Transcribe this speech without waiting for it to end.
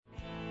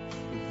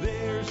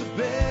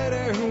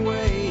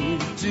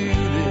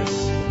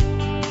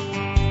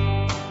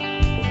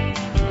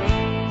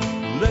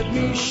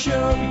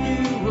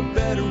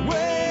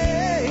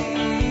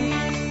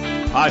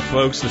Hi,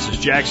 folks. This is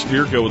Jack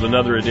Spirko with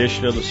another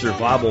edition of the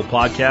Survival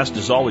Podcast.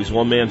 As always,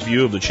 one man's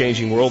view of the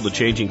changing world, the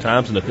changing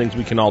times, and the things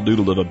we can all do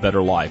to live a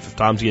better life if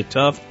times get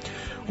tough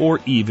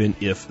or even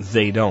if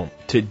they don't.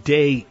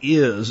 Today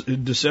is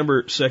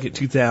December 2nd,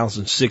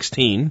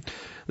 2016.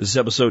 This is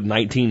episode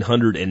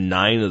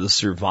 1909 of the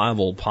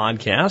Survival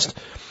Podcast.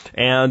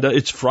 And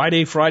it's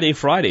Friday.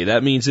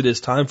 That means it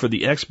is time for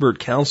the Expert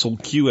Council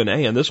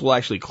Q&A, and this will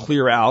actually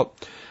clear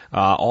out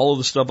all of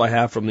the stuff I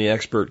have from the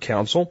Expert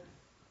Council.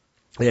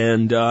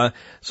 And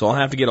so I'll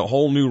have to get a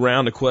whole new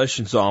round of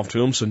questions off to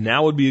them. So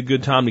now would be a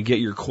good time to get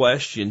your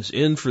questions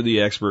in for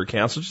the Expert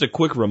Council. Just a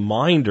quick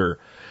reminder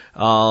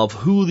of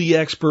who the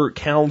Expert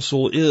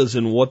Council is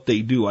and what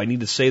they do. I need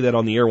to say that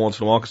on the air once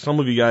in a while because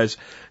some of you guys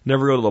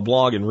never go to the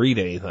blog and read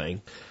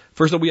anything.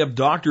 First up, we have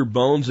Dr.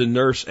 Bones and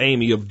Nurse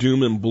Amy of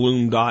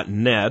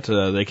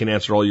doomandbloom.net. They can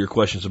answer all your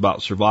questions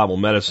about survival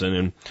medicine,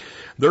 and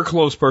they're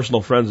close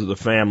personal friends of the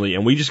family,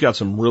 and we just got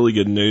some really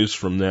good news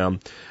from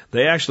them.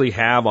 They actually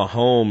have a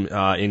home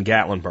in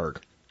Gatlinburg.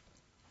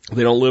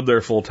 They don't live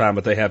there full time,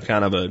 but they have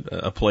kind of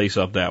a place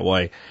up that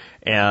way.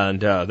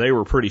 And they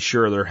were pretty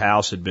sure their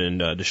house had been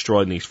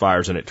destroyed in these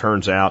fires, and it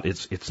turns out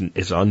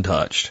it's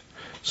untouched.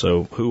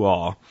 So,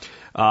 hoo-ah.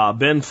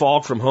 Ben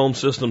Falk from Home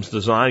Systems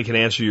Design can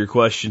answer your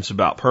questions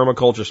about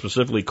permaculture,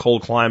 specifically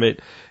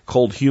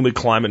cold humid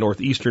climate,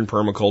 northeastern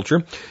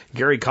permaculture.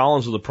 Gary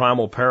Collins of the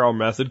Primal Peril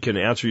Method can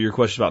answer your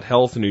questions about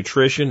health and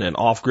nutrition and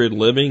off-grid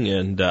living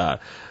and the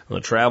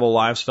travel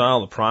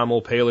lifestyle, the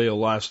primal paleo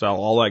lifestyle,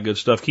 all that good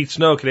stuff. Keith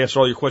Snow can answer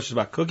all your questions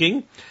about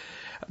cooking.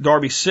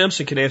 Darby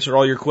Simpson can answer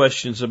all your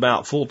questions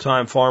about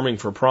full-time farming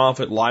for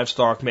profit,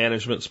 livestock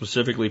management,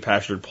 specifically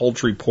pastured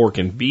poultry, pork,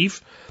 and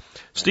beef.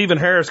 Stephen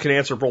Harris can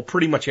answer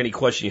pretty much any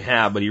question you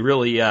have, but he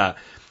really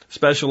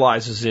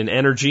specializes in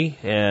energy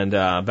and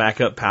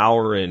backup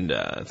power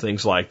and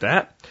things like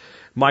that.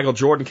 Michael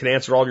Jordan can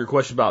answer all your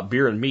questions about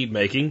beer and mead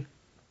making.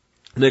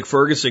 Nick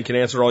Ferguson can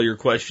answer all your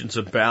questions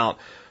about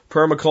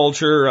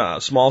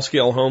permaculture,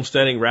 small-scale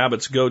homesteading,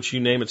 rabbits, goats, you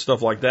name it,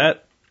 stuff like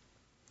that.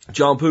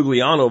 John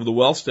Pugliano of the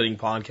Wealthsteading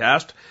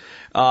Podcast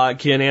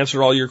can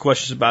answer all your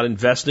questions about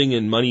investing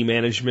in money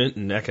management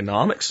and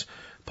economics.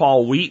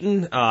 Paul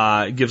Wheaton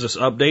gives us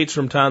updates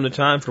from time to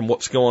time from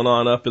what's going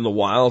on up in the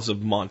wilds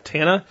of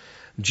Montana.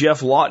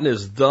 Jeff Lawton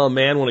is the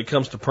man when it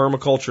comes to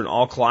permaculture in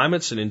all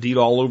climates and indeed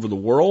all over the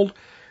world.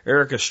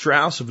 Erica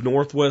Strauss of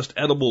Northwest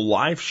Edible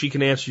Life, she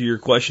can answer your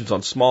questions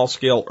on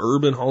small-scale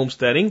urban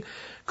homesteading,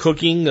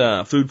 cooking,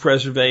 food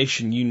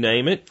preservation, you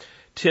name it.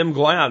 Tim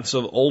Glantz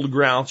of Old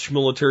Grouch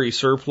Military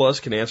Surplus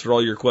can answer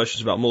all your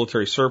questions about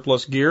military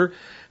surplus gear,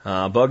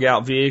 bug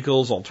out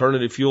vehicles,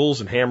 alternative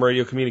fuels, and ham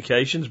radio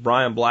communications.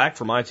 Brian Black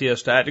from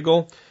ITS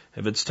Tactical.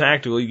 If it's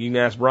tactical, you can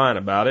ask Brian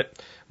about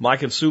it.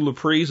 Mike and Sue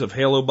Laprise of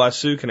Halo by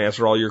Sue can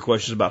answer all your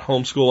questions about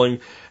homeschooling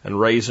and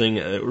raising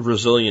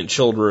resilient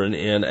children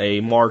in a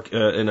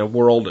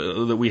world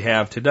that we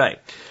have today.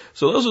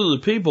 So those are the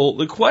people.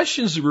 The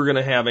questions that we're going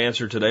to have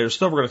answered today are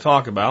stuff we're going to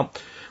talk about.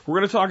 We're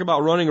going to talk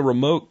about running a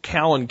remote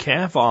cow and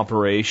calf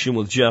operation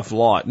with Jeff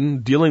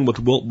Lawton, dealing with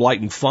wilt,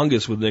 blight, and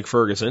fungus with Nick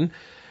Ferguson,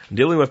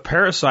 dealing with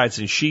parasites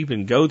in sheep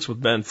and goats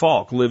with Ben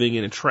Falk, living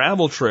in a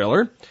travel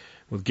trailer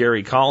with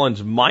Gary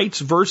Collins, mites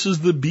versus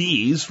the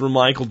bees from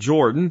Michael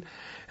Jordan,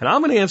 and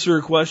I'm going to answer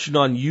a question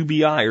on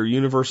UBI, or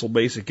Universal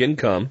Basic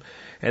Income,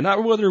 and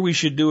not whether we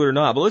should do it or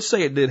not, but let's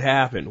say it did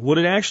happen. Would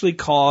it actually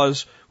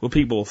cause what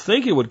people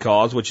think it would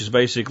cause, which is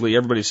basically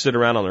everybody sit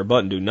around on their butt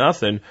and do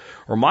nothing,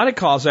 or might it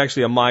cause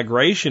actually a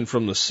migration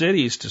from the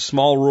cities to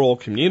small rural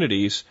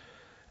communities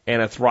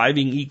and a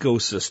thriving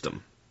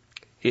ecosystem?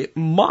 It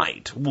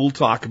might. We'll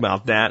talk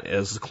about that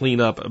as the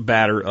cleanup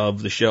batter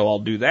of the show. I'll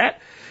do that.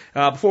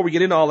 Before we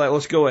get into all that,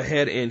 let's go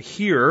ahead and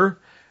hear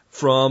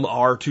from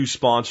our two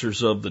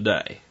sponsors of the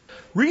day.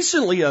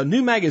 Recently, a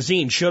new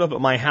magazine showed up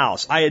at my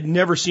house. I had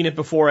never seen it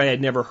before. I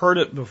had never heard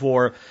it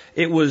before.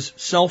 It was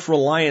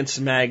Self-Reliance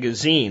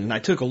Magazine. And I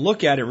took a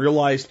look at it and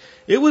realized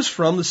it was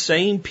from the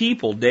same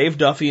people, Dave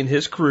Duffy and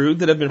his crew,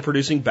 that have been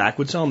producing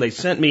Backwoods Home. They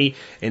sent me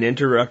an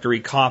introductory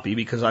copy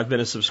because I've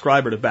been a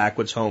subscriber to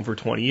Backwoods Home for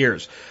 20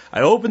 years.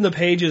 I opened the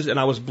pages and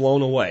I was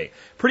blown away.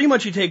 Pretty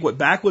much you take what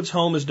Backwoods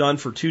Home has done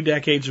for 2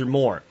 decades or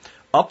more,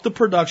 up the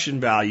production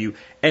value,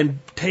 and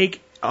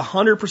take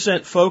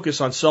 100% focus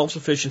on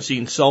self-sufficiency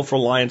and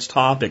self-reliance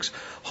topics,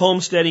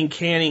 homesteading,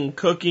 canning,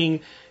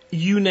 cooking,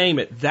 you name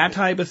it, that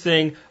type of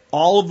thing,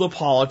 all of the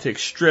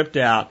politics stripped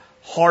out,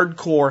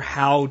 hardcore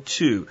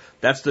how-to.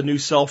 That's the new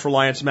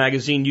Self-Reliance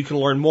magazine. You can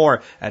learn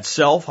more at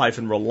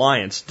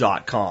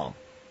self-reliance.com.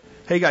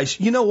 Hey guys,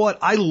 you know what?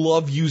 I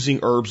love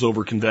using herbs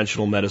over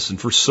conventional medicine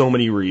for so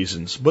many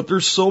reasons, but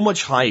there's so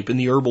much hype in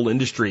the herbal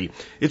industry,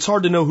 it's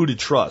hard to know who to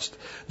trust.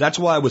 That's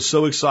why I was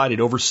so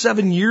excited over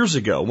 7 years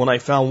ago when I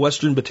found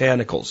Western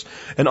Botanicals,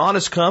 an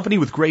honest company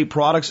with great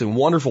products and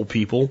wonderful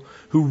people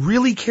who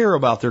really care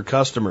about their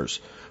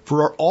customers.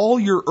 For all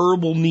your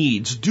herbal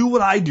needs, do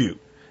what I do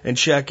and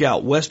check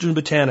out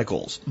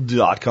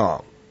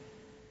westernbotanicals.com.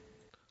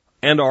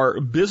 And our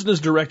business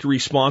directory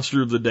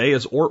sponsor of the day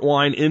is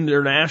Ortwine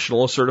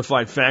International, a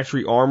certified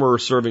factory armorer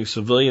serving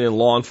civilian and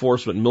law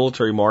enforcement and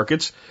military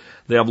markets.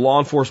 They have law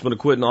enforcement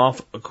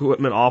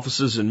equipment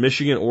offices in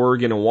Michigan,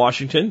 Oregon, and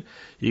Washington.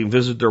 You can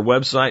visit their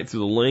website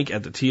through the link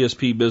at the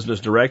TSP Business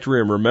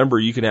Directory. And remember,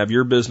 you can have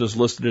your business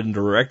listed in the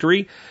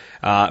directory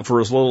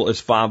for as little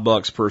as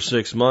 $5 per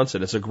 6 months.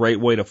 And it's a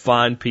great way to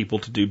find people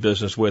to do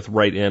business with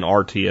right in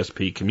our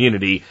TSP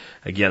community.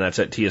 Again, that's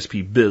at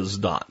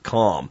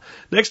tspbiz.com.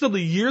 Next up, the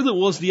year that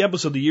was the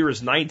episode of the year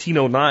is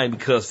 1909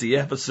 because the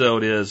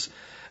episode is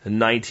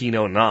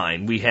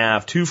 1909. We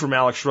have two from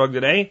Alex Shrugged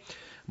today.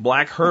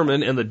 Black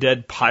Herman and the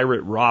Dead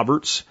Pirate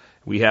Roberts.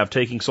 We have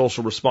Taking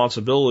Social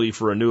Responsibility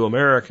for a New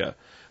America.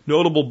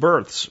 Notable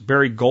births: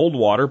 Barry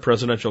Goldwater,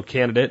 presidential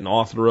candidate and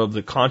author of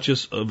The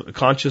Conscience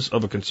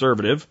of a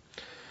Conservative.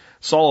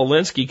 Saul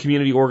Alinsky,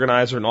 community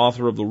organizer and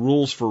author of The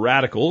Rules for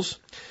Radicals.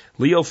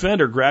 Leo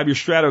Fender, grab your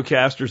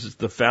Stratocasters, it's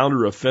the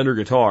founder of Fender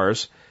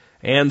Guitars.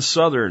 Ann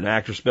Southern,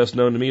 actress best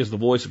known to me as the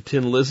voice of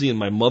Tin Lizzy and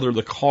My Mother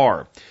the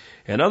Car.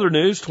 In other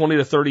news, 20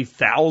 to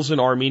 30,000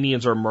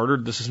 Armenians are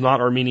murdered. This is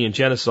not Armenian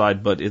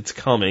genocide, but it's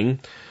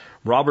coming.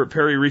 Robert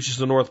Perry reaches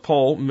the North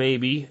Pole.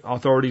 Maybe.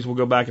 Authorities will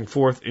go back and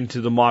forth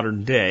into the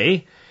modern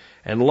day.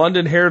 And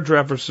London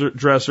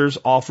hairdressers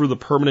offer the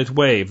permanent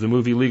wave. The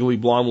movie Legally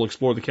Blonde will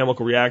explore the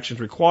chemical reactions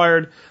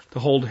required to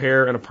hold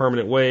hair in a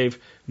permanent wave.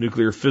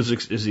 Nuclear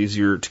physics is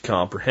easier to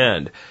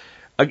comprehend.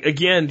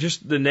 Again,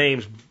 just the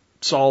names,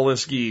 Saul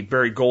Alinsky,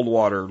 Barry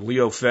Goldwater,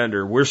 Leo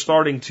Fender. We're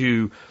starting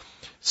to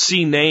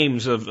see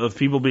names of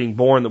people being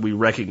born that we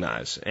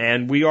recognize.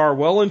 And we are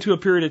well into a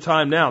period of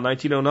time now,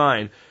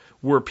 1909,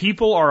 where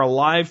people are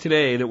alive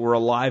today that were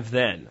alive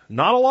then.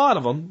 Not a lot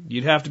of them.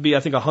 You'd have to be, I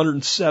think,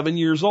 107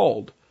 years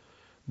old.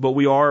 But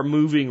we are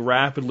moving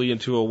rapidly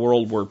into a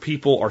world where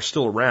people are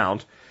still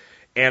around.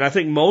 And I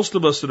think most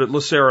of us that,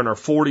 let's say, are in our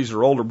 40s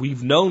or older,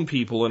 we've known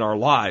people in our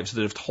lives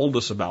that have told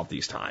us about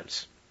these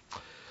times.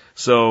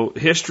 So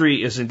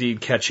history is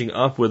indeed catching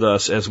up with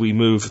us as we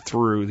move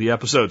through the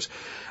episodes.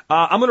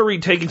 I'm going to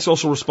read Taking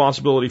Social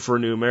Responsibility for a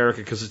New America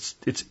because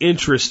it's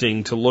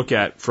interesting to look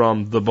at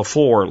from the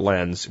before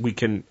lens. We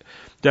can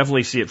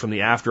definitely see it from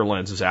the after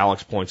lens, as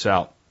Alex points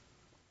out.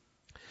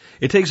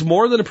 It takes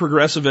more than a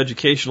progressive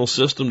educational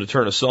system to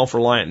turn a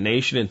self-reliant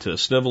nation into a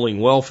sniveling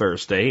welfare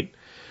state.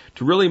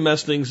 To really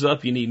mess things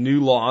up, you need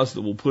new laws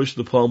that will push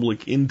the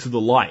public into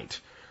the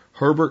light.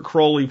 Herbert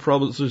Crowley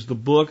publishes the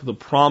book, The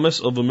Promise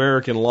of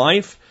American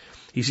Life.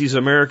 He sees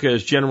America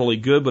as generally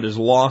good, but has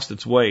lost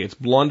its way. Its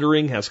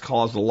blundering has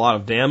caused a lot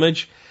of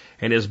damage,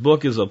 and his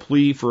book is a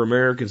plea for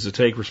Americans to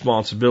take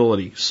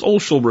responsibility,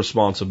 social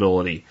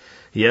responsibility.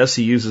 Yes,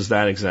 he uses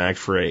that exact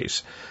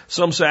phrase.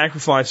 Some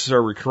sacrifices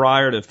are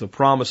required if the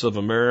promise of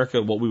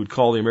America, what we would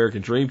call the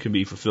American dream, can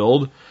be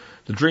fulfilled.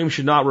 The dream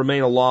should not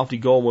remain a lofty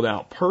goal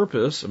without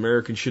purpose.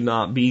 Americans should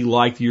not be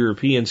like the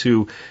Europeans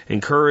who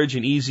encourage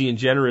an easy and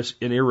generous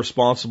and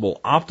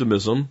irresponsible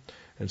optimism.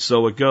 And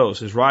so it goes.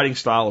 His writing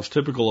style is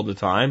typical of the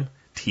time,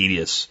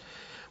 tedious.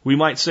 We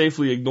might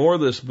safely ignore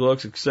this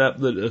book,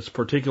 except that its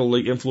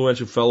particularly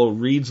influential fellow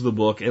reads the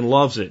book and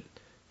loves it.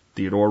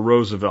 Theodore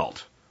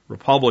Roosevelt,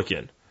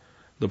 Republican.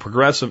 The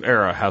progressive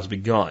era has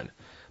begun.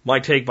 My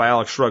take by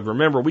Alex Shrugged.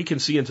 Remember, we can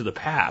see into the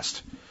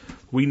past.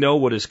 We know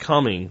what is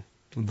coming.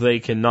 They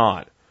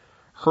cannot.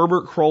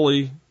 Herbert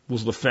Crowley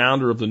was the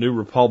founder of the New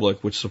Republic,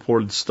 which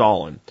supported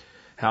Stalin.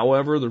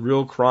 However, the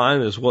real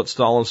crime is what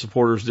Stalin's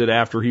supporters did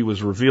after he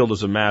was revealed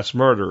as a mass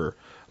murderer.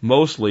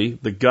 Mostly,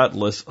 the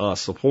gutless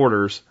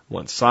supporters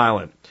went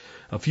silent.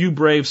 A few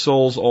brave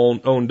souls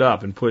owned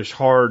up and pushed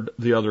hard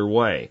the other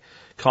way.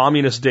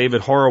 Communist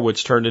David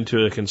Horowitz turned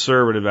into a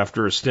conservative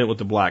after a stint with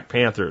the Black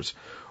Panthers.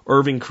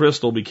 Irving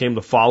Kristol became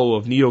the follower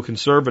of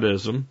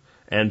neoconservatism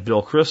and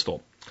Bill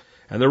Kristol.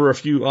 And there were a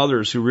few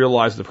others who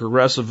realized that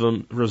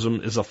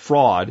progressivism is a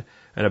fraud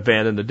and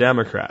abandoned the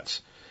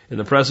Democrats. In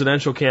the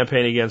presidential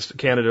campaign against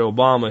candidate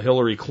Obama,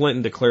 Hillary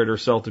Clinton declared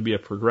herself to be a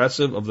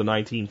progressive of the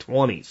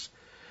 1920s.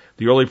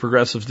 The early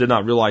progressives did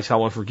not realize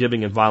how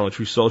unforgiving and violent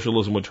true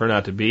socialism would turn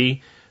out to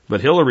be,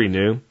 but Hillary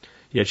knew,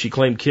 yet she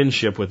claimed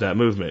kinship with that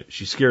movement.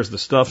 She scares the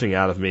stuffing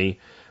out of me.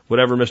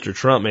 Whatever Mr.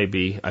 Trump may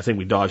be, I think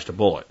we dodged a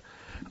bullet.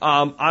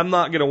 I'm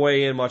not going to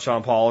weigh in much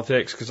on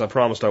politics because I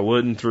promised I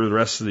wouldn't through the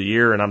rest of the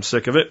year, and I'm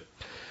sick of it.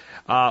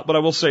 But I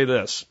will say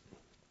this.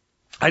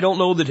 I don't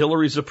know that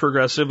Hillary's a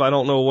progressive. I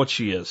don't know what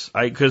she is.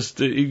 Because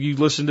you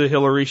listen to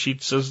Hillary, she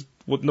says,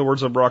 in the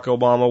words of Barack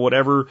Obama,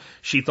 whatever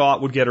she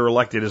thought would get her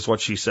elected is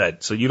what she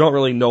said. So you don't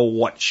really know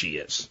what she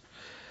is.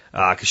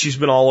 Because she's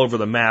been all over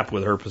the map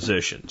with her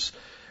positions.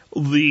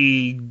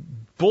 The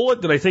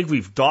bullet that I think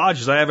we've dodged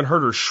is I haven't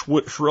heard her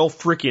shrill,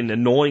 freaking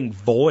annoying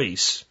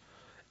voice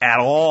at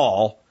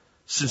all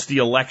since the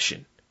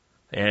election.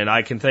 And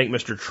I can thank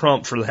Mr.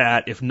 Trump for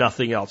that, if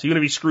nothing else. Even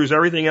if he screws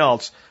everything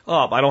else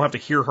up, I don't have to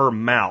hear her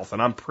mouth,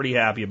 and I'm pretty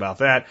happy about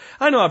that.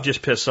 I know I've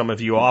just pissed some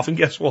of you off, and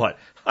guess what?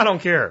 I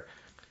don't care.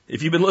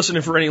 If you've been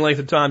listening for any length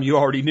of time, you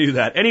already knew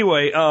that.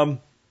 Anyway,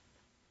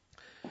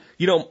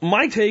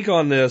 my take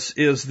on this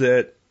is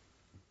that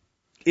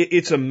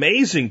it's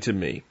amazing to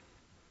me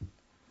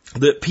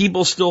that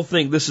people still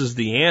think this is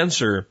the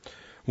answer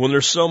when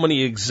there's so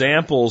many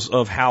examples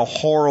of how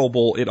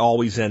horrible it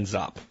always ends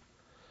up.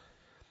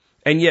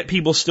 And yet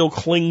people still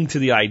cling to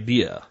the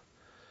idea.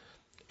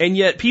 And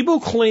yet people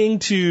cling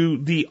to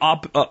the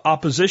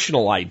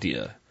oppositional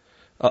idea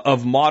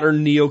of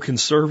modern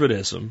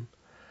neoconservatism.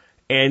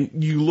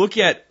 And you look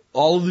at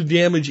all of the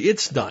damage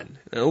it's done.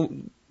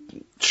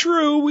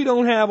 True, we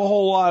don't have a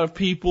whole lot of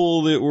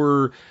people that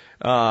were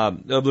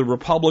of the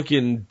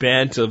Republican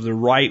bent, of the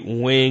right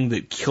wing,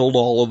 that killed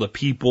all of the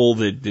people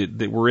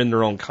that were in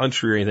their own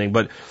country or anything,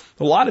 but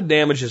a lot of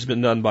damage has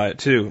been done by it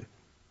too.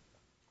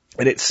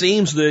 And it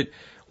seems that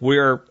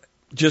we're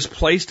just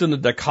placed in a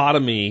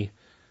dichotomy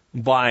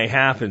by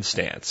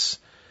happenstance.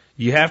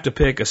 You have to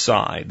pick a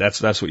side.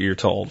 That's what you're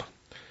told.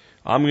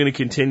 I'm going to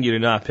continue to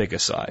not pick a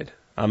side.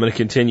 I'm going to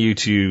continue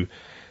to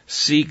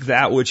seek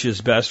that which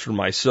is best for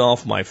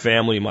myself, my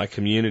family, my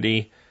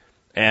community.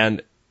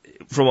 And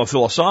from a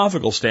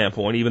philosophical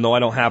standpoint, even though I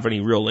don't have any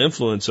real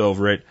influence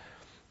over it,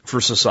 for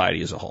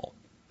society as a whole.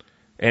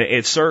 And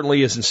it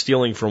certainly isn't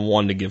stealing from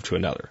one to give to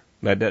another.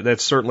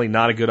 That's certainly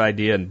not a good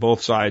idea, and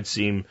both sides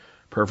seem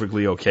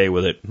perfectly okay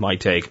with it. My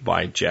take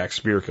by Jack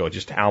Spirko.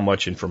 Just how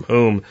much and from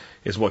whom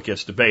is what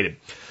gets debated.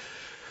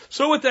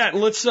 So with that,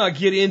 let's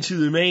get into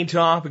the main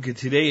topic of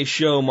today's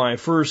show. My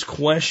first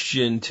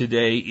question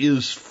today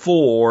is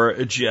for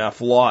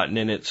Jeff Lawton,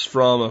 and it's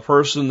from a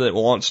person that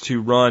wants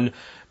to run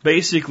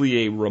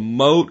basically a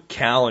remote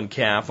cow and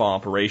calf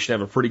operation.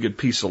 Have a pretty good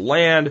piece of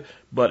land,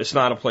 but it's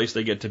not a place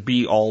they get to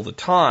be all the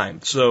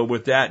time. So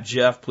with that,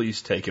 Jeff,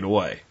 please take it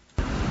away.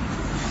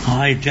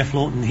 Hi, Jeff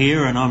Lawton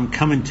here, and I'm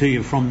coming to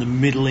you from the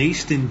Middle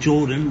East in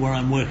Jordan, where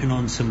I'm working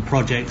on some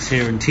projects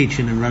here and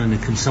teaching and running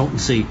a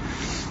consultancy.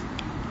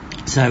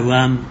 So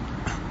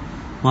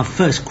my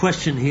first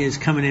question here is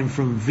coming in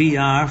from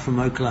VR from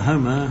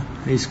Oklahoma.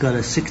 He's got a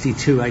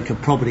 62-acre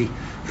property,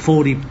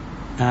 40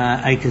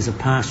 acres of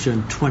pasture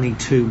and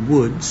 22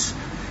 woods.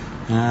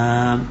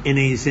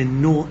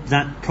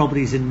 That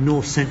property's in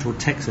north central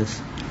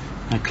Texas.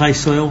 Clay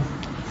soil,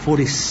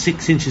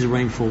 46 inches of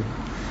rainfall,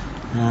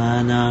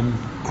 and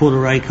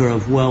quarter acre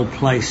of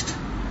well-placed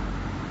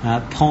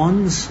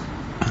ponds,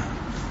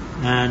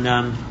 and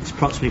it's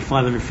approximately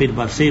 500 feet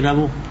above sea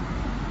level.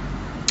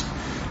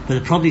 But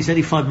the property's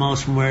 85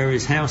 miles from where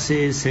his house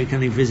is, so he can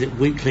only visit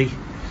weekly.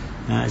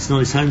 It's not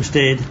his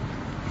homestead.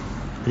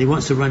 And he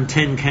wants to run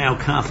 10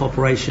 cow-calf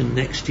operation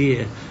next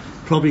year.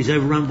 The property's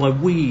overrun by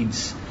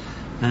weeds,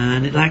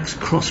 and it lacks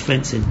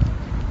cross-fencing.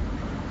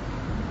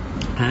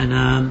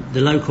 And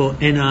the local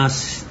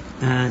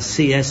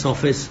NRCS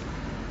office,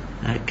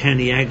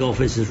 County Ag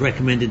Office, has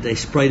recommended they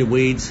spray the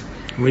weeds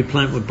and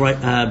replant with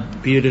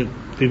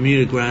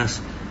Bermuda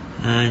grass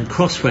and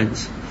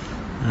cross-fence.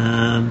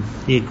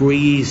 He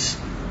agrees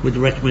with the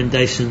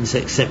recommendations,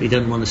 except he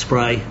doesn't want to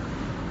spray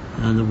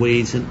on the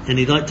weeds, and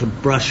he'd like to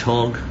brush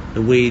hog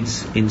the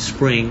weeds in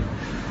spring,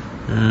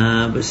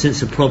 but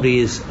since the property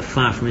is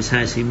far from his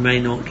house, he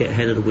may not get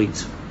ahead of the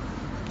weeds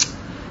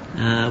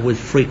with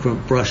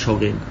frequent brush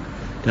hogging.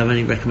 Do you have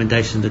any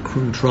recommendations to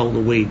control the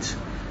weeds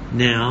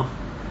now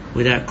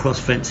without cross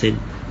fencing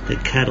the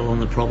cattle on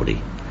the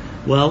property?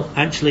 Well,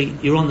 actually,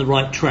 you're on the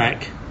right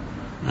track.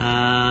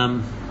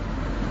 No,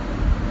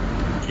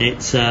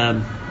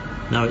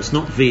 it's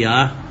not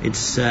VR.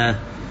 It's I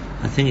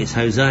think it's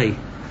Jose.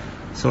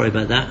 Sorry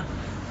about that.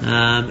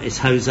 It's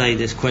Jose,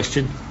 this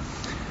question.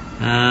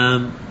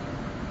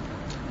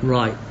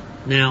 Right.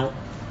 Now,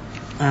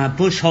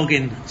 bush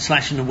hogging,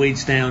 slashing the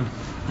weeds down,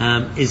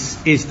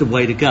 is the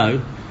way to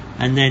go.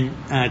 And then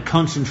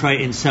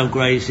concentrating cell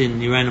grazing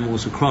your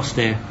animals across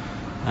there.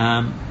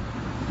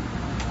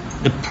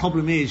 The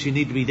problem is you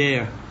need to be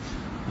there.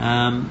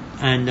 And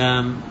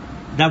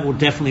that will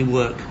definitely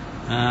work.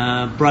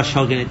 Brush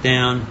hogging it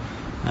down,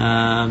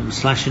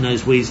 slashing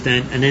those weeds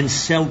down, and then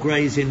cell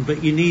grazing.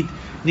 But you need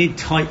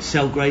tight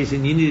cell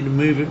grazing. You need to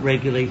move it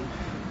regularly,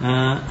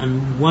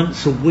 and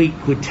once a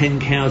week with 10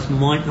 cows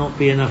might not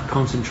be enough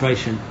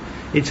concentration.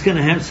 It's going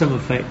to have some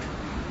effect.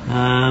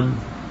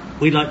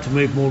 We like to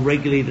move more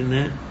regularly than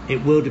that.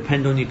 It will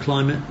depend on your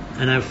climate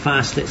and how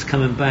fast it's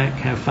coming back,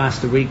 how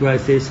fast the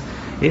regrowth is.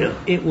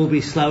 It will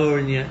be slower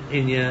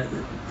in your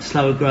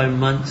slower growing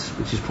months,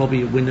 which is probably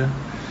your winter.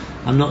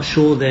 I'm not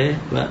sure there,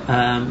 but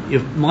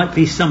it might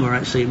be summer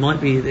actually.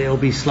 It'll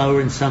be slower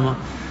in summer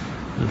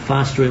and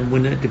faster in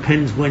winter. It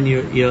depends when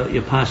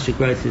your pasture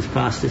growth is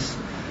fastest.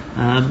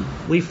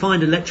 We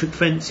find electric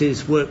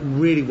fences work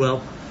really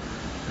well,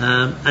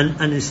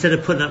 and instead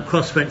of putting up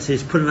cross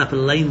fences, putting up a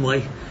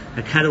laneway,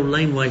 a cattle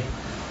laneway,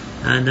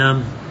 and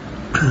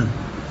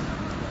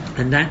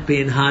that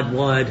being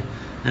hardwired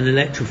and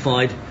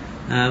electrified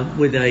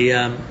with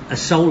a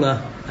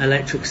solar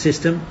electric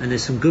system, and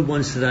there's some good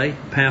ones today,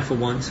 powerful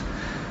ones,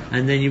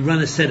 and then you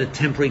run a set of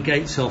temporary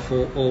gates off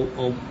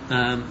or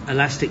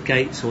elastic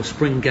gates or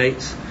spring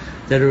gates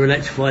that are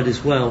electrified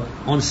as well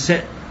on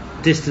set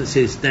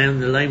distances down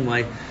the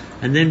laneway,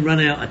 and then run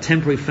out a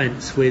temporary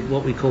fence with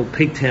what we call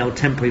pigtail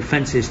temporary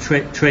fences,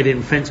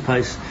 tread-in fence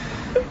posts,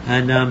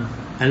 and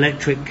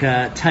electric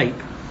tape.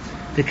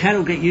 The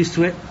cattle get used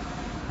to it.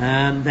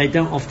 They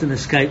don't often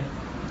escape,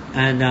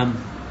 and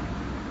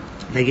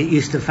they get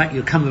used to the fact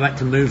you're coming back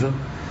to move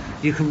them.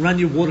 You can run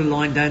your water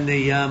line down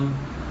the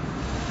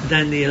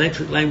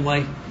electric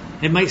laneway.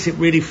 It makes it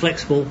really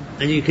flexible,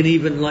 and you can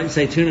even, like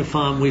say, tuna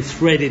farm, we've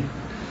threaded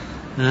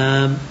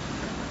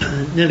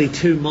nearly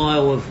 2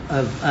 miles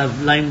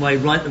of laneway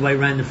right the way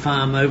around the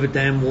farm, over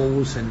dam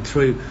walls and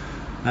through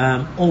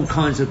all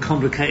kinds of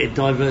complicated,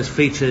 diverse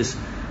features.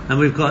 And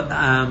we've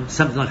got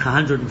something like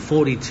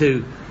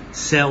 142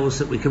 cells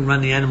that we can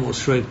run the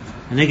animals through,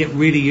 and they get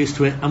really used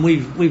to it. And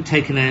we've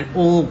taken out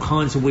all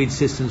kinds of weed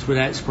systems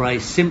without spray,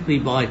 simply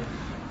by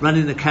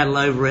running the cattle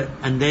over it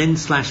and then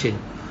slashing.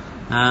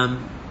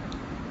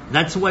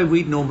 That's the way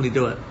we'd normally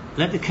do it.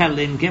 Let the cattle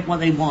in, get what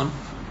they want,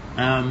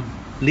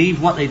 leave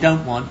what they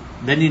don't want,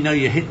 then you know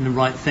you're hitting the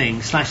right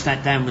thing. Slash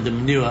that down with the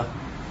manure,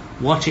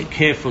 watch it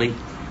carefully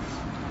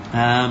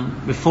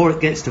before it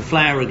gets to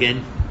flower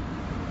again.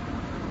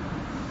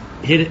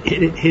 Hit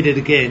it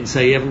again,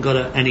 so you haven't got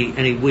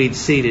any weeds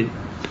seeded,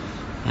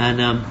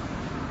 and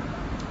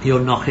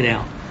you'll knock it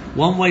out.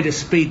 One way to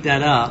speed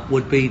that up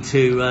would be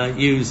to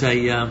use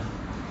a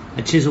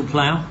chisel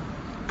plough.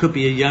 Could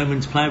be a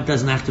yeoman's plough, it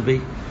doesn't have to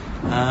be.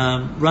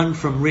 Run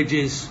from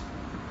ridges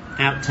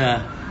out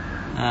to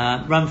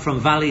run from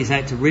valleys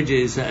out to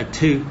ridges at a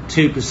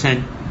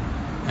 2%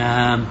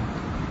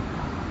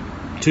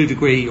 2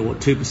 degree or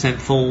 2%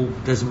 fall,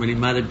 doesn't really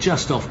matter,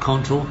 just off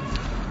contour.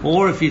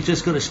 Or if you've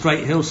just got a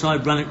straight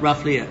hillside, run it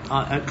roughly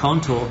at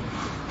contour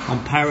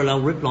on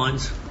parallel rip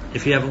lines.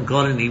 If you haven't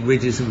got any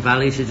ridges and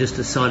valleys, you're just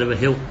the side of a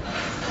hill.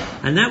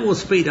 And that will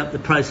speed up the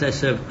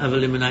process of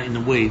eliminating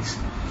the weeds.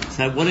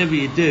 So whatever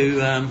you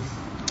do,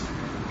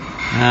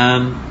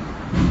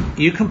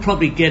 you can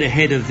probably get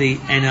ahead of the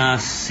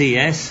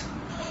NRCS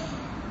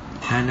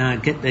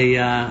and get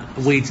the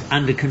weeds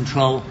under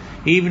control,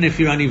 even if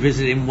you're only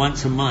visiting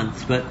once a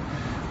month, but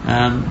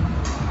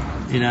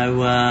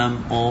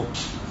or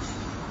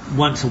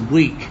once a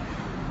week.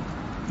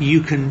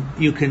 You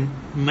can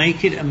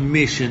make it a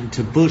mission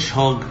to bush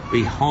hog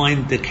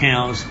behind the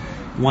cows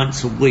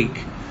once a week.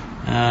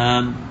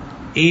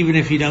 Even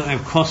if you don't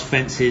have cross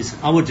fences,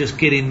 I would just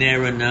get in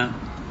there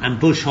and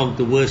bush hog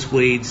the worst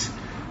weeds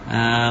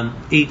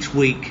each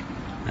week,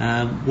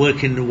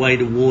 working the way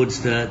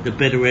towards the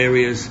better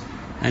areas,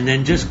 and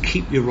then just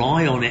keep your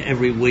eye on it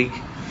every week,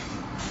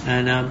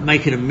 and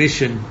make it a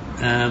mission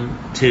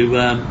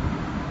to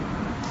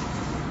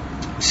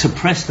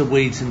suppress the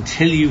weeds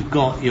until you've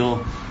got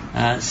your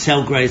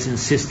cell grazing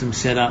system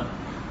set up.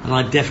 And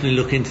I definitely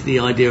look into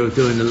the idea of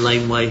doing the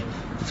laneway.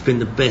 It's been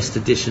the best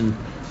addition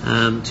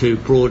to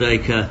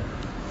broadacre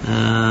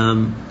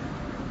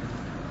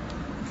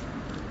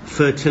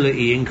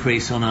fertility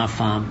increase on our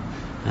farm,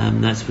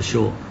 that's for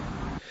sure.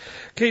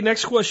 Okay,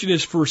 next question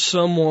is for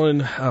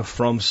someone,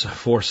 for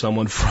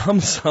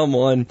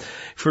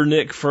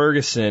Nick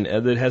Ferguson,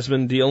 that has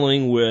been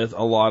dealing with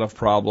a lot of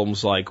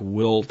problems like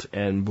wilt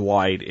and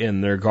blight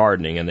in their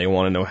gardening, and they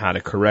want to know how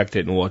to correct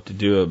it and what to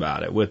do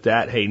about it. With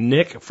that, hey,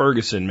 Nick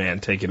Ferguson, man,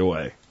 take it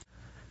away.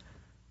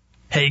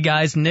 Hey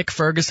guys, Nick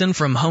Ferguson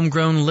from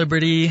Homegrown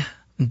Liberty.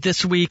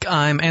 This week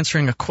I'm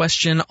answering a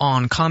question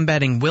on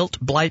combating wilt,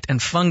 blight,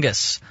 and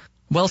fungus.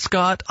 Well,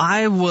 Scott,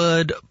 I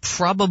would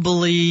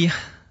probably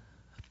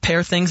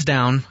pare things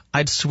down.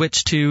 I'd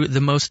switch to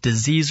the most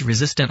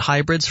disease-resistant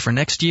hybrids for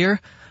next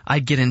year.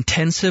 I'd get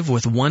intensive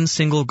with one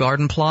single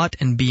garden plot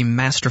and be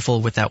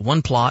masterful with that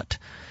one plot.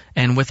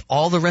 And with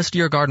all the rest of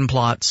your garden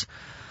plots,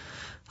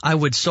 I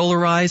would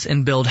solarize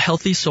and build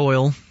healthy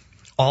soil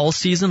all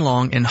season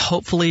long, and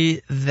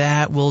hopefully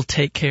that will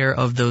take care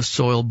of those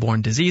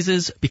soil-borne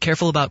diseases. Be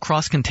careful about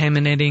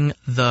cross-contaminating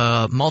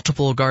the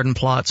multiple garden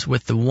plots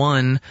with the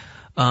one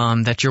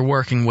that you're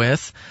working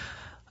with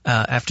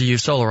after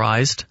you've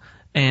solarized.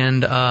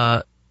 And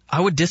I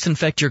would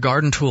disinfect your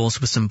garden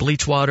tools with some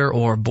bleach water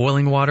or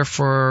boiling water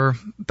for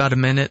about a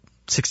minute,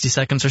 60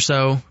 seconds or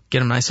so. Get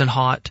them nice and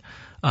hot.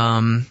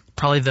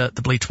 Probably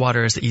the bleach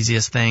water is the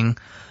easiest thing.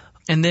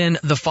 And then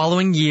the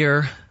following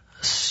year,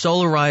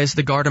 solarize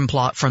the garden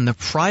plot from the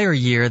prior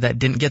year that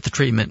didn't get the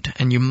treatment.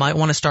 And you might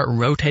want to start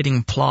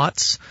rotating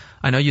plots.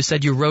 I know you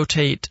said you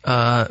rotate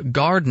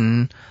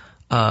garden,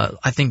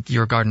 I think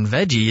your garden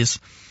veggies,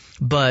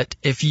 but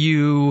if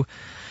you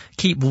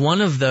keep one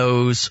of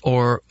those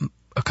or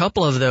a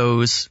couple of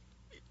those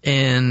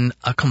in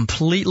a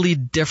completely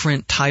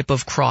different type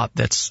of crop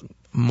that's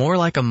more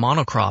like a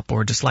monocrop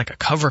or just like a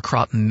cover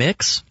crop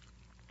mix,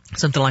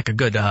 something like a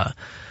good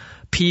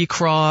pea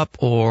crop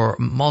or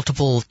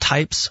multiple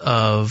types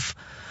of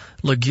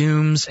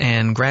legumes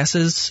and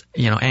grasses,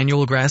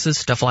 annual grasses,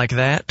 stuff like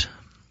that.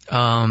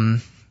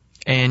 And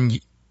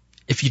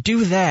if you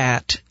do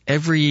that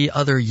every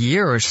other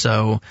year or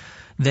so,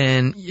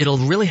 then it'll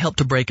really help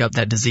to break up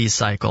that disease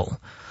cycle.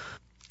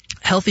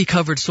 Healthy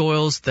covered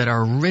soils that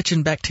are rich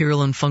in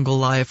bacterial and fungal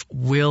life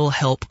will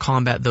help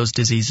combat those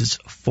diseases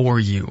for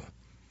you.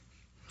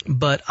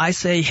 But I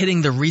say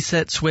hitting the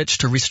reset switch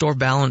to restore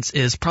balance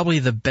is probably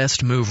the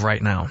best move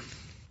right now.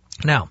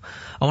 Now,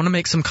 I want to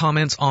make some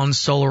comments on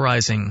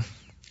solarizing.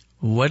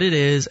 what it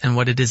is and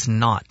what it is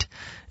not.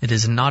 It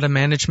is not a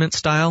management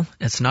style.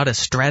 It's not a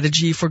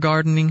strategy for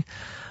gardening.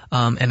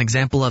 An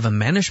example of a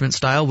management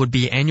style would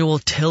be annual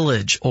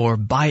tillage or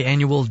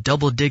biannual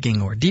double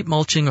digging or deep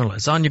mulching or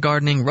lasagna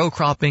gardening, row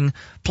cropping,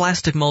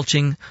 plastic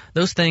mulching.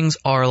 Those things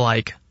are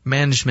like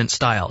management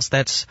styles.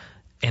 That's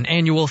an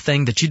annual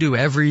thing that you do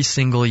every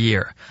single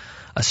year.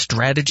 A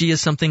strategy is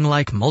something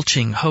like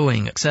mulching,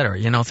 hoeing, etc.,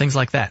 things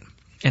like that.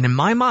 And in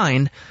my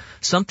mind,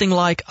 something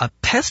like a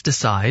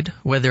pesticide,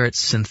 whether it's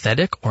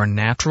synthetic or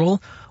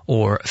natural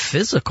or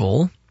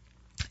physical,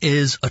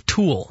 is a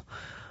tool.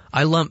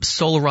 I lump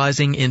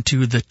solarizing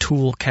into the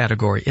tool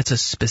category. It's a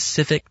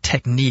specific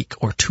technique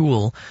or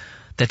tool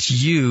that's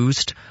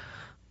used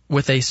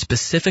with a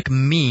specific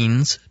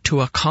means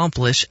to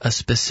accomplish a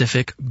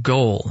specific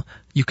goal.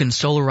 You can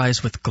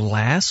solarize with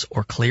glass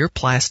or clear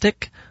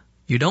plastic.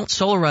 You don't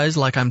solarize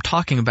like I'm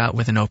talking about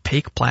with an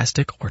opaque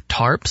plastic or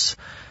tarps.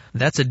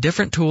 That's a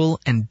different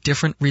tool and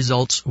different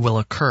results will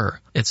occur.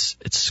 It's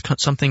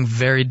something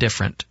very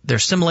different.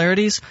 There's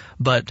similarities,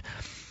 but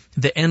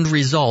the end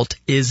result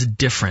is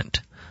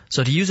different.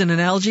 So to use an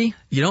analogy,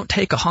 you don't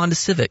take a Honda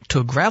Civic to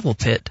a gravel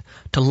pit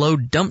to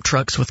load dump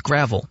trucks with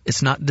gravel.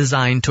 It's not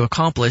designed to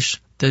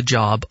accomplish the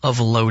job of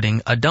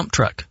loading a dump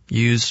truck.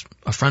 Use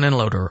a front end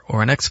loader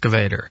or an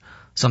excavator,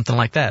 something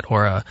like that,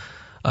 or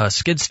a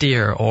skid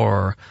steer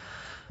or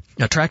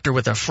a tractor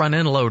with a front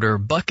end loader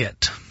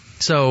bucket.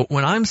 So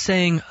when I'm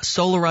saying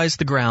solarize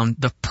the ground,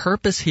 the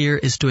purpose here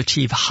is to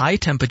achieve high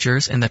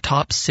temperatures in the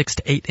top 6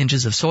 to 8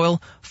 inches of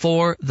soil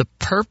for the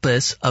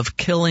purpose of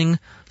killing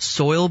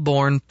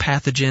soil-borne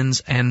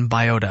pathogens and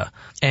biota.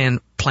 And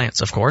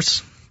plants, of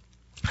course.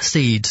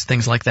 Seeds,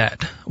 things like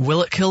that.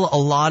 Will it kill a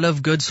lot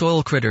of good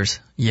soil critters?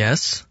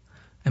 Yes.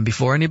 And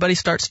before anybody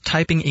starts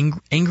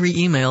typing angry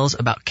emails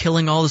about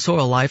killing all the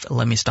soil life,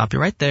 let me stop you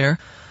right there.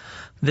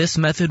 This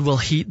method will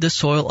heat the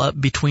soil up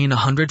between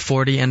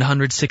 140 and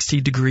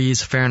 160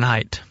 degrees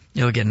Fahrenheit.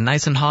 It'll get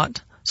nice and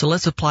hot. So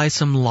let's apply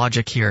some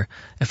logic here.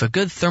 If a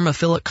good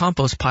thermophilic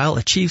compost pile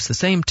achieves the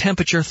same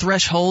temperature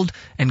threshold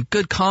and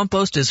good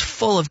compost is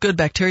full of good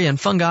bacteria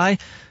and fungi,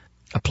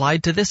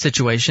 applied to this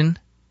situation,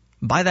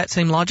 by that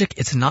same logic,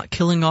 it's not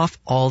killing off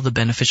all the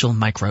beneficial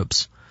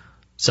microbes.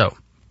 So,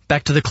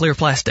 back to the clear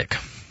plastic.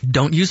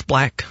 Don't use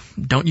black.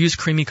 Don't use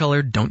creamy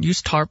colored. Don't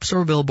use tarps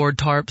or billboard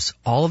tarps.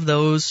 All of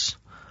those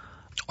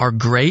are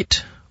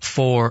great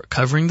for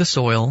covering the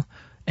soil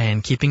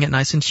and keeping it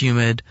nice and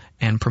humid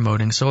and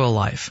promoting soil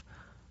life.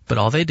 But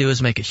all they do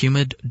is make a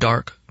humid,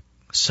 dark,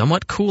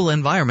 somewhat cool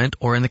environment,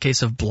 or in the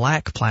case of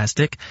black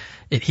plastic,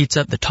 it heats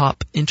up the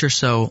top inch or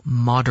so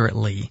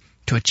moderately.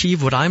 To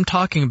achieve what I'm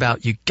talking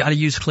about, you gotta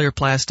use clear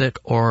plastic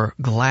or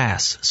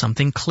glass,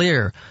 something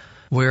clear,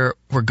 where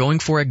we're going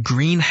for a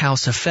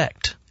greenhouse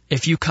effect.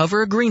 If you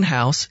cover a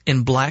greenhouse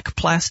in black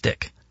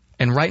plastic,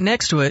 and right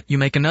next to it, you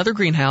make another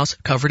greenhouse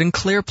covered in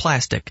clear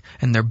plastic,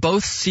 and they're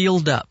both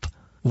sealed up.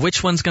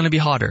 Which one's going to be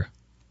hotter?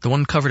 The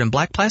one covered in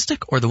black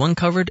plastic or the one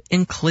covered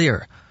in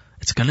clear?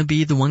 It's going to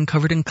be the one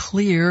covered in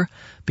clear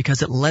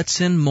because it lets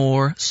in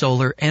more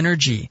solar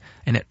energy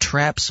and it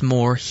traps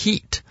more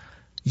heat.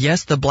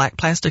 Yes, the black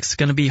plastic's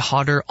going to be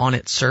hotter on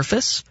its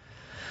surface,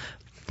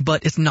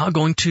 but it's not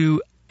going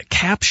to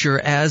capture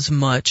as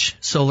much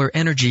solar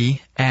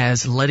energy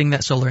as letting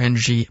that solar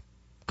energy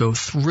go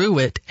through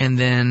it and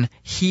then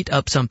heat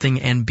up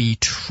something and be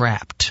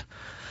trapped.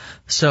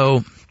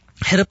 So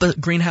hit up a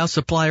greenhouse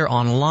supplier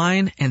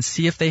online and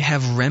see if they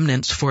have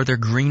remnants for their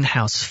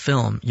greenhouse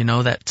film. You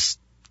know, that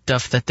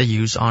stuff that they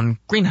use on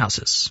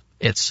greenhouses.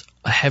 It's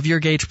a heavier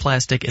gauge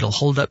plastic. It'll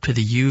hold up to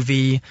the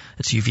UV.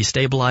 It's UV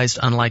stabilized,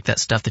 unlike that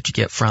stuff that you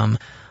get from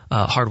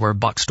hardware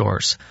box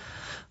stores.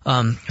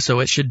 So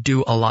it should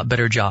do a lot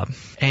better job.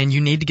 And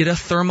you need to get a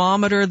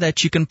thermometer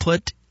that you can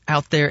put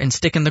out there and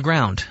stick in the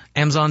ground.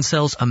 Amazon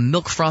sells a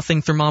milk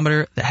frothing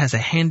thermometer that has a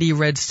handy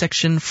red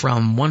section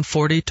from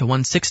 140 to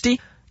 160.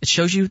 It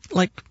shows you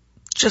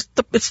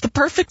it's the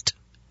perfect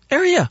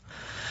area.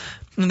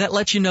 And that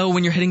lets you know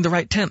when you're hitting the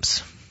right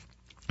temps.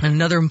 And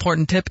another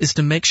important tip is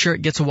to make sure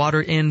it gets water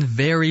in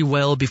very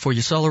well before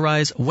you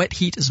solarize. Wet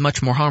heat is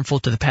much more harmful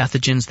to the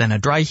pathogens than a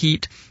dry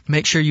heat.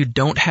 Make sure you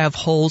don't have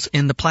holes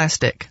in the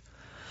plastic.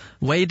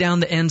 Weigh down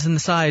the ends and the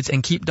sides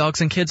and keep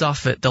dogs and kids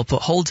off of it. They'll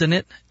put holes in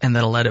it and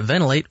that'll let it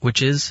ventilate,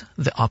 which is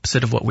the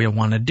opposite of what we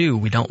want to do.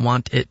 We don't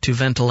want it to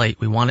ventilate.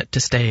 We want it to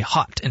stay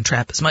hot and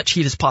trap as much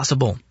heat as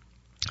possible.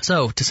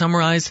 So, to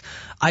summarize,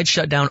 I'd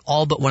shut down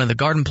all but one of the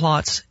garden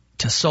plots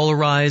to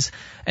solarize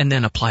and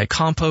then apply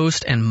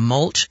compost and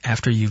mulch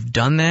after you've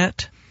done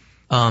that.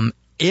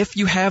 If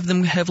you have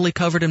them heavily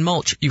covered in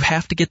mulch, you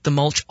have to get the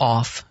mulch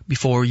off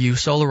before you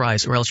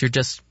solarize, or else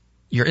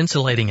you're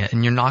insulating it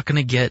and you're not going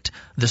to get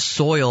the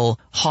soil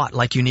hot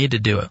like you need to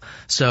do it.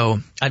 So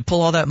I'd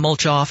pull all that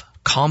mulch off,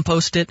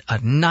 compost it, a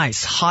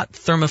nice hot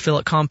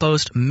thermophilic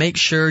compost. Make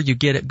sure you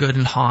get it good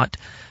and hot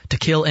to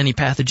kill any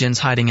pathogens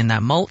hiding in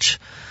that mulch.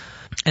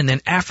 And then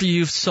after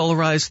you've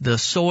solarized the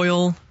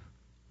soil,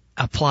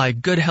 apply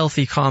good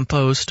healthy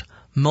compost,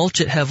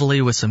 mulch it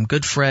heavily with some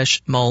good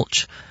fresh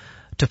mulch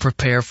to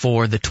prepare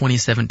for the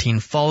 2017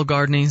 fall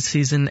gardening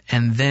season,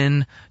 and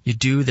then you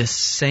do the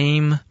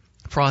same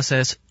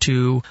process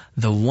to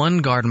the one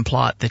garden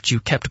plot that you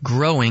kept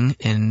growing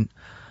in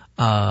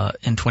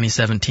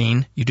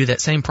 2017. You do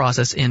that same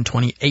process in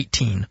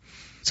 2018.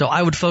 So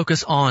I would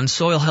focus on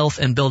soil health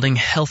and building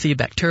healthy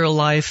bacterial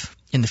life.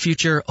 In the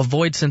future,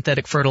 avoid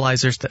synthetic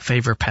fertilizers that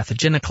favor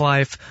pathogenic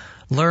life.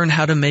 Learn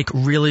how to make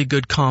really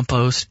good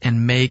compost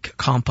and make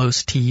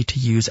compost tea to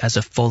use as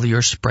a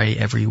foliar spray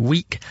every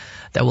week.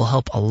 That will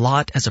help a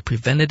lot as a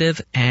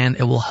preventative, and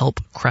it will help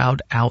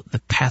crowd out the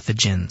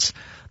pathogens.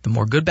 The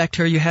more good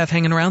bacteria you have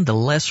hanging around, the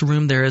less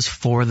room there is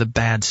for the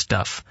bad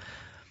stuff.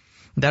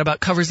 That about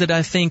covers it,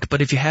 I think,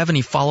 but if you have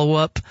any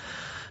follow-up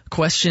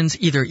questions,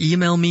 either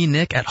email me,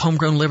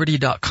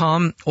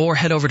 nick@homegrownliberty.com, or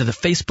head over to the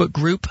Facebook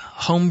group,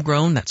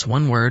 Homegrown, that's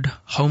one word,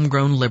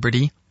 Homegrown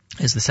Liberty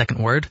is the second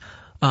word.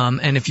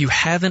 And if you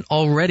haven't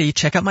already,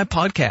 check out my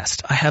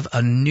podcast. I have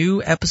a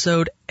new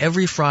episode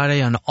every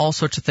Friday on all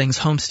sorts of things: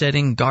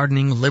 homesteading,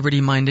 gardening,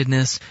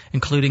 liberty-mindedness,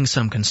 including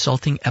some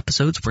consulting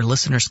episodes where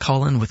listeners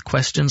call in with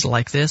questions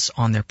like this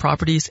on their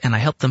properties, and I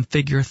help them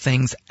figure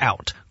things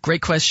out.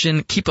 Great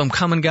question. Keep them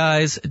coming,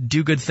 guys.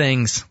 Do good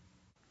things.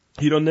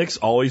 You know, Nick's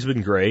always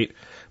been great,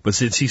 but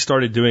since he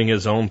started doing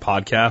his own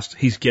podcast,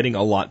 he's getting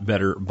a lot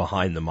better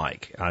behind the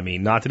mic. I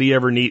mean, not that he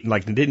ever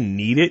didn't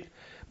need it,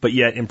 but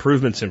yet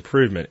improvement's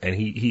improvement, and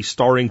he's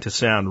starting to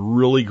sound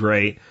really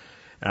great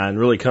and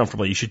really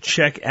comfortable. You should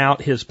check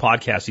out his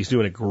podcast. He's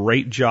doing a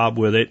great job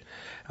with it.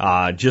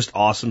 Just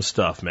awesome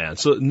stuff, man.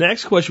 So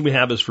next question we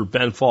have is for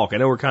Ben Falk. I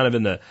know we're kind of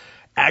in the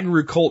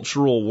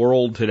agricultural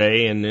world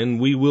today, and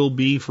we will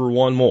be for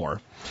one more.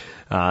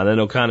 Then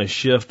it'll kind of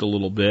shift a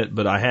little bit,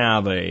 but I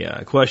have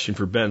a question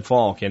for Ben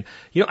Falk. And,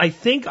 you know, I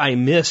think I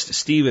missed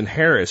Stephen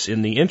Harris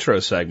in the intro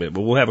segment,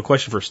 but we'll have a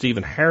question for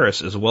Stephen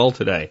Harris as well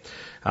today,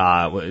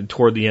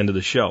 toward the end of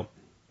the show.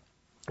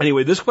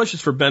 Anyway, this question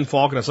is for Ben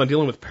Falk, and it's on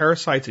dealing with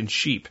parasites in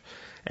sheep,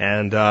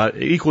 and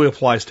it equally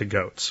applies to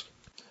goats.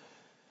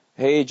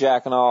 Hey,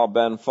 Jack and all,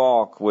 Ben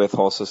Falk with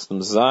Whole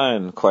Systems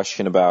Design.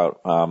 Question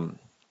about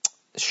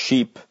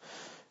sheep,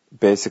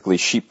 basically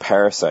sheep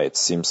parasites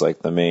seems like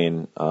the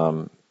main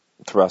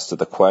thrust of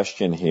the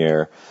question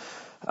here.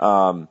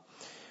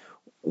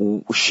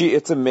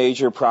 It's a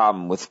major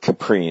problem with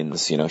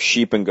caprines. You know,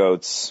 sheep and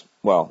goats,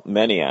 well,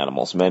 many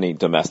animals, many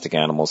domestic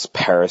animals,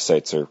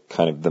 parasites are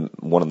kind of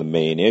one of the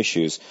main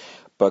issues.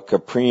 But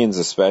caprines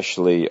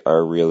especially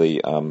are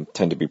really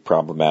tend to be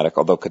problematic,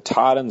 although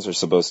catodins are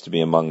supposed to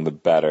be among the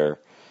better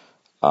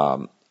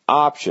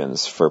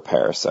options for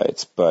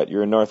parasites. But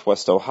you're in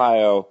Northwest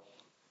Ohio,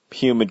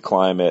 humid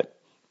climate,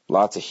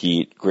 lots of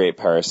heat, great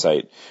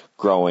parasite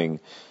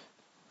growing,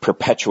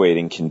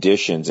 perpetuating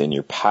conditions in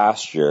your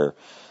pasture,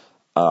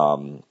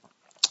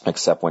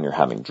 except when you're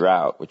having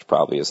drought, which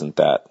probably isn't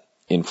that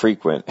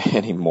infrequent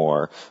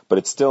anymore, but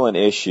it's still an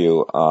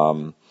issue.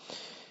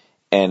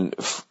 And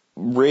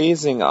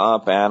raising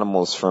up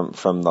animals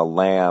from the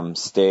lamb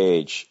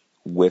stage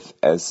with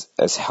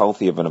as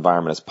healthy of an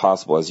environment as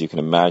possible, as you can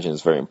imagine,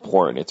 is very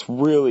important.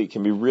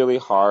 Can be really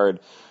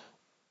hard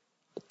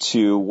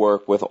to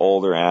work with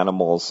older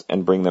animals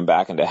and bring them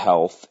back into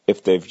health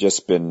if they've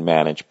just been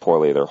managed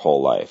poorly their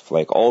whole life.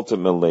 Like,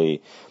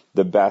 ultimately,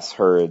 the best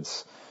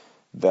herds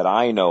that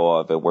I know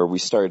of, and where we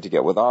started to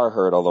get with our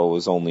herd, although it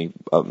was only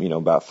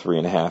about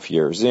 3.5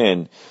 years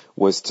in,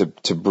 was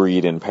to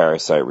breed in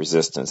parasite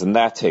resistance, and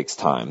that takes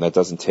time. That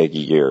doesn't take a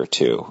year or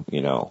two.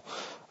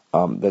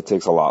 That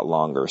takes a lot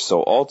longer.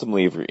 So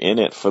ultimately, if you're in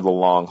it for the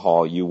long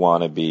haul, you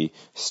want to be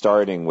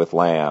starting with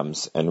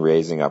lambs and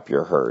raising up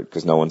your herd,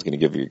 because no one's going to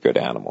give you good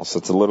animals. So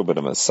it's a little bit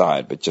of an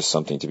aside, but just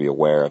something to be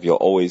aware of. You'll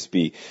always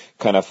be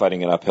kind of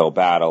fighting an uphill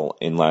battle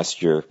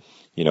unless you're,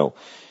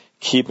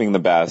 keeping the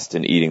best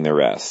and eating the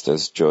rest,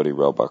 as Jody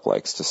Roebuck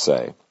likes to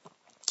say.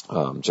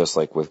 Just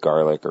like with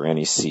garlic or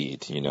any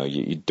seed,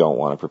 you don't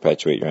want to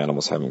perpetuate your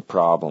animals having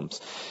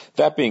problems.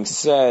 That being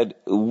said,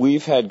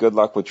 we've had good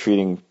luck with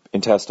treating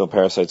intestinal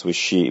parasites with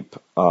sheep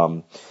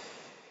in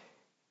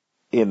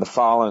the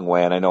following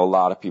way, and I know a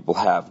lot of people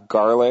have.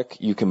 Garlic,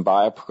 you can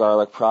buy a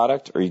garlic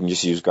product, or you can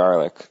just use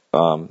garlic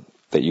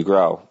that you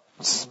grow.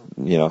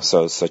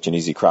 So it's such an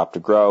easy crop to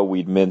grow.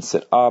 We'd mince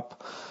it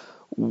up.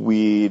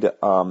 We'd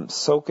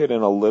soak it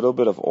in a little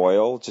bit of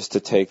oil just to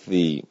take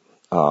the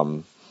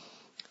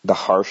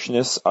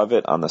harshness of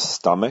it on the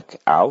stomach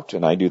out,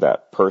 and I do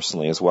that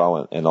personally as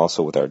well, and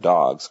also with our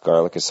dogs.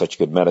 Garlic is such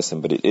good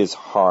medicine, but it is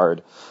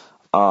hard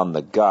on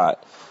the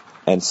gut.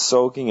 And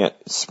soaking it,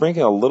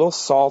 sprinkling a little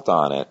salt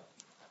on it,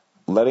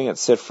 letting it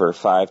sit for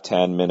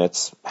 5-10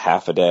 minutes,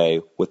 half a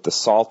day with the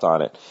salt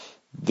on it,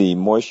 the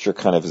moisture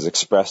kind of is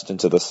expressed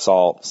into the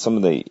salt. Some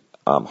of the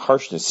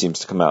harshness seems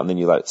to come out, and then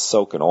you let it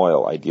soak in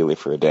oil, ideally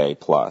for a day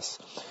plus.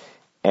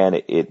 And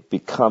it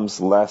becomes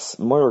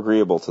more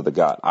agreeable to the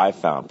gut, I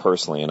found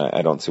personally, and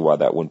I don't see why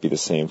that wouldn't be the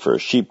same for a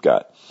sheep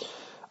gut.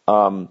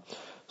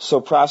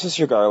 So process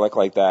your garlic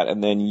like that,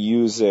 and then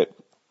use it,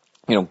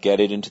 get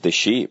it into the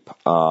sheep.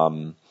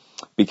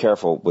 Be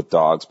careful with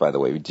dogs, by the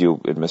way. We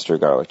do administer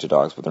garlic to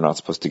dogs, but they're not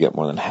supposed to get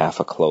more than half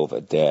a clove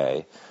a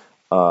day.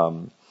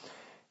 And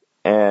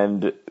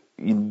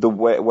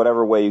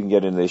whatever way you can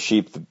get into the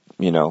sheep,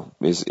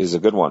 is a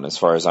good one. As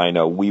far as I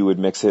know, we would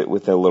mix it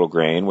with a little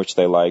grain, which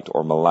they liked,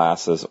 or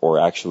molasses, or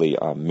actually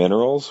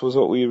minerals was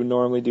what we would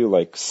normally do,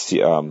 like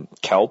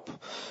kelp,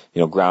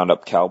 ground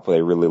up kelp.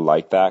 They really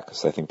like that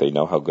because I think they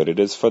know how good it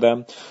is for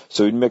them.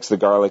 So we'd mix the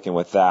garlic in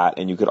with that,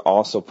 and you could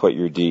also put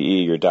your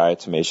DE, your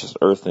diatomaceous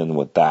earth, in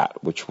with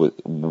that, which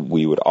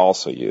we would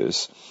also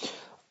use.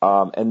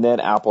 And then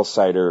apple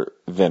cider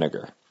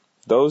vinegar.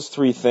 Those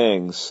three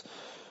things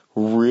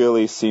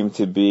really seem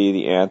to be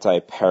the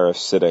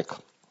anti-parasitic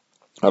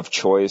of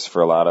choice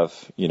for a lot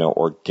of,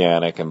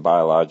 organic and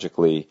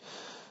biologically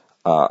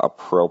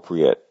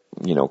appropriate,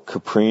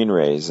 caprine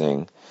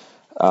raising.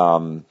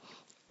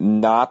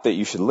 Not that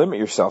you should limit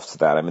yourself to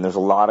that. I mean, there's a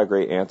lot of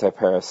great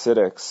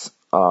anti-parasitics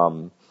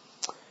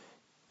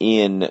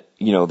in,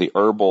 the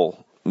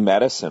herbal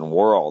medicine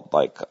world,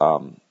 like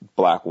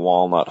black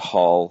walnut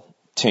hull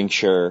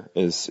tincture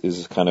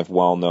is kind of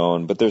well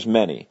known, but there's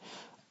many.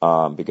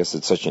 Because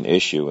it's such an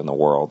issue in the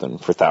world, and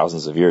for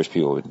thousands of years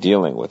people have been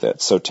dealing with it.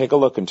 So take a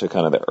look into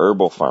kind of the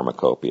herbal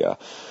pharmacopoeia.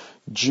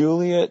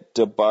 Juliet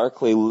de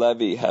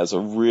Barclay-Levy has a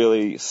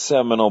really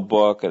seminal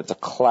book, and it's a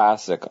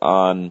classic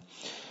on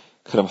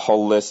kind of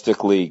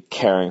holistically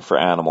caring for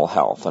animal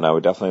health, and I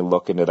would definitely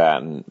look into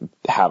that and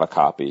have a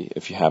copy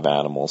if you have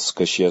animals,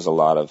 because she has a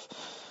lot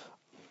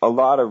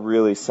of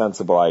really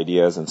sensible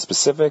ideas and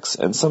specifics,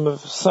 and some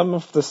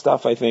of the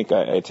stuff I think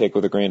I take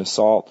with a grain of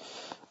salt.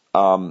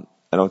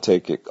 I don't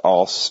take it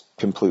all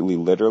completely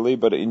literally,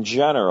 but in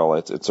general,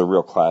 it's a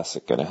real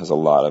classic, and it has a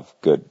lot of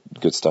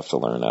good stuff to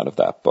learn out of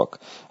that book.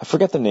 I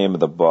forget the name of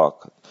the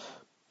book,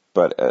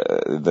 but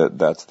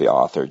that's the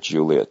author,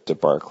 Juliet de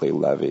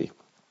Barclay-Levy.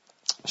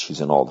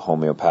 She's an old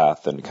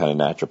homeopath and kind of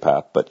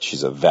naturopath, but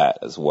she's a vet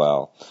as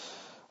well.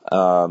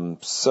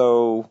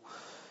 So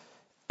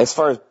as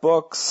far as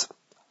books,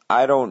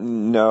 I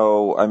don't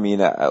know. I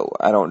mean,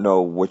 I don't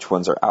know which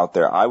ones are out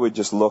there. I would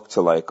just look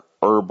to like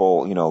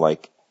herbal,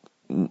 like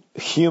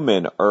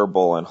human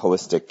herbal and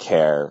holistic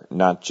care,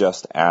 not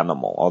just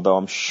animal, although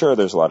I'm sure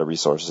there's a lot of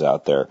resources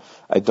out there.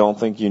 I don't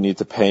think you need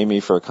to pay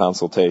me for a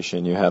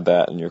consultation. You had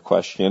that in your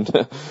question.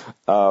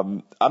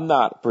 I'm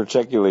not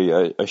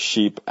particularly a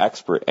sheep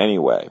expert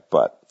anyway,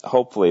 but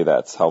hopefully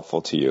that's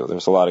helpful to you.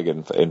 There's a lot of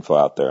good info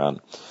out there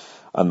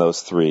on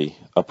those three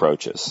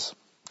approaches.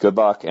 Good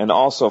luck. And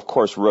also, of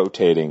course,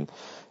 rotating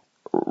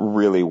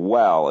really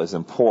well is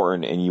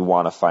important, and you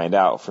want to find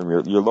out from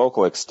your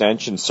local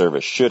extension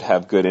service should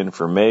have good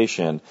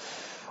information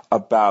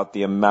about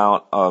the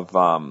amount of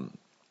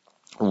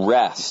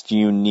rest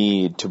you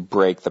need to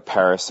break the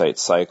parasite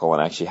cycle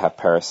and actually have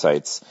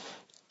parasites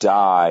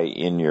die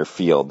in your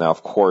field. Now,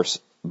 of course,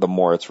 the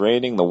more it's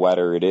raining, the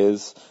wetter it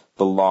is,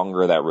 the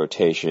longer that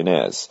rotation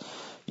is.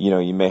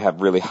 You may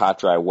have really hot,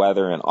 dry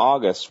weather in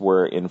August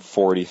where in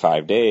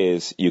 45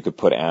 days you could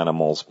put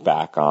animals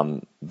back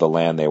on the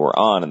land they were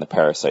on and the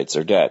parasites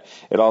are dead.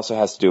 It also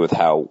has to do with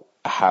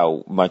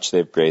how much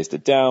they've grazed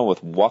it down,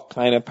 with what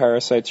kind of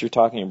parasites you're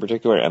talking in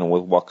particular, and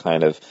with what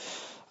kind of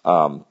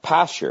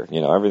pasture.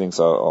 Everything's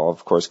all,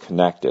 of course,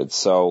 connected.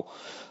 So,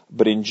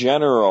 but in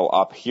general,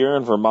 up here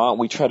in Vermont,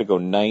 we try to go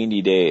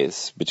 90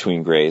 days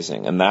between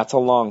grazing, and that's a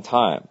long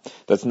time.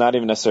 That's not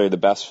even necessarily the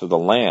best for the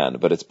land,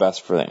 but it's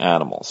best for the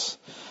animals.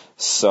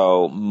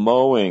 So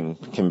mowing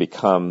can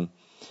become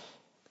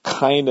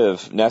kind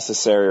of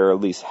necessary, or at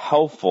least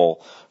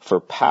helpful, for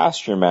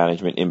pasture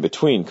management in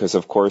between, because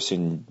of course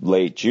in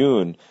late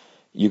June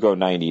you go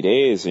 90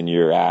 days and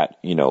you're at,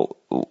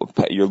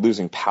 you're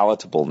losing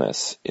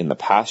palatableness in the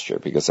pasture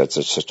because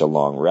that's such a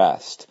long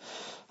rest.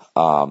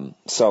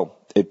 So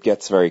it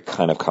gets very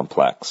kind of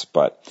complex,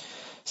 but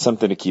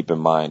something to keep in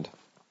mind.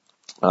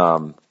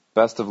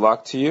 Best of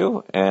luck to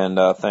you, and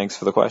thanks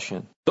for the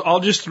question. So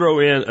I'll just throw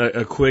in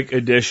a quick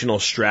additional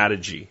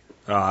strategy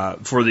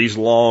for these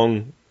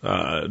long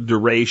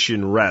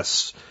duration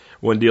rests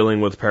when dealing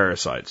with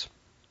parasites.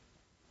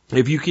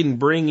 If you can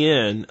bring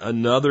in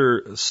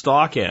another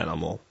stock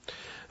animal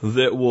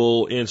that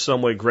will in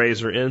some way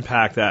graze or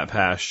impact that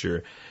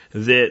pasture,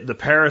 that the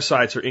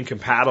parasites are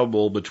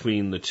incompatible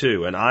between the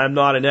two. And I'm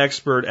not an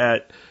expert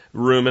at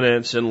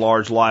ruminants and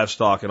large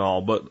livestock and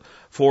all, but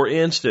for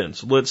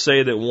instance, let's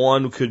say that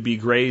one could be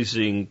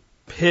grazing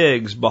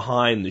pigs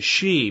behind the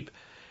sheep,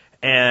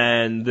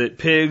 and that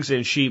pigs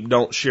and sheep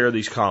don't share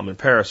these common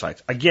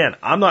parasites. Again,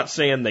 I'm not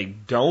saying they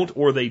don't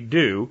or they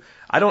do.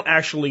 I don't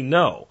actually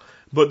know.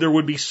 But there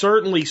would be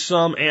certainly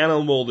some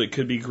animal that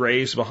could be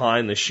grazed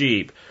behind the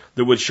sheep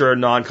that would share a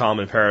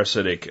non-common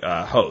parasitic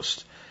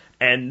host.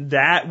 And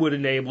that would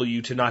enable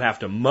you to not have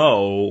to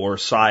mow or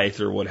scythe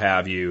or what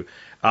have you,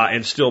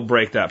 and still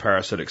break that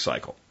parasitic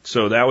cycle.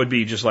 So that would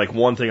be just like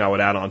one thing I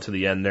would add on to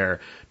the end there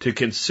to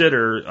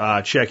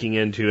consider checking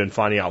into and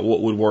finding out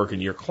what would work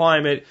in your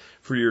climate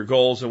for your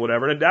goals and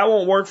whatever. And that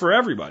won't work for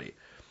everybody.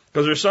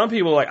 Because there's some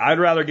people like, I'd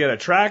rather get a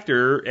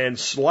tractor and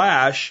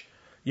slash,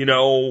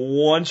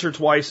 once or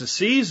twice a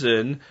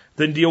season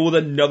than deal with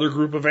another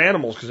group of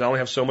animals because I only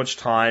have so much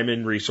time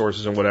and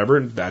resources and whatever,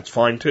 and that's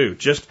fine too.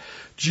 Just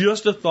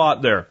a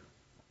thought there.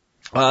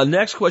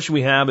 Next question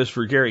we have is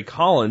for Gary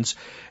Collins,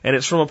 and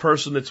it's from a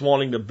person that's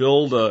wanting to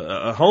build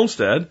a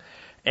homestead,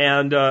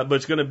 and but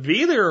it's going to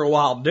be there a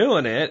while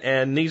doing it,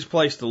 and needs a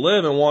place to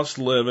live and wants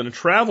to live in a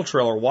travel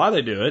trailer while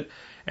they do it.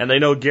 And they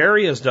know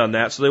Gary has done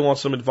that, so they want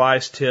some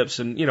advice, tips,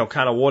 and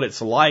kind of what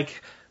it's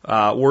like,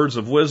 words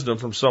of wisdom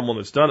from someone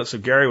that's done it. So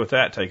Gary, with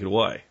that, take it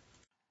away.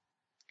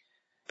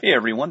 Hey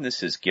everyone,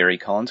 this is Gary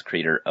Collins,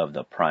 creator of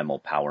the Primal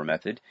Power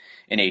Method,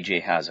 and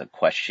AJ has a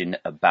question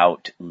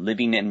about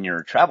living in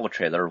your travel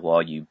trailer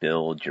while you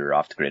build your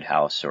off-the-grid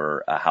house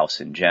or a house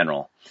in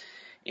general.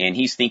 And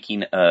he's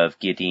thinking of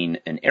getting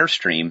an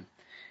Airstream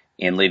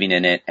and living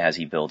in it as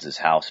he builds his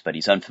house, but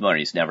he's unfamiliar.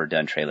 He's never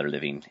done trailer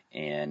living.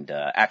 And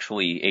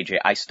actually, AJ,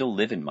 I still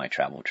live in my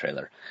travel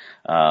trailer.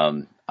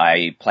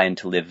 I plan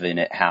to live in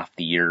it half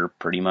the year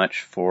pretty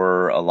much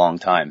for a long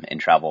time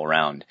and travel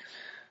around.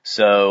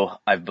 So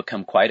I've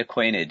become quite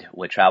acquainted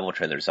with travel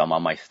trailers. I'm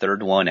on my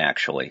third one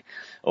actually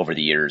over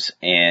the years,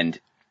 and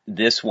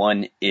this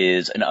one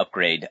is an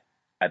upgrade.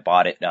 I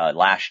bought it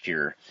last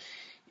year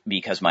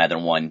because my other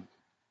one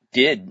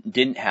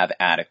didn't have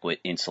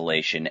adequate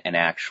insulation, and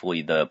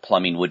actually the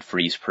plumbing would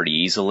freeze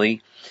pretty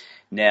easily.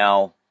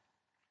 Now,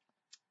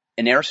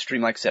 an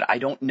Airstream, like I said, I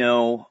don't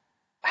know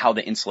how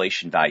the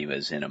insulation value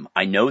is in them.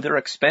 I know they're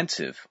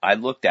expensive. I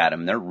looked at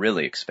them. They're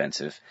really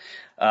expensive.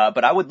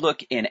 But I would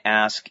look and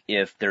ask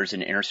if there's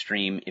an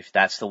Airstream, if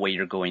that's the way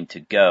you're going to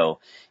go,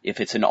 if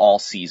it's an all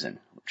season.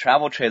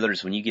 Travel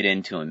trailers, when you get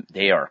into them,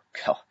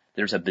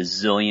 there's a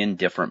bazillion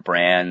different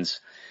brands,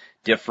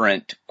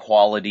 different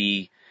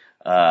quality.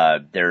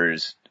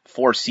 There's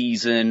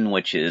 4-season,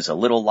 which is a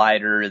little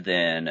lighter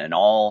than an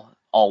all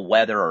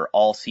weather or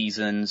all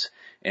seasons.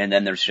 And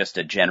then there's just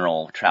a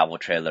general travel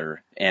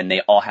trailer, and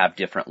they all have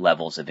different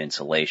levels of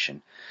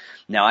insulation.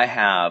 Now I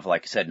have,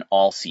 like I said, an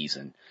all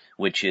season,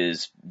 which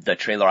is the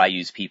trailer I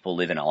use. People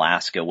live in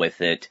Alaska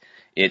with it.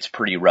 It's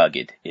pretty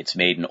rugged. It's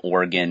made in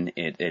Oregon.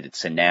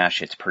 It's a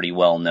Nash. It's pretty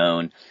well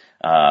known,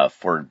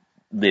 for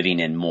living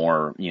in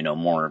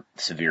more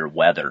severe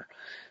weather.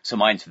 So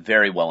mine's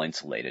very well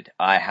insulated.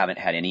 I haven't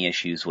had any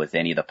issues with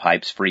any of the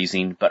pipes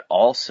freezing, but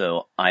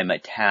also I'm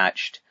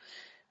attached.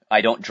 I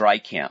don't dry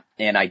camp,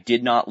 and I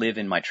did not live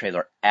in my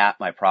trailer at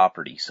my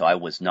property, so I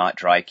was not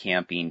dry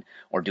camping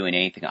or doing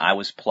anything. I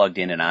was plugged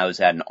in, and I was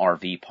at an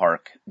RV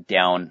park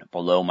down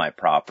below my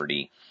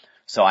property,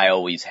 so I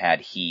always had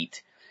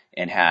heat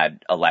and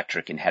had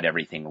electric and had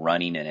everything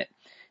running in it.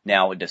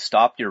 Now, to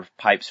stop your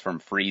pipes from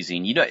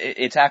freezing,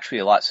 it's actually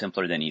a lot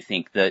simpler than you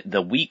think.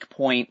 The weak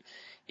point,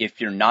 if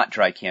you're not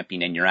dry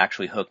camping and you're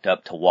actually hooked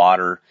up to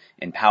water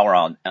and power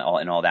and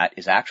all that,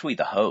 is actually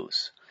the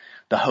hose.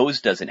 The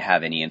hose doesn't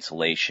have any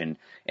insulation,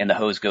 and the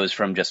hose goes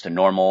from just a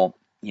normal,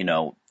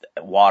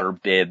 water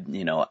bib,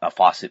 a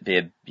faucet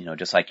bib,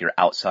 just like your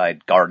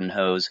outside garden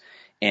hose,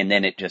 and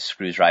then it just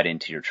screws right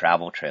into your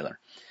travel trailer.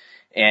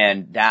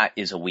 And that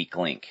is a weak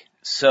link.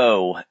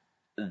 So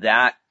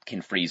that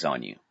can freeze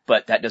on you,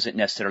 but that doesn't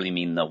necessarily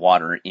mean the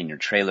water in your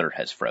trailer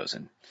has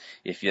frozen.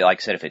 If you,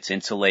 like I said, if it's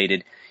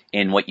insulated,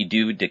 and what you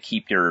do to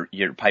keep your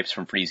pipes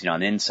from freezing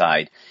on the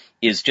inside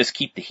is just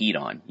keep the heat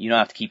on. You don't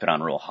have to keep it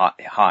on real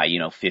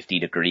high, 50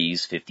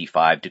 degrees,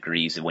 55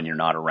 degrees when you're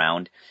not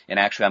around. And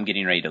actually, I'm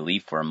getting ready to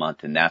leave for a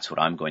month, and that's what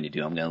I'm going to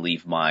do. I'm going to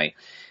leave my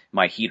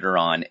heater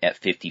on at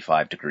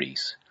 55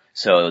 degrees,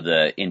 so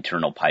the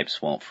internal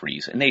pipes won't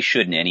freeze. And they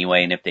shouldn't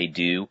anyway, and if they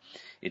do,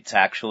 it's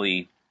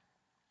actually,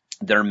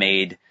 they're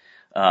made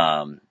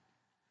now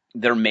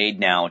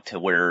to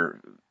where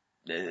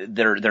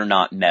they're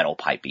not metal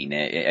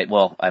piping.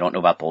 Well, I don't know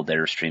about the old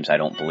Airstreams. I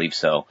don't believe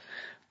so.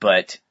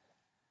 But,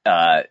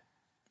 they're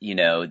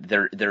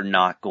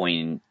not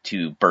going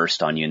to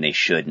burst on you, and they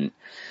shouldn't.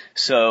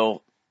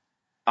 So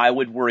I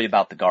would worry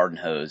about the garden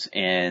hose.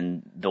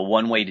 And the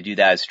one way to do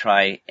that is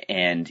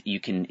you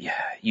can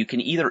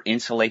either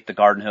insulate the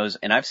garden hose.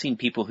 And I've seen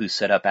people who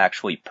set up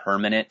actually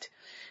permanent.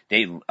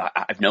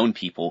 I've known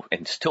people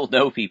and still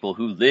know people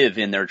who live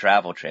in their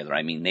travel trailer.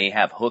 I mean, they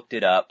have hooked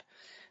it up.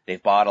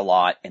 They've bought a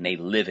lot and they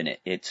live in it.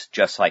 It's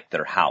just like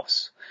their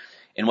house.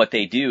 And what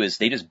they do is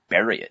they just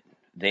bury it.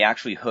 They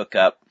actually hook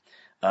up,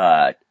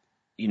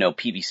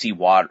 PVC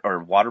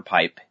water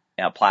pipe,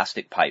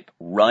 plastic pipe,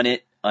 run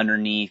it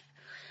underneath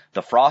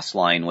the frost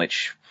line,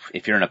 which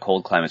if you're in a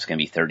cold climate, it's going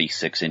to be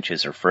 36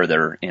 inches or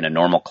further. In a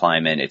normal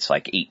climate, it's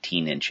like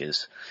 18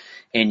 inches.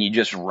 And you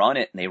just run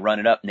it, and they run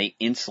it up, and they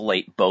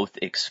insulate both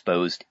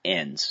exposed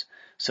ends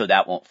so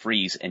that won't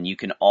freeze. And you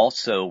can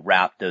also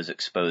wrap those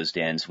exposed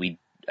ends. We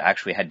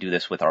actually had to do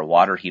this with our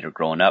water heater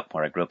growing up,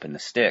 where I grew up in the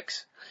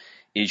sticks,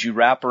 is you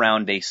wrap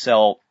around, they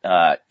sell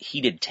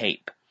heated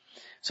tape.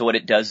 So what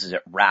it does is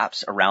it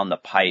wraps around the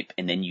pipe,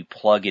 and then you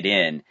plug it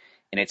in,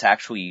 and it's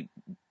actually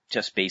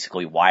just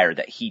basically wire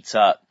that heats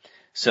up,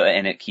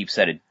 and it keeps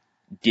at a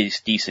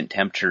decent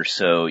temperature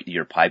so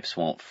your pipes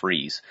won't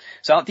freeze.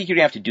 So I don't think you're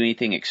going to have to do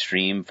anything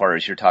extreme as far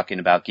as you're talking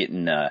about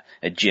getting a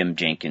Jim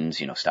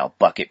Jenkins, style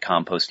bucket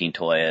composting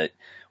toilet,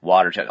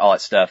 water jug, all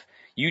that stuff.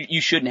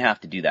 You shouldn't have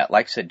to do that.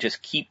 Like I said,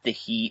 just keep the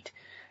heat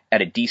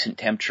at a decent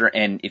temperature.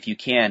 And if you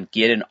can,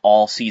 get an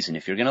all season.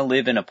 If you're going to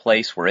live in a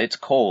place where it's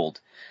cold,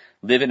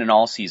 live in an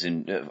all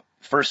season.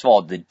 First of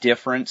all, the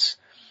difference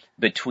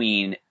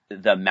between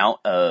the amount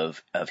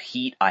of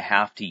heat I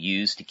have to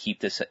use to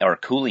keep this, or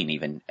cooling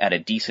even, at a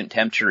decent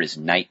temperature is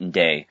night and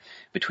day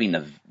between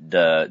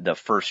the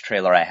first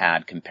trailer I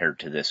had compared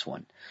to this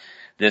one.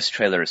 This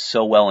trailer is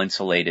so well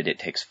insulated, it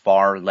takes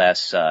far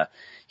less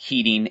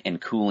heating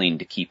and cooling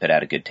to keep it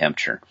at a good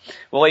temperature.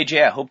 Well,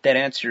 AJ, I hope that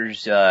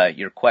answers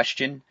your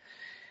question.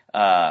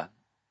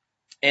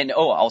 And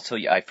also,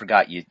 I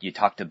forgot, you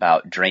talked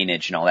about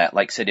drainage and all that.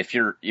 Like I said, if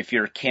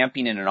you're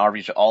camping in an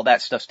RV, all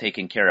that stuff's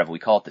taken care of. We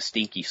call it the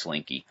stinky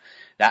slinky.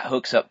 That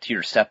hooks up to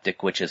your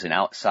septic, which is an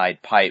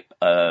outside pipe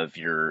of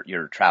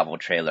your travel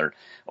trailer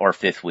or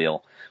fifth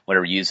wheel,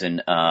 whatever you're using.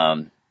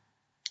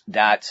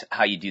 That's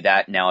how you do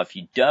that. Now, if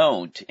you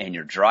don't and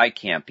you're dry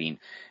camping,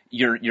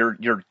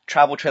 your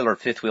travel trailer or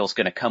fifth wheel is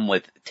going to come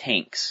with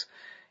tanks.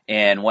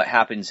 And what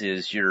happens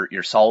is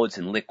your solids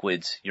and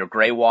liquids, your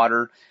gray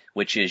water,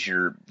 which is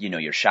your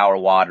shower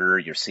water,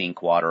 your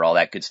sink water, all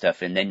that good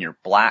stuff. And then your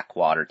black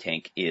water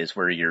tank is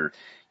where your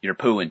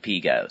poo and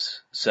pee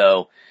goes.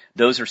 So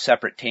those are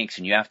separate tanks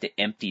and you have to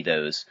empty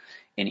those.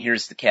 And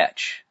here's the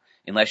catch.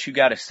 Unless you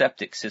got a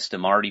septic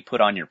system already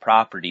put on your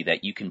property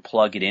that you can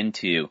plug it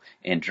into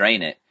and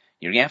drain it,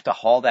 you're going to have to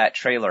haul that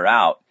trailer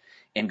out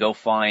and go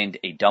find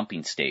a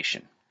dumping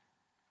station.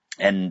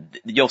 And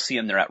you'll see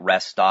them there at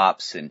rest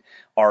stops and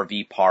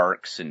RV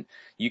parks, and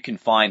you can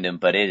find them,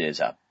 but it is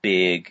a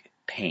big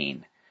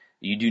pain.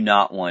 You do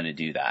not want to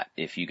do that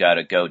if you got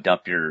to go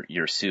dump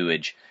your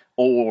sewage,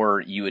 or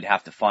you would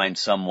have to find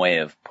some way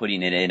of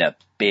putting it in a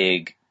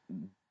big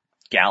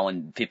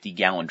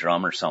 50-gallon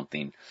drum or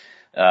something,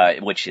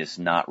 which is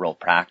not real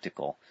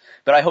practical.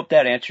 But I hope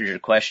that answers your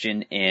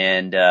question.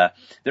 And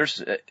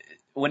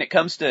when it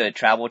comes to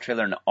travel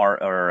trailer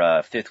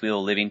or fifth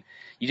wheel living,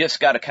 you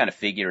just got to kind of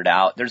figure it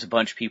out. There's a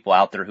bunch of people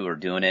out there who are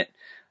doing it.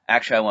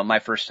 Actually, I went my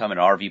first time in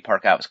an RV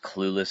park. I was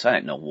clueless. I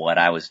didn't know what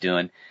I was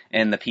doing.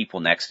 And the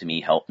people next to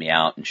me helped me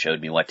out and showed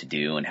me what to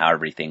do and how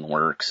everything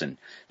works. And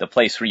the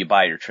place where you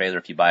buy your trailer,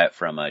 if you buy it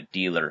from a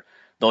dealer,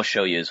 they'll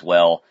show you as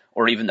well.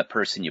 Or even the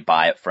person you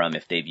buy it from,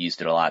 if they've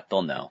used it a lot,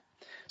 they'll know.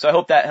 So I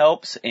hope that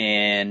helps.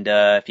 And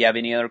if you have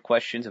any other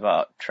questions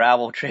about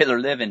travel trailer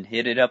living,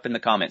 hit it up in the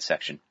comment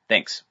section.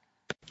 Thanks.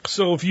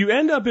 So if you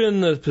end up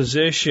in the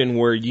position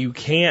where you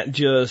can't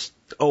just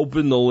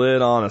open the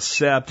lid on a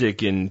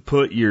septic and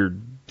put your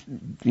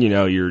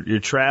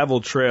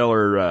travel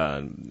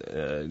trailer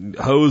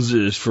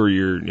hoses for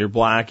your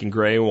black and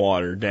gray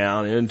water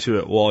down into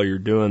it while you're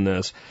doing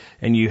this,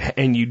 and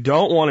you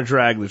don't want to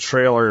drag the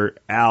trailer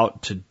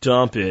out to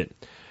dump it,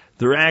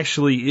 there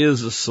actually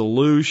is a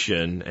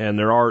solution, and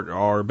there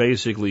are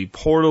basically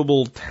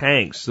portable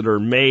tanks that are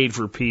made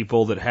for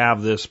people that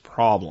have this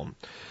problem.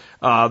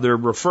 They're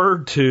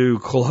referred to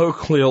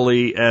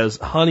colloquially as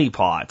honey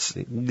pots.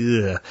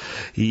 Ugh.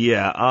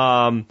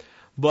 Yeah.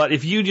 But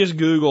if you just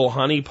Google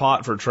honey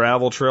pot for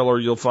travel trailer,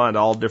 you'll find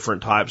all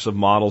different types of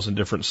models and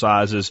different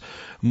sizes.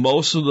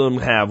 Most of them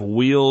have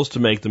wheels to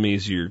make them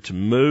easier to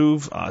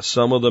move.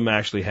 Some of them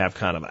actually have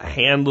kind of a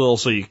handle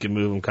so you can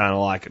move them kind of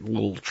like a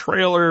little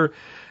trailer.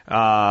 You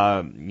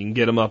can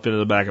get them up into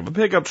the back of a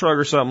pickup truck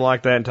or something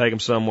like that and take them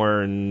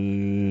somewhere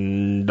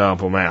and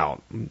dump them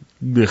out.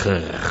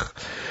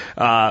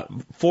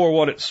 For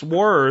what it's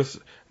worth,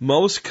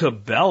 most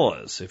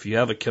Cabela's, if you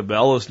have a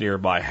Cabela's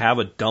nearby, have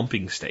a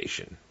dumping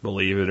station,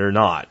 believe it or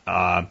not.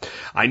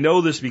 I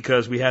know this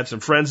because we had some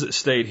friends that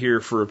stayed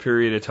here for a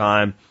period of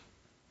time,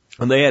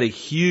 and they had a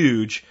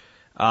huge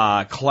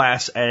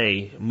Class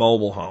A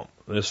mobile home.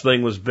 This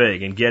thing was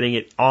big, and getting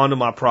it onto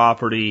my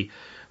property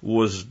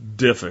was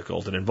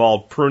difficult. It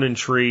involved pruning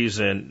trees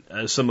and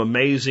some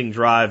amazing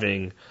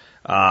driving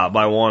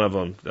by one of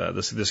them,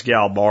 this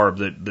gal Barb,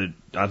 that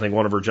I think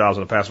one of her jobs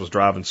in the past was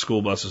driving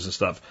school buses and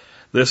stuff.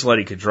 This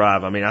lady could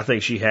drive. I mean, I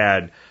think she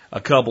had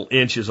a couple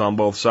inches on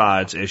both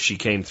sides as she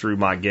came through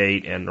my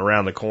gate and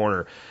around the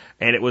corner.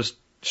 And it was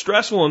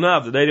stressful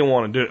enough that they didn't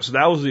want to do it. So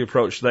that was the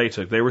approach they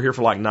took. They were here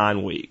for like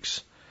 9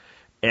 weeks.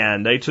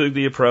 And they took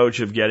the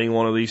approach of getting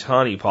one of these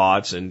honey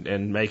pots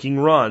and making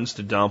runs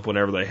to dump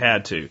whenever they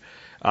had to.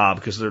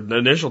 Because the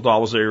initial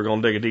thought was they were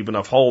going to dig a deep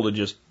enough hole to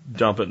just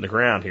dump it in the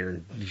ground here.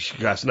 And you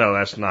guys know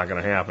that's not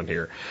going to happen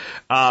here.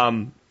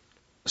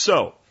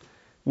 So,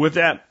 with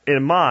that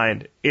in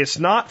mind, it's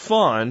not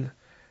fun.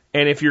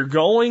 And if you're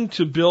going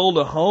to build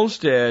a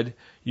homestead,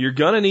 you're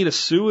going to need a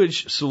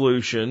sewage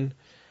solution.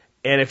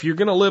 And if you're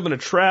going to live in a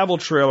travel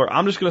trailer,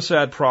 I'm just going to say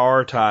I'd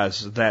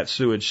prioritize that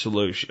sewage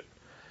solution.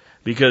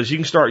 Because you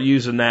can start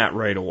using that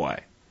right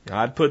away.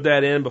 I'd put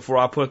that in before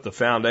I put the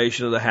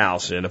foundation of the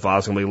house in if I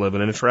was going to be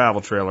living in a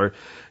travel trailer,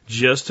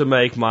 just to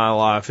make my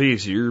life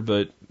easier,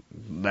 but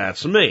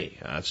that's me.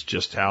 That's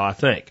just how I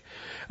think.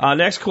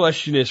 Next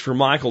question is for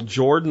Michael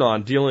Jordan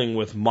on dealing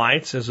with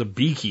mites as a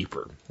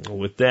beekeeper.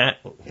 With that,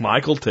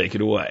 Michael, take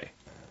it away.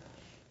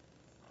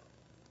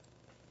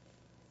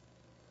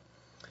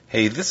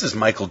 Hey, this is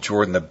Michael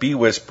Jordan, the bee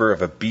whisperer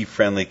of a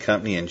bee-friendly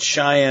company in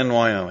Cheyenne,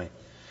 Wyoming.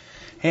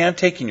 Hey, I'm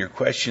taking your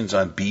questions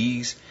on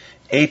bees,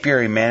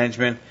 apiary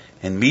management,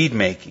 and mead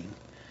making.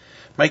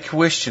 My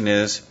question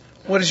is,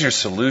 what is your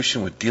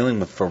solution with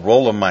dealing with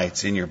varroa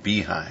mites in your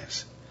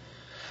beehives?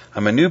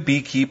 I'm a new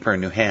beekeeper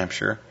in New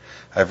Hampshire.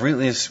 I've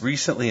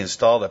recently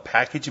installed a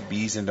package of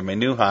bees into my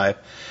new hive,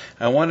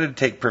 and I wanted to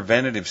take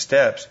preventative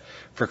steps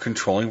for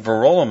controlling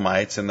varroa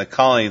mites in the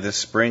colony this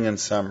spring and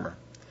summer.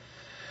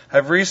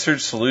 I've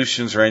researched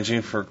solutions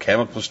ranging from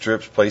chemical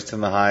strips placed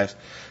in the hives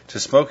to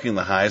smoking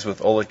the hives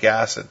with oleic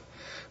acid,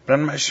 but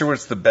I'm not sure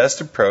what's the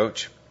best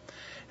approach,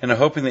 and I'm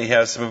hoping that you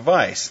have some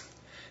advice.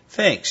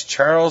 Thanks,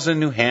 Charles in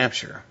New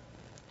Hampshire.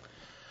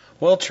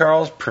 Well,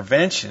 Charles,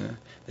 prevention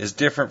is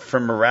different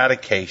from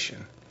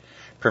eradication.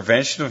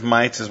 Prevention of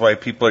mites is why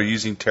people are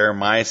using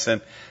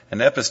terramycin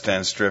and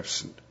episode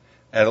strips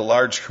at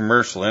large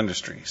commercial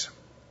industries.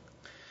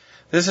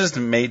 This is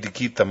made to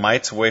keep the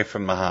mites away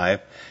from the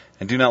hive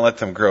and do not let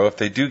them grow if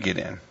they do get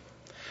in.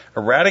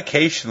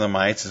 Eradication of the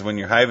mites is when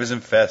your hive is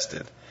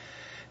infested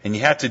and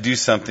you have to do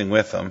something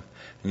with them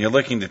and you're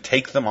looking to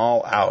take them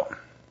all out.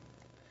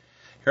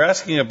 You're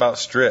asking about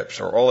strips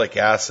or oleic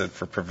acid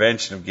for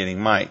prevention of getting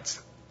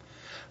mites.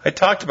 I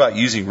talked about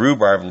using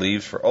rhubarb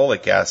leaves for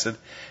oleic acid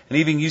and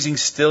even using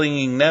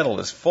stinging nettle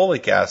as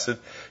folic acid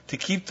to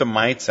keep the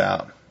mites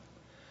out.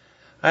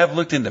 I have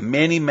looked into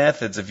many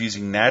methods of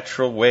using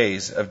natural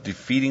ways of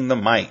defeating the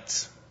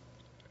mites.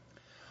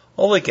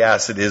 Oleic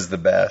acid is the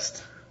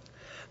best,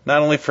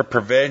 not only for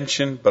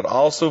prevention, but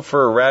also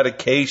for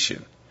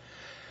eradication.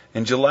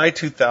 In July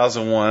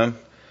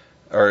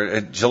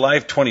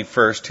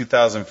 21st,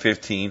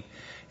 2015,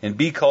 in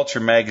Bee Culture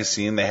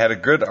magazine, they had a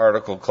good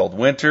article called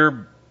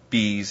Winter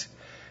Bees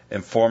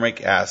and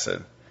Formic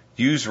Acid,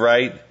 Used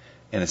Right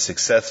in a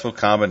Successful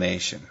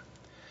Combination.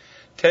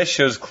 Test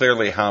shows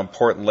clearly how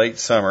important late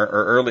summer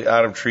or early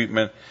autumn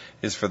treatment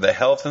is for the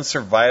health and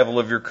survival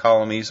of your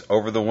colonies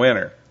over the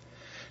winter.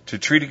 To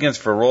treat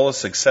against varroa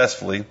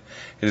successfully,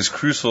 it is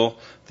crucial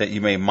that you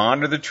may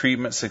monitor the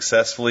treatment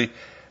successfully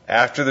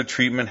after the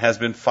treatment has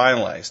been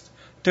finalized,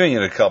 doing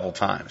it a couple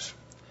times.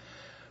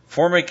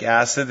 Formic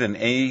acid and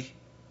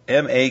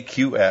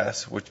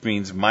MAQS, which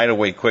means mite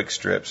away quick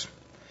strips,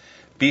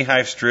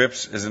 beehive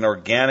strips, is an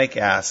organic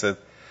acid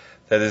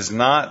that is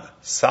not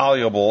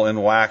soluble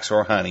in wax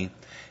or honey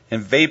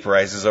and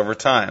vaporizes over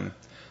time.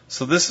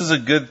 So this is a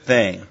good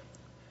thing.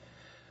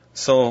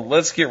 So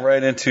let's get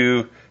right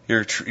into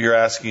you're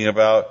asking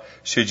about,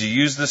 should you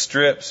use the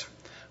strips?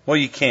 Well,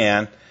 you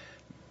can,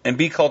 and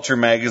Bee Culture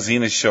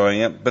magazine is showing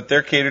it, but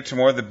they're catered to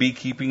more of the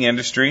beekeeping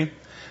industry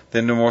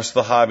than to most of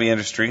the hobby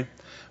industry,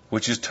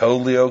 which is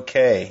totally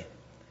okay.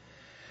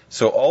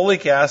 So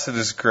oleic acid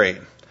is great,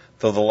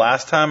 though the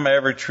last time I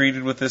ever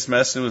treated with this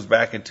method was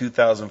back in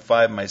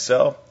 2005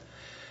 myself.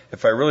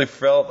 If I really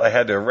felt I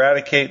had to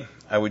eradicate,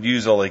 I would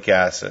use oleic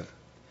acid.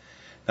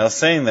 Now,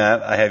 saying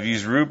that, I have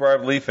used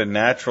rhubarb leaf and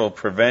natural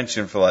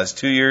prevention for the last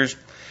 2 years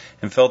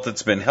and felt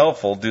it's been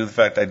helpful due to the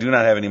fact I do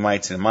not have any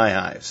mites in my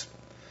hives.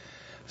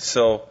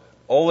 So,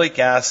 oleic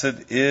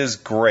acid is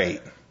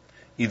great,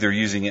 either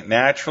using it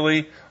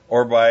naturally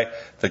or by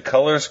the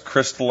colorless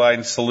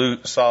crystalline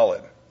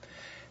solid.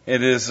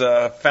 It is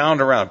found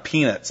around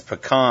peanuts,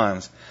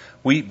 pecans,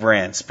 wheat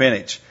bran,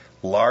 spinach,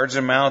 large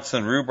amounts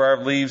in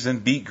rhubarb leaves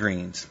and beet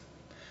greens.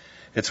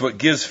 It's what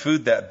gives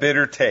food that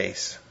bitter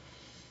taste.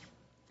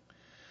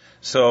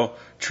 So,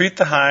 treat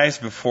the hives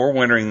before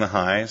wintering the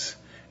hives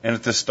and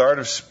at the start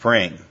of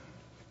spring.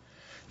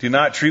 Do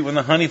not treat when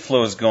the honey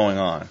flow is going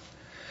on.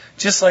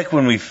 Just like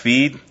when we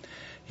feed,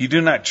 you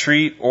do not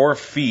treat or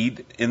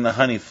feed in the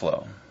honey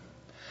flow.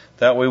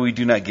 That way we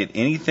do not get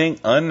anything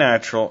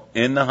unnatural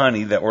in the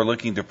honey that we're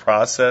looking to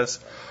process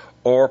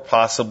or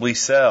possibly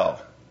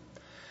sell.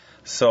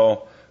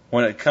 So,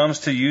 when it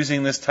comes to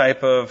using this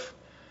type of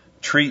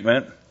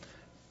treatment,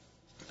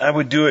 I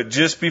would do it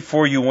just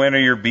before you winter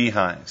your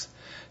beehives,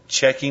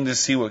 checking to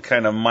see what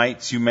kind of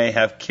mites you may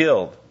have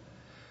killed.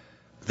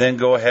 Then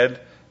go ahead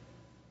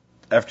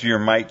after your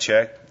mite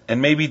check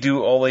and maybe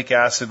do oleic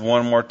acid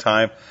one more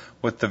time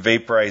with the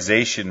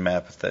vaporization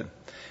method.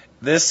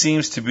 This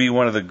seems to be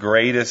one of the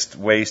greatest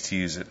ways to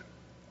use it.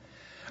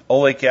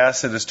 Oleic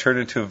acid is turned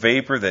into a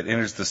vapor that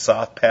enters the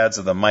soft pads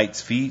of the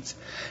mite's feet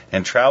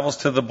and travels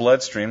to the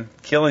bloodstream,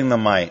 killing the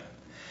mite.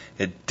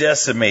 It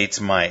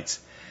decimates mites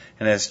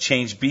and has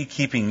changed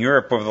beekeeping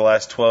Europe over the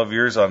last 12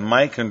 years on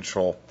mite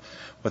control,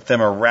 with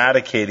them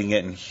eradicating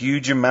it in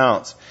huge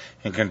amounts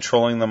and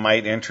controlling the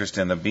mite interest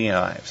in the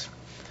beehives.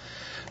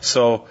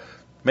 So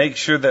make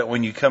sure that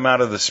when you come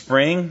out of the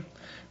spring,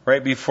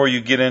 right before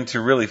you get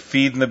into really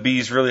feeding the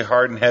bees really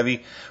hard and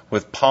heavy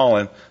with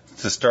pollen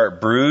to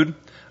start brood,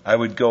 I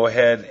would go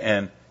ahead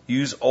and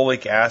use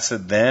oleic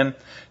acid then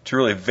to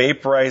really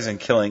vaporize and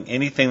killing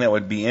anything that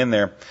would be in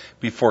there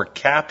before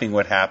capping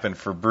would happen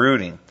for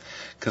brooding.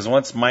 Because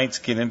once mites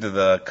get into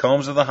the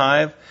combs of the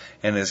hive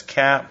and is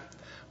capped,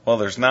 well,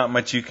 there's not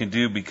much you can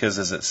do because,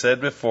 as it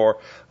said before,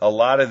 a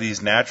lot of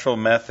these natural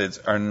methods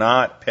are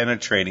not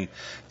penetrating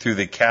through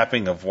the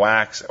capping of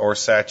wax or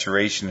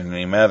saturation in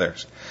any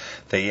methods.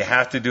 That you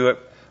have to do it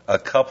a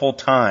couple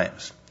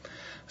times.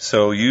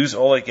 So use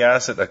oleic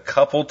acid a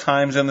couple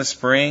times in the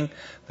spring.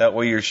 That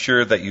way you're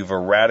sure that you've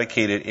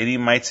eradicated any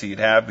mites that you'd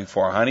have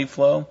before honey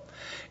flow.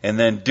 And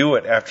then do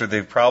it after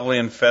they've probably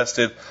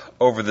infested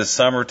over the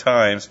summer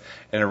times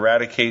and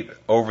eradicate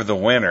over the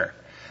winter,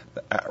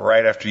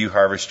 right after you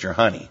harvest your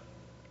honey.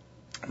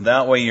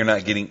 That way you're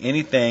not getting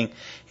anything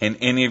in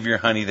any of your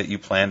honey that you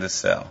plan to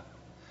sell.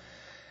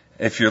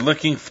 If you're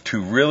looking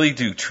to really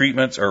do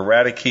treatments or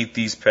eradicate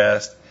these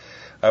pests,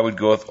 I would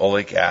go with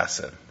oleic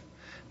acid.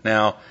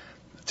 Now,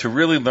 to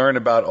really learn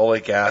about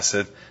oleic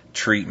acid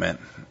treatment,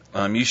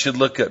 you should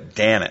look up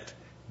DANT,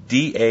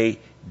 D-A-D-A-N-T.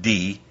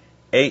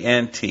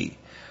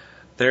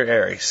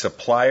 They're a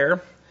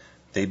supplier.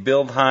 They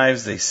build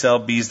hives. They sell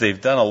bees.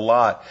 They've done a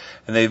lot.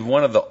 And they're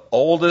one of the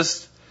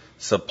oldest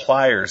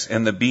suppliers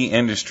in the bee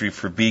industry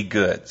for bee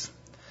goods.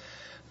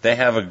 They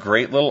have a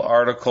great little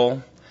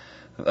article,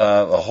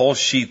 a whole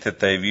sheet that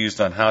they've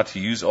used on how to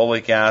use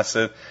oleic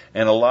acid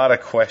and a lot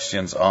of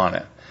questions on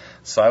it.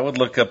 So I would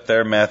look up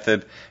their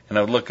method, and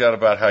I would look up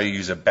about how you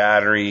use a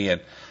battery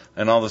and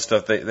all this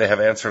stuff. They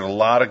have answered a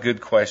lot of good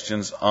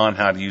questions on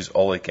how to use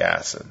oleic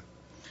acid.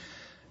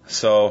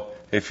 So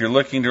if you're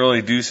looking to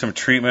really do some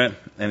treatment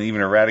and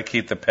even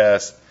eradicate the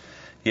pest,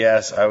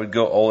 yes, I would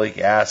go oleic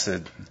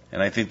acid,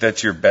 and I think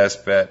that's your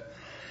best bet.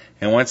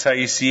 And once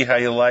you see how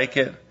you like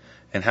it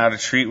and how to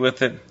treat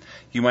with it,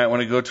 you might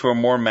want to go to a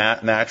more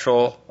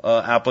natural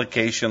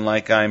application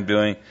like I'm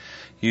doing,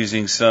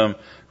 using some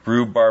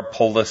rhubarb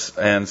poultice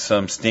and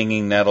some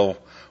stinging nettle,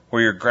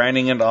 where you're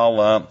grinding it all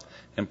up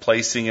and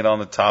placing it on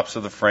the tops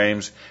of the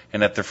frames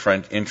and at the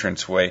front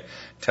entranceway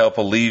to help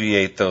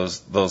alleviate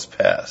those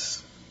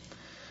pests.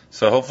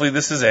 So hopefully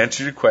this has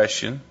answered your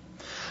question.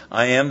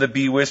 I am the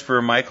Bee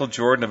Whisperer, Michael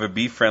Jordan of a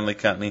Bee Friendly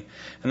Company,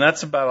 and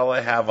that's about all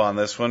I have on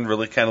this one.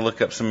 Really kind of look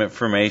up some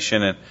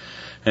information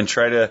and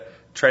try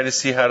to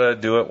see how to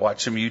do it.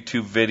 Watch some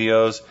YouTube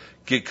videos,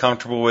 get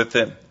comfortable with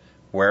it,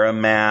 wear a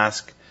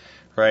mask,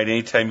 right?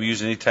 Anytime you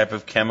use any type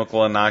of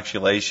chemical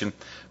inoculation,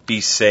 be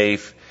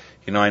safe.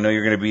 I know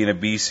you're going to be in a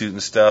bee suit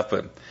and stuff,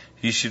 but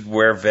you should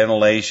wear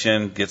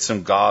ventilation, get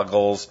some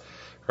goggles,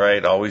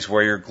 right? Always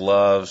wear your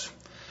gloves,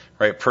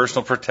 right?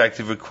 Personal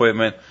protective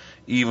equipment,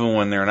 even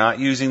when they're not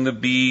using the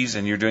bees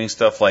and you're doing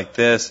stuff like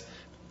this,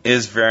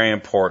 is very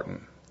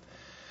important.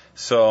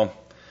 So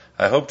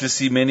I hope to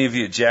see many of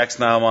you at Jack's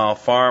 9 Mile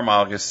Farm,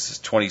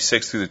 August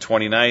 26th through the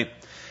 29th,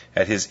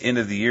 at his end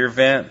of the year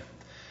event.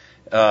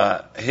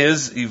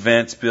 His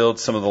events build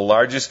some of the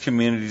largest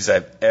communities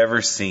I've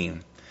ever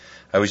seen.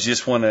 I was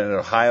just one in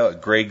Ohio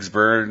at Greg's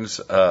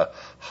Burns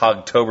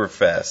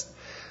Hogtoberfest,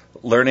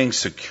 learning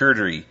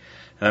security.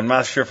 And I'm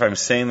not sure if I'm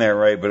saying that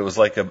right, but it was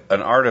like an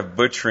art of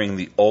butchering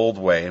the old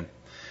way.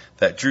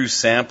 That Drew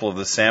Sample of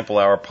the Sample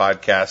Hour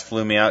podcast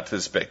flew me out to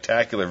a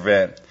spectacular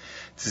event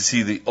to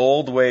see the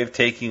old way of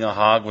taking a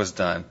hog was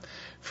done,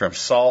 from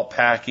salt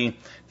packing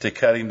to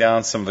cutting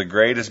down some of the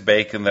greatest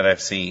bacon that I've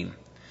seen.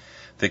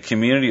 The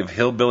community of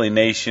Hillbilly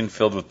Nation,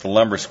 filled with the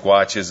lumber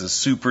squatches, is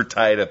super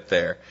tight up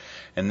there.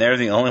 And they're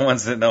the only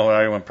ones that know what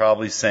I'm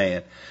probably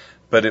saying.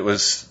 But it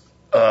was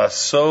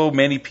so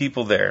many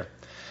people there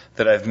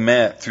that I've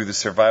met through the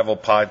Survival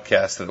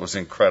Podcast that it was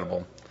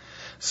incredible.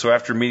 So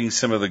after meeting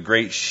some of the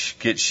great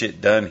get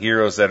shit done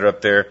heroes that are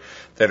up there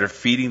that are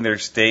feeding their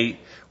state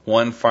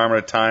one farm at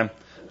a time,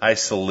 I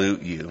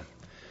salute you.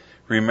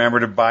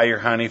 Remember to buy your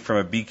honey from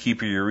a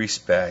beekeeper you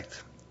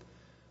respect.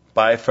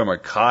 Buy from a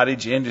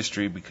cottage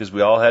industry, because we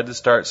all had to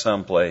start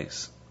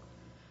someplace.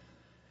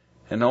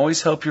 And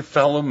always help your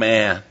fellow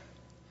man.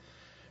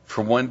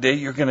 For one day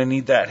you're going to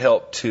need that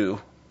help too.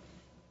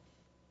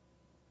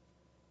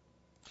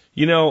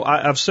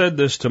 I've said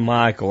this to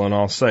Michael, and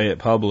I'll say it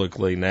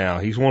publicly now.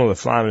 He's one of the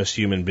finest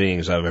human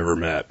beings I've ever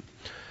met.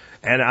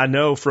 And I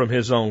know from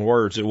his own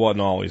words it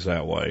wasn't always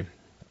that way.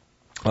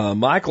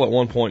 Michael, at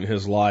one point in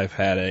his life,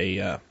 had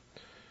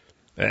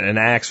an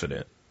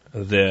accident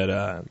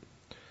that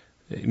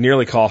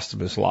nearly cost him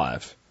his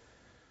life.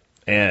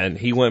 And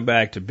he went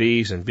back to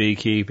bees and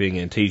beekeeping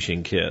and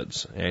teaching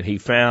kids. And he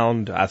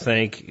found, I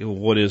think,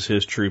 what is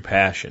his true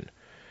passion.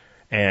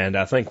 And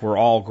I think we're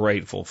all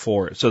grateful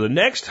for it. So the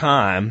next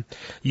time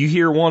you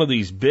hear one of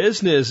these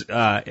business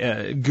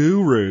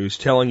gurus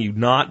telling you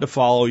not to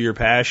follow your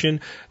passion,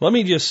 let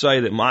me just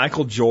say that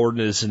Michael Jordan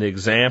is an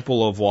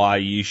example of why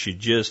you should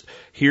just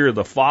hear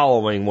the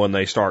following when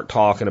they start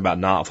talking about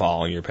not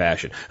following your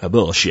passion.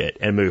 Bullshit,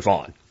 and move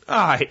on.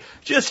 I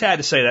just had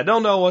to say that.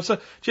 Don't know what's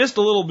just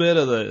a little bit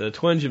of the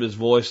twinge of his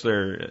voice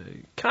there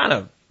kind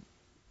of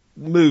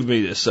moved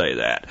me to say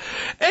that.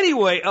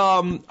 Anyway,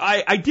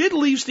 I did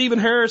leave Stephen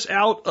Harris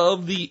out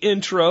of the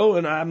intro,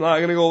 and I'm not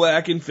going to go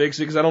back and fix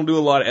it because I don't do a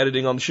lot of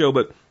editing on the show,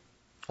 but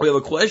we have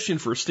a question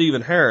for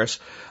Stephen Harris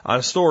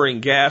on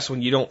storing gas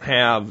when you don't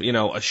have,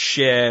 a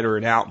shed or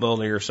an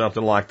outbuilding or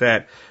something like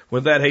that.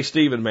 With that, hey,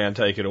 Stephen, man,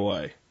 take it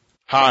away.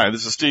 Hi,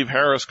 this is Steve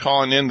Harris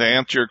calling in to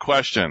answer your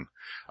question.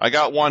 I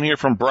got one here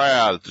from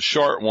Brad. It's a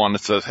short one.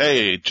 It says,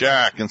 hey,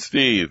 Jack and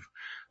Steve,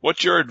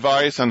 what's your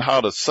advice on how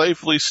to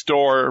safely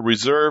store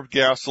reserved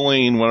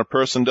gasoline when a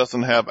person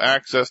doesn't have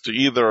access to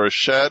either a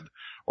shed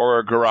or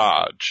a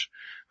garage?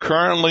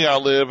 Currently, I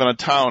live in a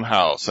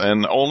townhouse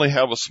and only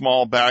have a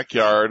small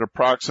backyard,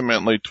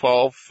 approximately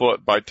 12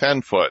 foot by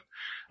 10 foot.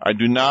 I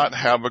do not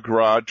have a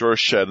garage or a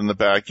shed in the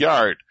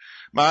backyard.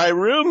 My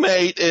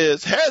roommate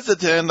is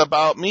hesitant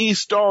about me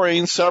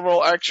storing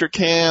several extra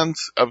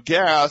cans of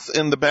gas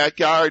in the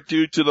backyard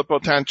due to the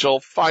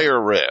potential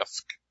fire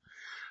risk.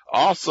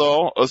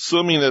 Also,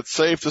 assuming it's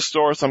safe to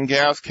store some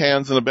gas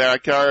cans in the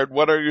backyard,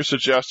 what are your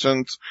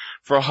suggestions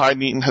for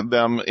hiding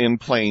them in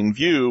plain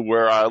view?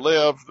 Where I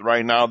live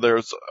right now,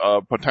 there's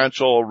a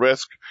potential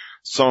risk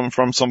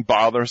from some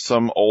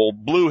bothersome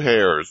old blue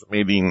hairs,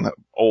 meaning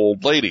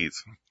old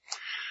ladies.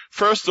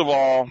 First of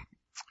all,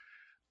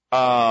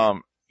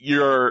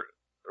 your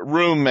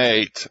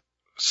roommate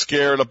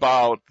scared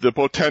about the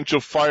potential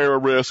fire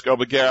risk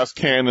of a gas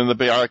can in the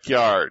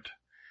backyard.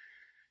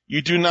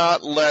 You do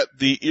not let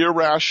the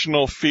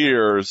irrational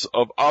fears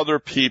of other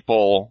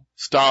people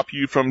stop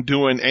you from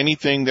doing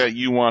anything that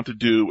you want to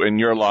do in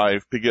your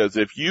life, because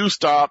if you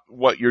stop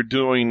what you're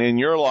doing in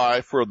your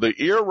life for the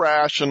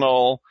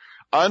irrational,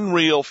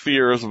 unreal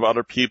fears of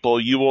other people,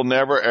 you will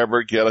never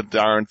ever get a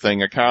darn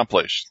thing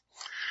accomplished.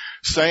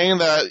 Saying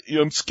that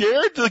I'm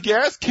scared the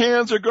gas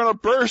cans are going to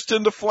burst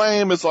into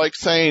flame is like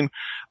saying,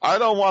 I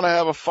don't want to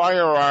have a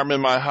firearm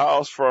in my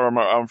house for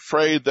I'm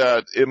afraid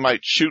that it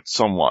might shoot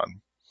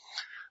someone.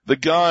 The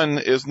gun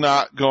is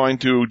not going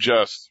to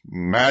just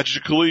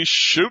magically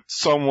shoot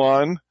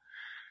someone.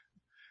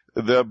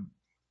 The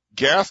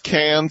gas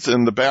cans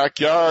in the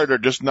backyard are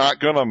just not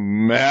going to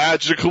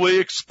magically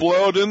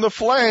explode into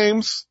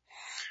flames.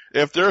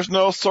 If there's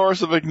no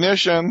source of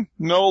ignition,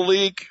 no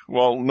leak,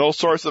 well, no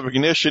source of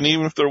ignition,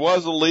 even if there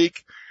was a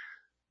leak,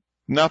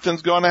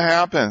 nothing's going to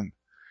happen.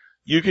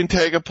 You can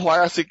take a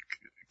plastic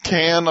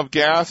can of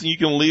gas and you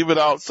can leave it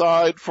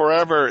outside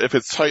forever if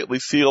it's tightly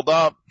sealed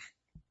up.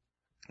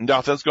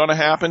 Nothing's going to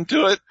happen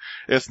to it.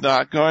 It's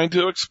not going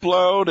to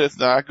explode. It's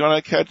not going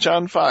to catch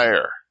on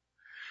fire.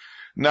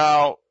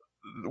 Now,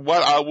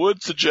 what I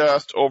would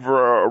suggest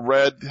over a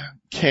red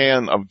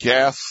can of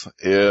gas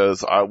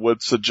is I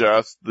would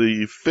suggest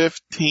the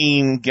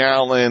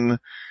 15-gallon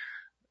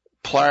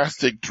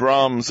plastic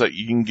drums that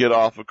you can get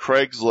off of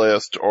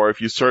Craigslist, or if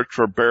you search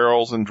for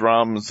barrels and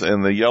drums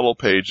in the yellow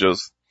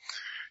pages,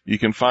 you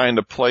can find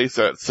a place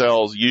that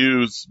sells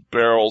used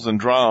barrels and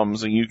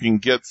drums, and you can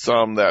get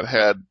some that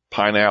had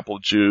pineapple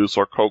juice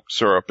or Coke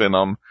syrup in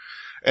them,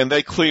 and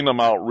they clean them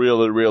out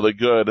really, really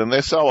good, and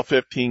they sell a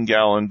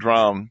 15-gallon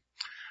drum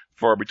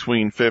for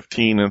between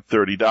 $15 and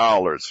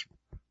 $30.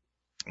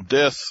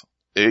 This,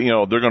 they're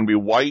going to be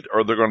white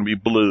or they're going to be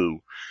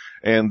blue.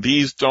 And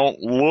these don't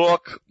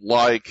look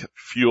like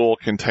fuel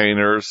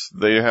containers.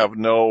 They have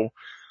no,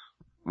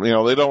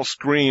 they don't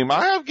scream,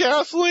 I have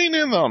gasoline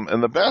in them.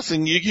 And the best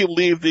thing, you can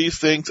leave these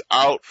things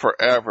out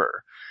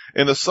forever.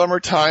 In the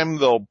summertime,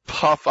 they'll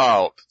puff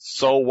out.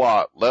 So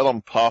what? Let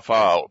them puff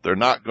out. They're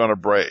not going to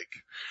break.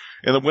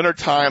 In the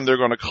wintertime, they're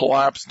going to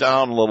collapse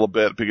down a little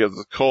bit because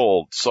it's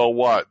cold. So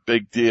what?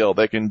 Big deal.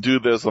 They can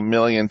do this a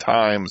million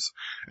times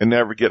and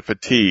never get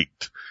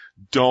fatigued.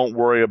 Don't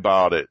worry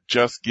about it.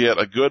 Just get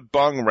a good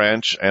bung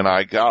wrench, and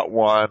I got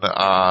one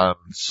on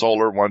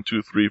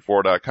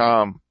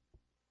solar1234.com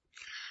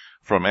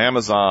from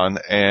Amazon,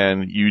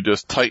 and you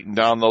just tighten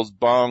down those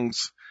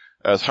bungs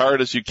as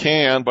hard as you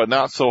can, but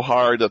not so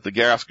hard that the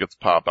gaskets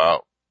pop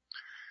out.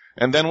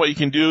 And then what you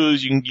can do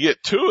is you can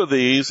get two of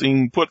these and you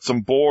can put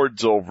some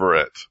boards over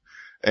it.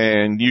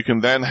 And you can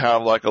then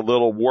have like a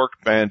little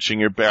workbench in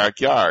your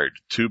backyard.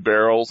 2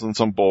 barrels and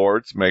some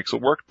boards makes a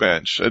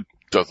workbench.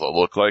 Does it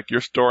look like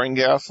you're storing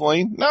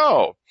gasoline?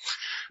 No.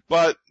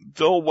 But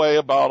they'll weigh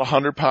about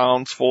 100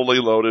 pounds fully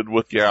loaded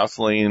with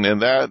gasoline,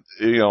 and that,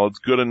 it's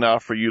good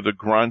enough for you to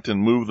grunt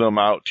and move them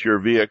out to your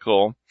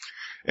vehicle.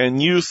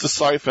 And use the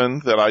siphon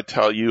that I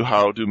tell you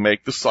how to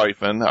make the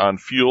siphon on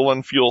Fuel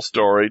and Fuel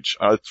Storage.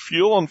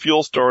 Fuel and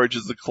Fuel Storage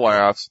is the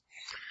class.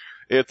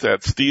 It's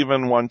at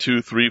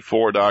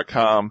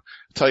Steven1234.com. I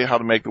tell you how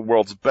to make the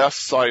world's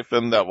best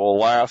siphon that will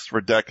last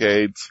for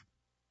decades.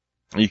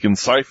 You can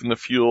siphon the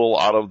fuel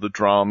out of the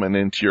drum and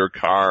into your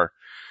car.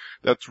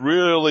 That's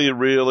really,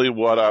 really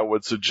what I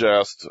would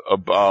suggest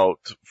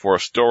for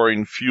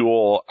storing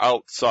fuel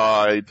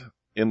outside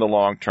in the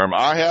long term.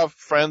 I have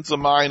friends of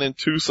mine in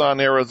Tucson,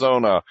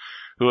 Arizona,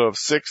 who have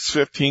 6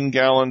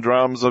 15-gallon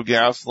drums of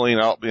gasoline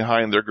out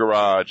behind their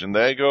garage, and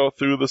they go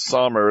through the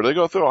summer. They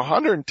go through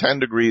 110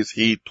 degrees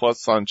heat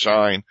plus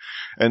sunshine,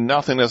 and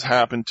nothing has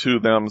happened to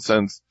them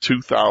since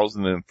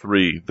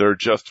 2003. They're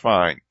just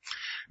fine.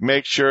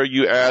 Make sure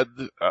you add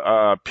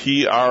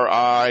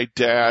PRI-G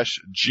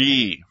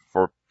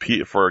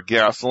for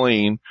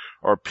gasoline,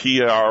 or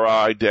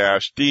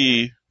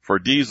PRI-D for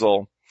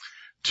diesel,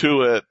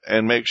 to it,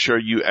 and make sure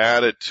you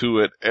add it to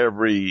it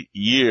every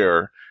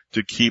year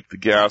to keep the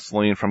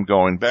gasoline from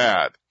going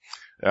bad.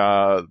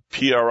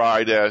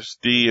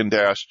 PRI-D and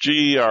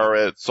 -G are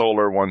at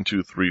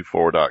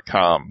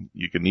solar1234.com.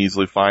 You can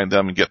easily find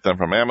them and get them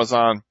from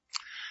Amazon,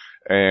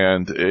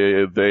 and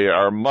they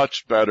are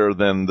much better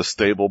than the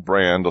stable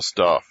brand of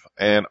stuff.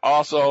 And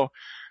also,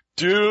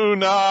 Do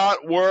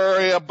not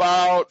worry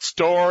about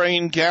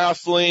storing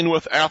gasoline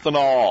with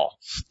ethanol.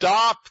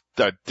 Stop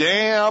the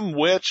damn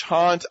witch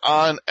hunt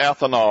on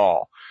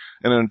ethanol.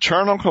 An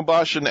internal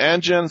combustion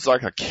engine's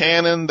like a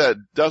cannon that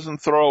doesn't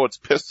throw its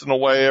piston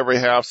away every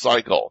half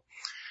cycle.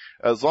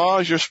 As long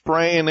as you're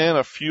spraying in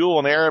a fuel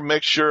and air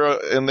mixture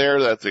in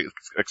there that's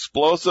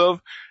explosive,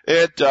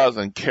 it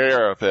doesn't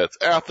care if it's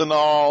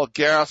ethanol,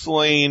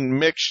 gasoline,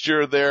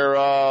 mixture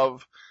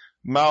thereof,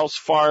 mouse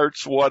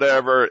farts,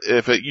 whatever.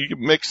 If you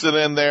mix it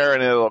in there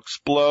and it'll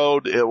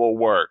explode, it will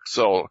work.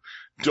 So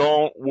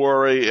don't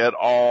worry at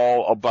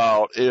all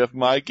about if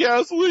my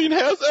gasoline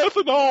has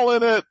ethanol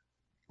in it.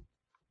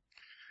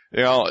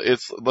 You know,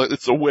 it's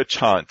a witch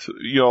hunt.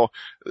 You know,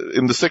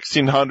 in the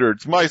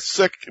 1600s,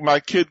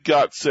 my kid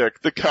got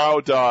sick, the cow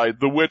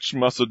died, the witch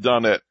must have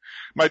done it.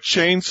 My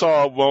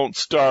chainsaw won't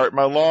start,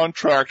 my lawn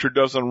tractor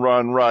doesn't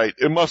run right,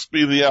 it must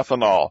be the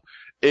ethanol.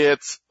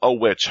 It's a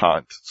witch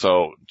hunt.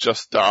 So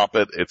just stop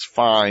it. It's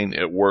fine.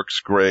 It works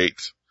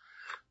great.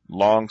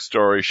 Long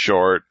story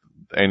short,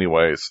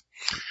 anyways.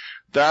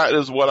 That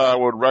is what I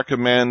would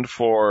recommend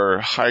for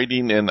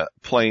hiding in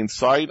plain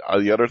sight.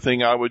 The other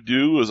thing I would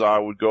do is I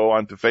would go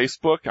onto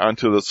Facebook,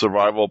 onto the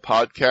Survival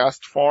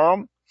Podcast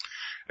forum,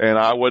 and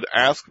I would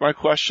ask my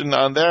question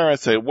on there and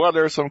say, what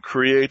are some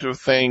creative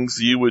things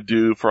you would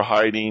do for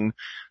hiding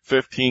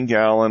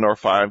 15-gallon or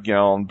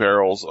 5-gallon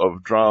barrels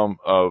of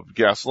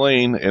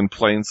gasoline in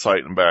plain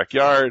sight in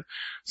backyard?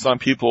 Some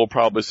people will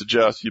probably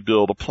suggest you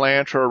build a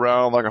planter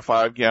around like a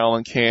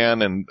 5-gallon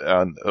can and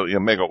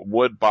make a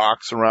wood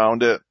box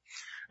around it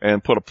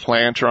and put a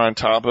planter on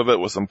top of it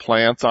with some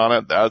plants on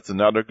it. That's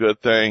another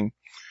good thing.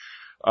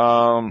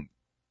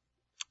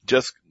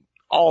 Just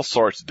all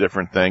sorts of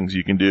different things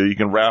you can do. You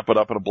can wrap it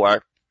up in a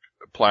black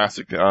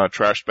plastic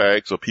trash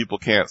bag so people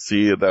can't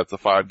see that's a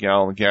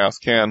 5-gallon gas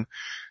can.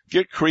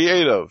 Get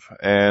creative,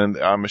 and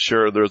I'm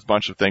sure there's a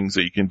bunch of things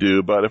that you can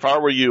do. But if I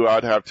were you,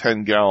 I'd have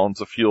 10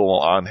 gallons of fuel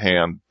on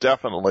hand,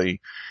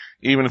 definitely.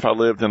 Even if I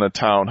lived in a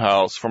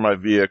townhouse for my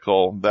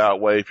vehicle,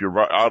 that way if you're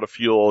out of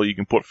fuel, you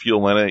can put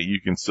fuel in it,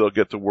 you can still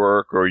get to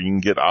work, or you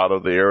can get out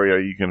of the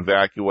area, you can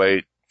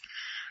evacuate.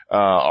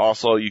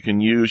 Also, you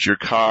can use your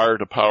car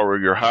to power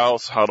your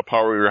house. How to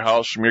power your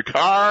house from your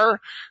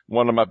car.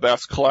 One of my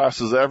best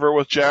classes ever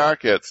with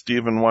Jack at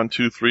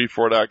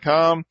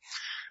Steven1234.com.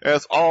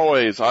 As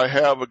always, I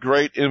have a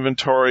great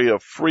inventory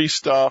of free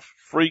stuff,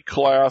 free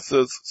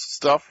classes,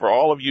 stuff for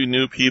all of you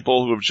new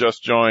people who have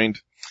just joined.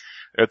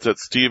 It's at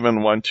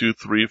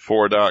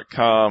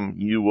Steven1234.com.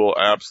 You will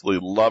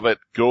absolutely love it.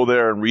 Go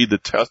there and read the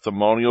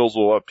testimonials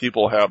of what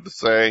people have to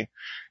say.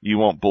 You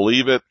won't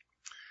believe it.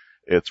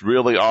 It's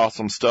really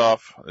awesome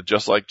stuff.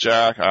 Just like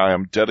Jack, I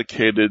am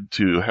dedicated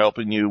to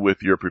helping you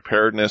with your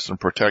preparedness and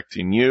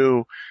protecting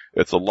you.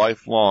 It's a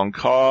lifelong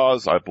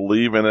cause. I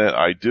believe in it.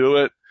 I do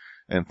it.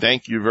 And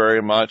thank you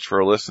very much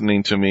for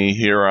listening to me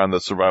here on the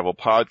Survival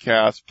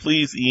Podcast.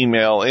 Please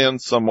email in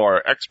some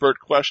more expert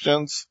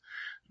questions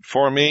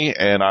for me,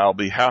 and I'll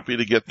be happy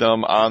to get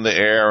them on the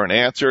air and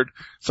answered.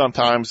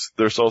 Sometimes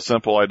they're so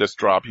simple, I just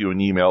drop you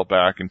an email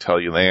back and tell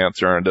you the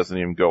answer, and it doesn't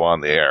even go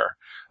on the air.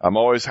 I'm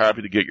always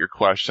happy to get your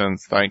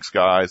questions. Thanks,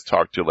 guys.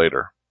 Talk to you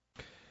later.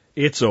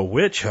 It's a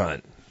witch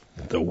hunt.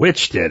 The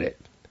witch did it.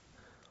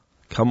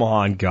 Come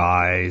on,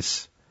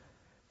 guys.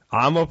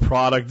 I'm a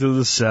product of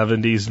the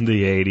 70s and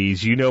the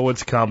 80s. You know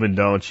what's coming,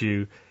 don't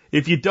you?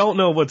 If you don't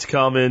know what's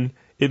coming,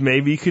 it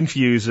may be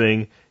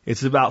confusing.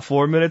 It's about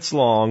 4 minutes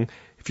long.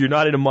 If you're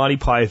not into Monty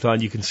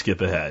Python, you can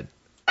skip ahead.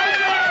 We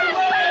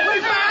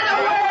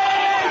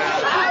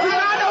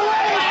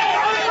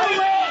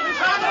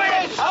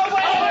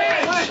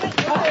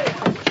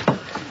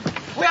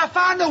have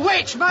found the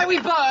witch. May we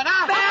burn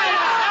her?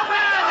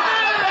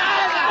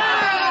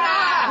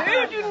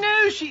 How do you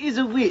know she is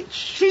a witch?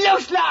 She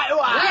looks like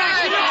one.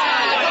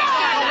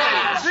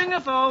 Bring her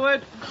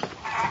forward.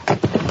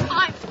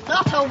 I'm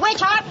not a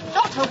witch. I'm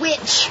not a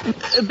witch.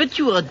 But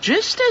you are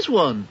dressed as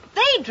one.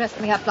 They dressed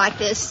me up like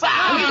this.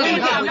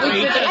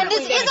 And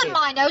this isn't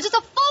my nose. It's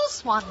a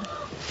false one.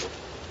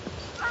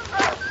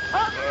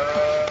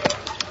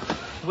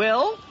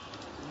 Well?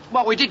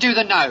 Well, we did do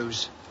the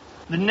nose.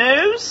 The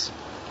nose?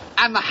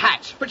 And the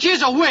hat. But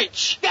she's a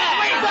witch.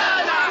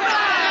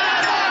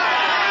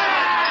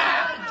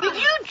 Did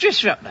you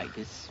dress her up like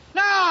this?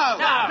 No.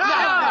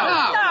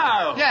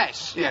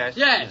 Yes. A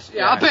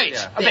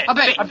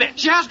bit.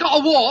 She has got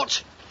a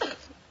wart.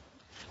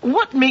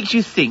 What makes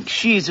you think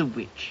she is a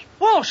witch?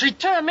 Well, she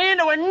turned me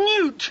into a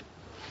newt.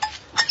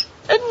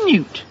 A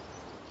newt?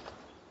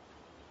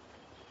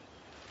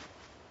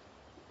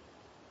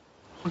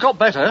 We got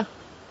better.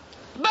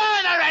 Burn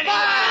her anyway!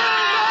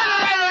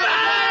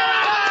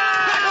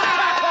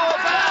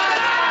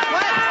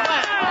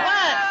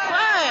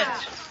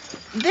 Quiet.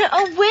 There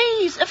are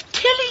ways of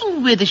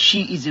telling whether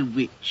she is a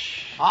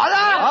witch. Are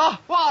there?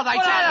 What are they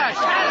telling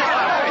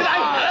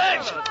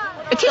us?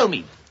 Tell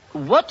me,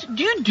 what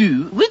do you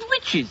do with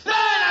witches?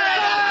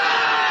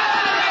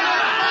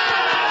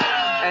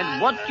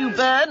 And what do you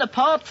burn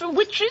apart from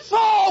witches?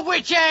 More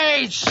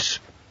witches!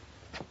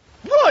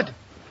 Wood.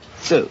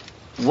 So,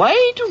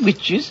 Why do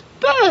witches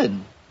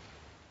burn?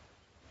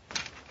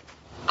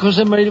 Because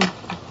they're made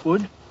of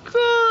wood.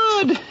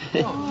 Good.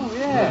 Oh,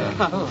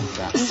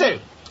 yeah. So,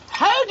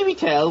 how do we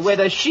tell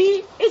whether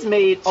she is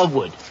made of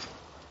wood?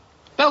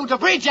 Build a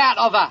bridge out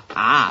of her.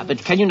 Ah,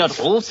 but can you not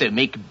also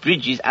make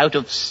bridges out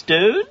of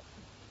stone?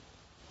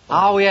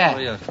 Oh, yeah. Oh,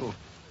 yeah, cool.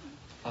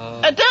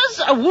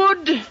 Does a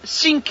wood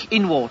sink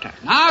in water?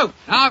 No.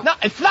 No,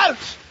 it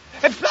floats.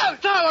 It floats.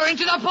 Throw her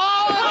into the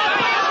pond.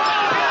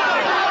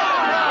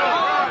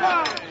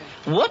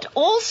 What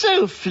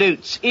also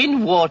floats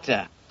in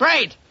water?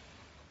 Bread.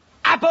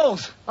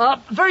 Apples.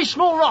 Very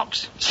small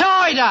rocks.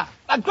 Cider.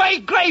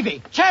 Great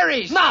gravy.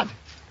 Cherries. Mud.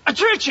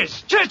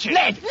 Churches.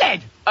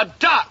 Lead. A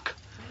duck.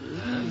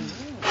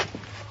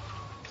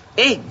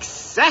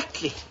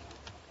 Exactly.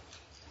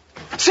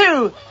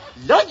 So,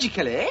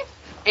 logically,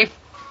 If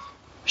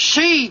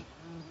she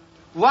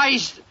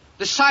weighs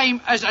the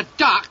same as a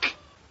duck,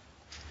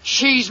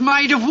 she's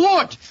made of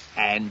wood.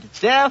 and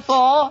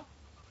therefore,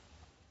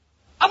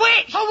 a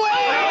witch!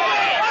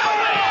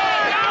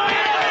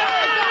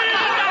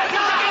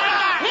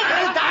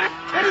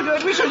 Very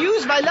good. We shall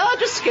use my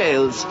larger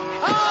scales.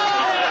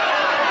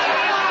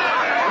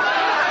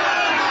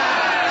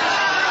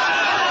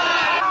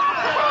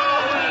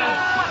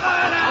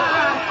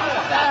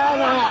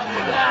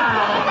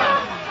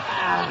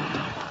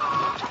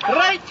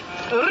 Right.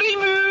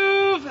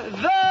 Remove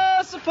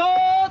the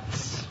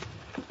supports.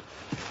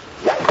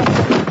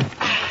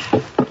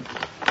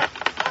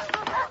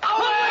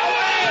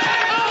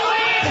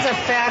 It's a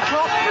fair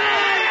cop.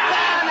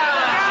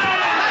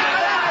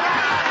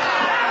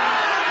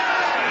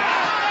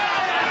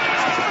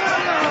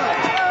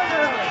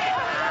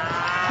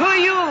 Who are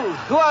you,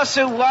 who are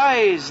so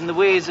wise in the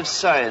ways of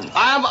science?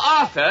 I am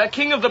Arthur,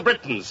 King of the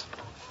Britons.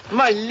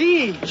 My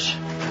liege.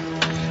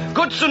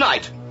 Good Sir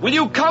Knight, will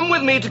you come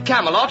with me to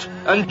Camelot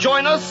and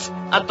join us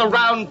at the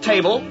round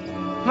table?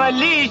 My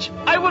liege,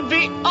 I would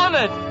be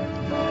honored.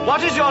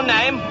 What is your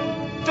name?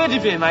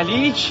 Bedivere, my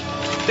liege.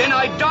 Then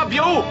I dub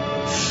you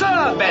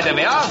Sir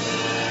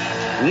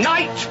Bedivere,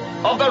 Knight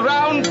of the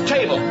Round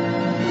Table.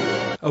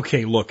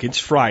 Okay, look, it's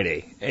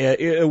Friday.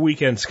 A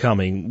weekend's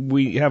coming.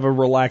 We have a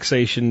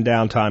relaxation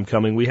downtime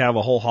coming. We have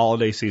a whole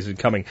holiday season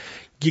coming.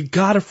 You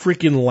gotta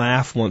freaking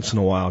laugh once in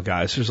a while,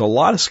 guys. There's a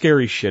lot of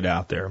scary shit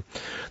out there.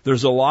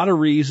 There's a lot of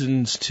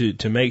reasons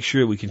to make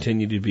sure we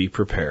continue to be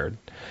prepared.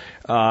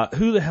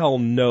 Who the hell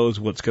knows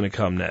what's going to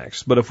come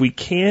next? But if we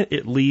can't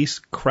at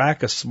least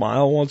crack a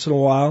smile once in a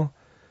while,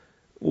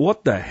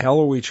 what the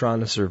hell are we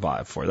trying to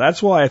survive for?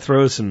 That's why I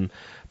throw some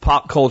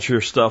pop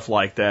culture stuff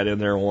like that in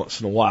there once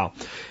in a while.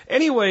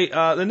 Anyway,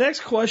 the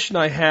next question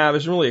I have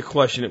isn't really a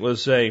question. It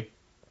was a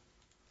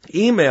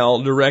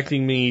email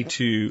directing me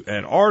to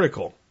an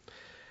article.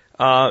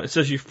 It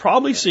says you've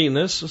probably seen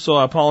this, so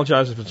I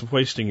apologize if it's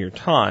wasting your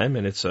time.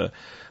 And it's a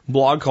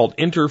blog called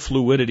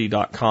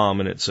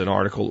interfluidity.com, and it's an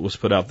article that was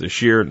put out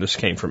this year, and this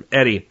came from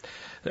Eddie.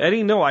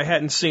 Eddie, no, I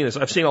hadn't seen this.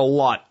 I've seen a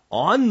lot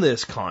on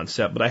this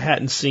concept, but I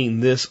hadn't seen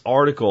this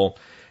article.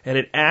 And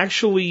it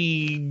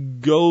actually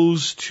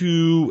goes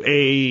to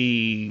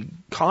a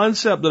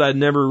concept that I'd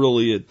never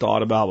really had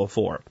thought about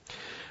before.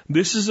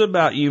 This is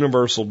about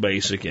universal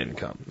basic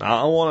income.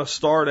 Now, I want to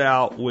start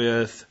out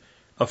with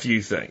a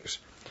few things.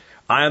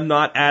 I am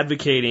not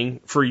advocating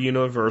for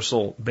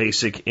universal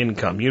basic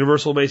income.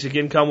 Universal basic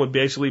income would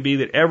basically be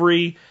that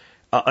every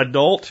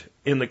adult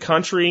in the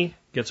country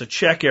gets a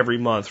check every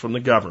month from the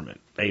government.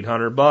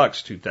 $800,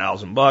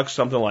 $2,000,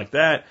 something like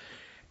that.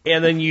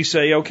 And then you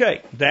say,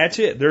 okay, that's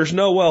it. There's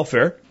no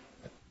welfare.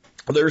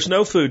 There's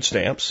no food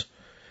stamps.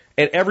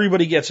 And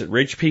everybody gets it.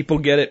 Rich people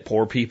get it.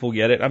 Poor people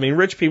get it. I mean,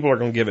 rich people are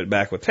going to give it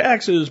back with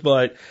taxes,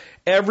 but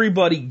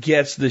everybody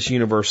gets this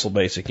universal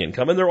basic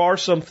income. And there are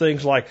some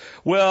things like,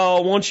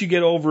 well, once you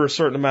get over a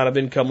certain amount of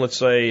income, let's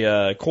say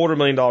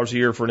 $250,000 a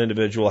year for an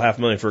individual,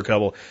 $500,000 for a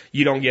couple,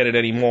 you don't get it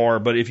anymore.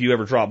 But if you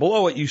ever drop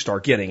below it, you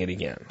start getting it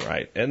again,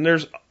 right? And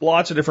there's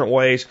lots of different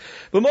ways.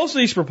 But most of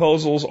these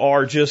proposals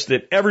are just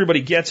that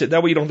everybody gets it.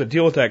 That way you don't have to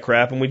deal with that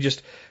crap, and we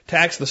just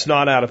tax the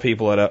snot out of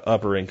people at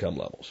upper income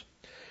levels.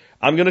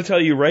 I'm going to tell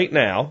you right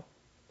now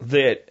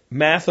that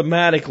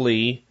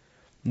mathematically,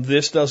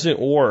 this doesn't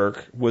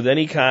work with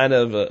any kind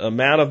of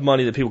amount of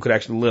money that people could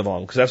actually live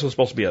on, because that's what's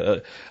supposed to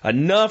be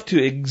enough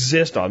to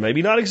exist on.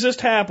 Maybe not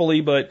exist happily,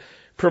 but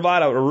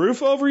provide a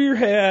roof over your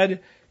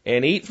head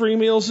and eat 3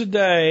 meals a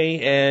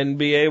day and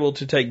be able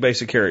to take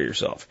basic care of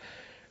yourself.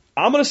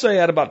 I'm going to say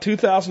at about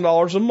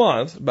 $2,000 a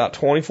month, about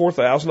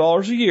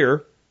 $24,000 a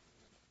year,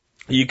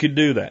 you could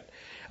do that.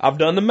 I've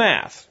done the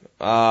math.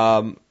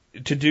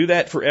 To do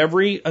that for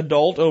every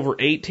adult over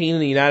 18 in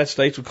the United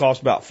States would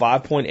cost about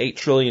 $5.8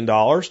 trillion.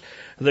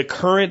 The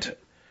current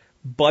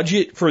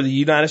budget for the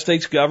United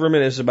States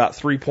government is about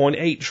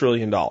 $3.8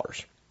 trillion.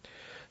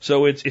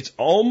 So it's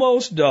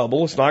almost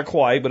double. It's not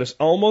quite, but it's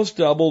almost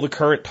double the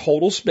current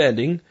total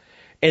spending.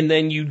 And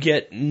then you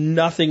get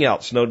nothing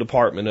else. No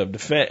Department of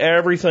Defense.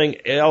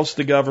 Everything else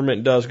the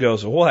government does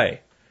goes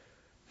away.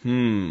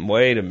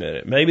 wait a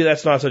minute. Maybe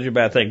that's not such a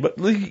bad thing. But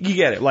you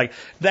get it. Like,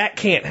 that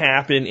can't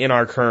happen in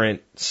our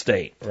current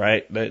state,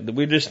 right?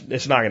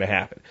 It's not going to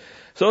happen.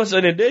 So it's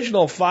an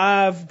additional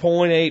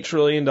 $5.8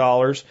 trillion.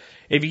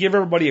 If you give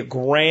everybody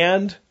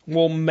 $1,000,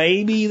 well,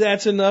 maybe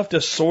that's enough to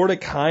sort of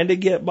kind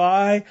of get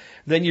by.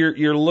 Then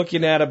you're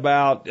looking at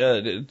about,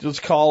 let's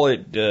call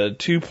it,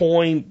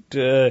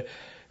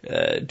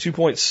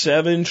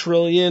 2.7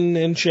 trillion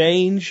and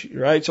change,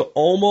 right? So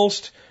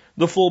almost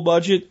the full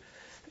budget.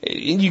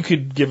 You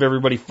could give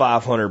everybody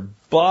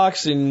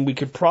 $500 and we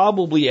could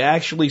probably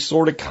actually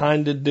sort of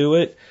kind of do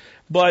it.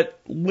 But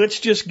let's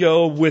just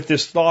go with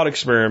this thought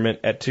experiment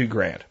at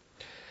 $2,000.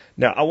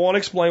 Now, I want to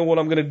explain what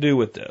I'm going to do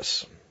with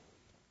this.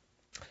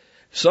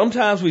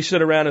 Sometimes we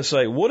sit around and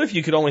say, what if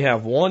you could only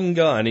have one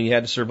gun and you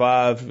had to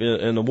survive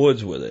in the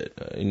woods with it?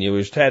 And you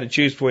just had to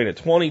choose between a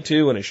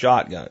 22 and a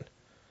shotgun.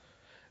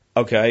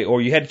 Okay,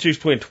 or you had to choose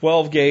between a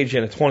 12 gauge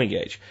and a 20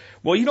 gauge.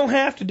 Well, you don't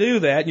have to do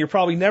that, and you're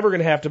probably never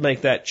going to have to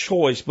make that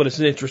choice, but it's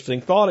an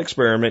interesting thought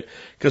experiment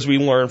because we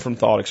learn from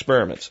thought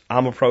experiments.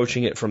 I'm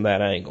approaching it from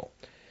that angle.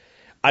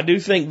 I do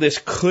think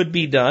this could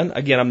be done.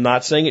 Again, I'm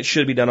not saying it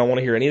should be done. I don't want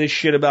to hear any of this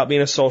shit about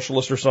being a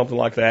socialist or something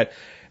like that.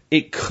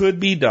 It could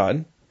be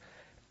done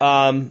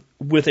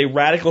with a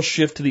radical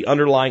shift to the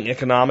underlying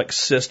economic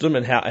system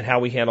and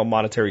how we handle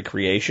monetary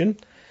creation.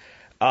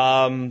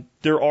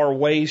 There are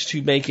ways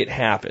to make it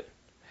happen.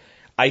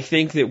 I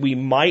think that we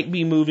might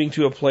be moving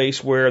to a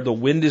place where the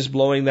wind is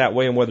blowing that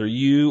way, and whether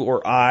you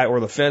or I or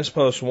the fence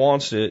post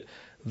wants it,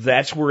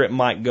 that's where it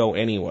might go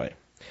anyway.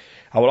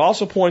 I would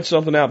also point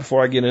something out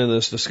before I get into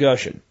this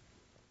discussion.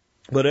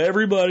 But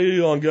everybody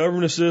on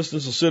government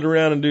assistance will sit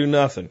around and do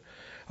nothing.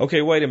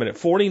 Okay, wait a minute.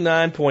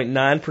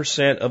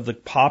 49.9% of the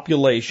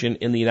population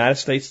in the United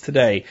States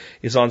today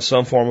is on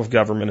some form of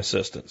government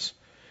assistance.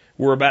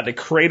 We're about to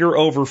crater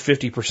over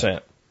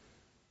 50%.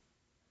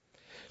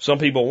 Some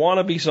people want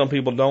to be, some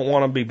people don't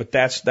want to be, but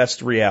that's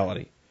the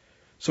reality.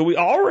 So we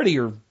already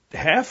are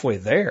halfway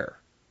there.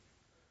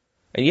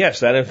 And yes,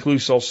 that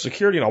includes Social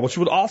Security and all, which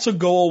would also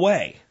go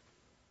away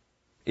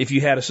if you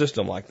had a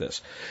system like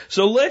this.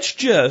 So let's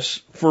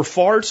just, for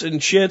farts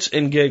and chits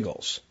and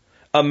giggles,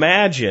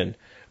 imagine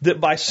that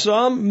by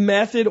some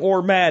method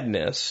or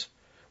madness,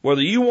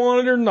 whether you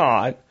want it or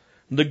not,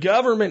 the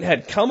government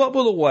had come up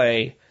with a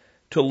way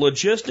to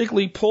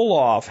logistically pull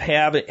off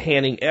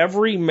handing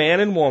every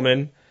man and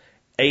woman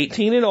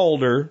 18 and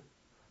older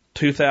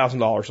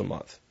 $2,000 a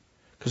month.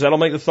 Because that'll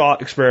make the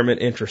thought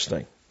experiment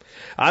interesting.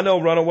 I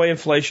know runaway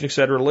inflation,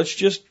 etc. Let's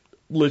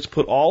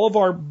put all of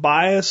our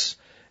bias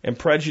and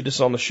prejudice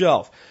on the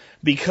shelf.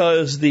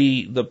 Because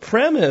the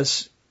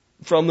premise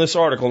from this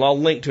article, and I'll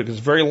link to it because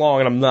it's very long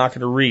and I'm not going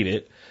to read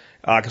it,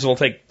 because it'll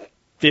take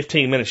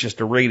 15 minutes just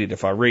to read it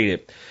if I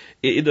read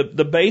it.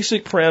 The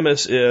basic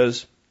premise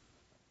is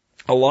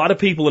a lot of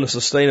people in the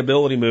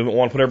sustainability movement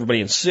want to put everybody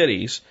in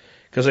cities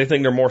because they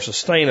think they're more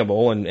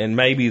sustainable, and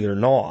maybe they're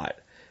not.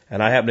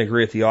 And I happen to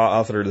agree with the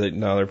author that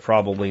no, they're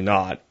probably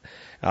not.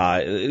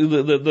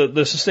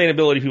 The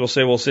sustainability people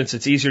say, well, since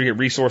it's easier to get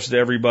resources to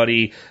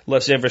everybody,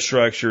 less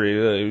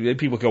infrastructure,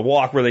 people can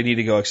walk where they need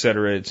to go, et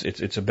cetera,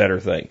 it's a better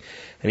thing.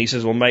 And he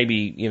says, well,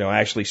 maybe,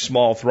 actually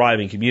small,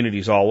 thriving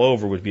communities all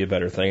over would be a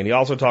better thing. And he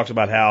also talks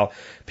about how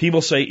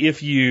people say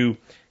if you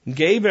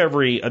gave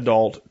every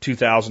adult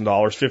 $2,000,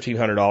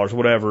 $1,500,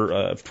 whatever,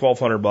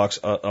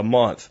 $1,200 a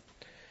month,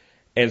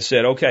 and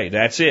said, okay,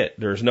 that's it.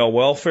 There's no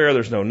welfare,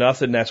 there's no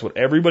nothing, that's what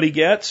everybody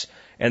gets,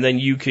 and then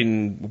you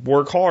can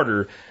work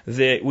harder,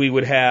 that we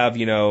would have,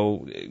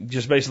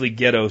 just basically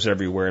ghettos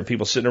everywhere and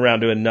people sitting around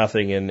doing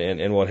nothing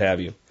and what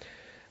have you.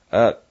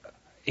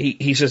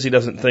 He says he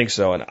doesn't think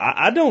so, and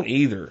I don't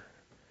either.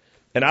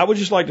 And I would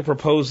just like to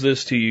propose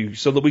this to you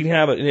so that we can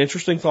have an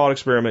interesting thought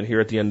experiment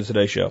here at the end of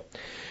today's show.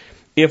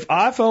 If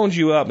I phoned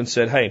you up and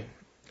said, hey,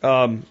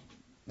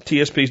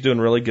 TSP is doing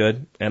really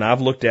good, and I've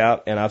looked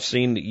out and I've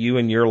seen that you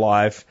in your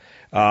life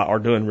are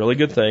doing really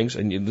good things,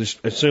 and you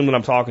just assume that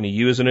I'm talking to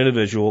you as an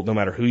individual, no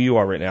matter who you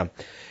are right now.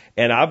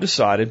 And I've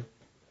decided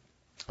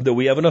that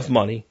we have enough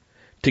money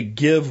to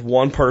give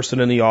one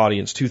person in the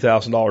audience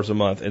 $2,000 a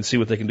month and see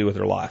what they can do with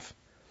their life.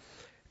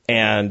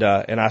 And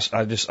I'm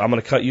going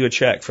to cut you a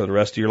check for the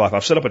rest of your life.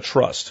 I've set up a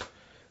trust.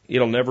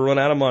 It'll never run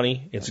out of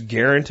money. It's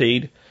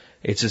guaranteed.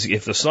 It's as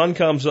if the sun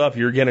comes up,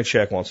 you're getting a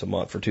check once a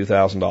month for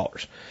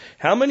 $2,000.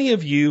 How many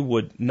of you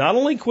would not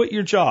only quit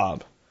your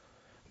job,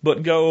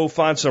 but go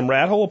find some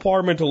rat hole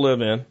apartment to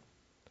live in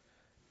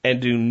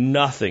and do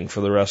nothing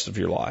for the rest of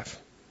your life?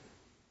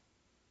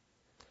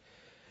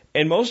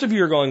 And most of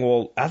you are going,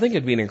 well, I think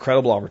it'd be an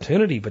incredible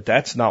opportunity, but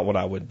that's not what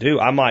I would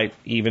do. I might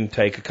even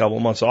take a couple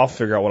of months off,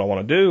 figure out what I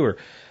want to do or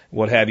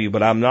what have you,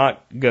 but I'm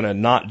not going to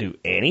not do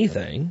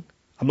anything.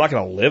 I'm not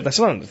going to live. That's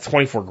not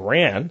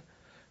 $24,000.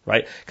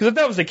 Right? Because if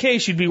that was the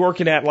case, you'd be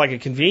working at like a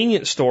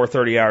convenience store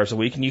 30 hours a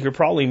week, and you could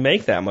probably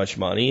make that much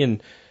money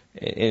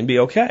and be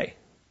okay.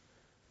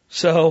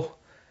 So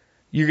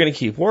you're going to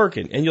keep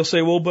working, and you'll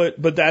say, well,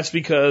 but that's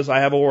because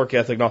I have a work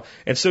ethic,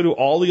 and so do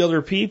all the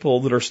other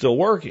people that are still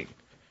working.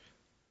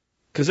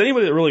 Because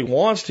anybody that really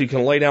wants to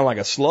can lay down like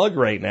a slug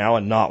right now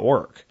and not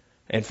work,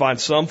 and find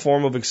some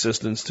form of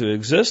existence to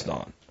exist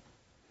on.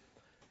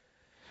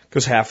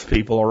 Because half the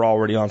people are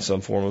already on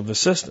some form of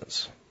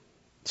assistance.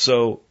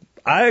 So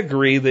I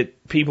agree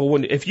that people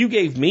wouldn't, if you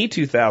gave me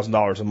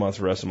 $2,000 a month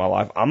for the rest of my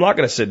life, I'm not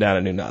going to sit down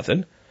and do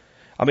nothing.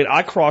 I mean,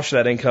 I crossed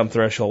that income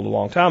threshold a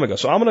long time ago.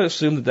 So I'm going to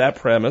assume that that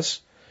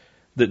premise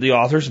that the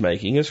author's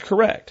making is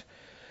correct.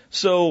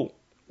 So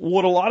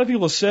what a lot of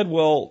people have said,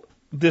 well,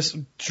 this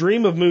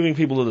dream of moving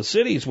people to the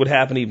cities would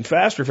happen even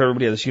faster if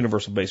everybody had this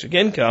universal basic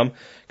income,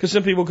 because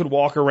then people could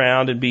walk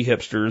around and be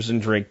hipsters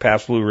and drink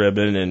Pabst Blue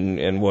Ribbon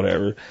and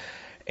whatever.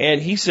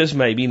 And he says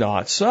maybe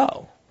not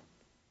so.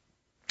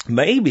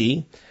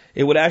 Maybe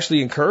it would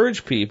actually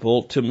encourage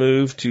people to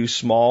move to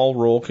small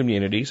rural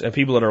communities, and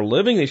people that are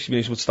living in these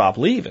communities would stop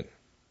leaving.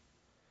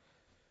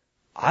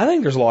 I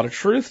think there's a lot of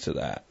truth to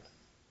that.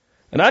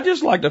 And I'd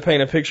just like to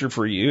paint a picture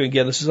for you.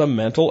 Again, this is a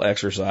mental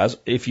exercise.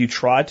 If you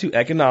try to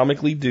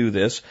economically do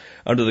this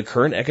under the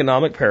current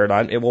economic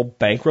paradigm, it will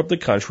bankrupt the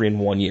country in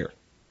 1 year.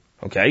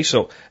 Okay?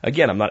 So,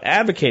 again, I'm not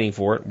advocating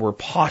for it. We're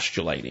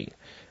postulating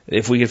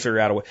if we can figure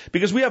out a way.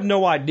 Because we have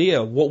no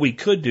idea what we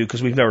could do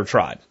because we've never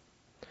tried.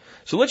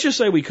 So let's just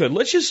say we could.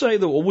 Let's just say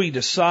that what we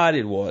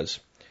decided was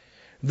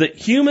that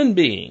human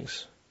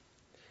beings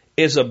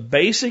is a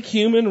basic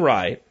human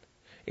right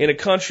in a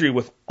country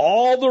with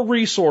all the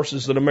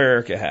resources that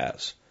America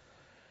has,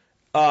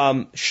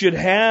 should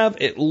have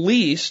at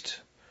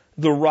least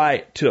the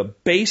right to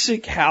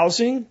basic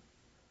housing,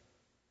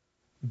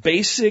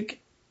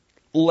 basic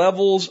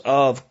levels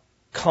of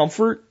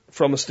comfort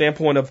from a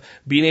standpoint of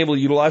being able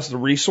to utilize the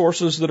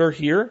resources that are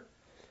here,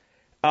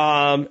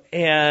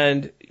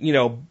 and, you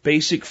know,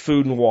 basic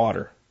food and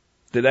water.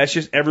 That's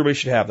just, everybody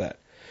should have that.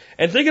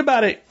 And think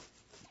about it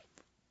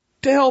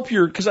to help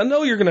because I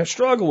know you're going to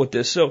struggle with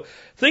this, so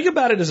think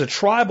about it as a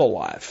tribal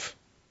life.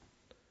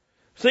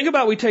 Think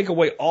about we take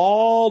away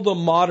all the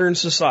modern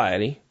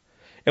society,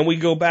 and we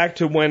go back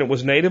to when it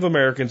was Native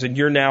Americans, and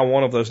you're now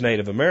one of those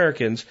Native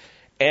Americans,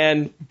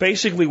 and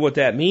basically what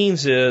that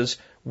means is,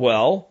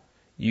 well,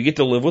 you get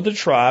to live with the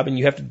tribe, and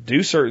you have to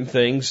do certain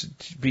things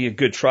to be a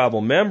good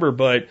tribal member,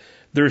 but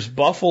there's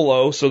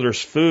buffalo, so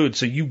there's food,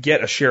 so you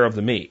get a share of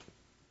the meat.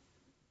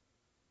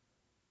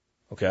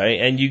 Okay,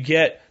 and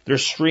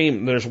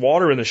there's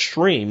water in the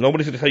stream.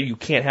 Nobody's going to tell you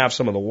thank have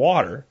some of the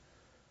water.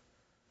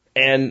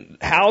 And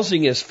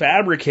housing is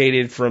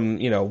fabricated from,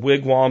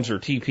 wigwams or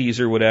teepees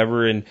or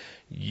whatever, and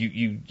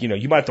you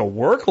might have to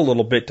work a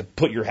little bit to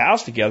put your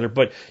house together,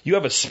 but you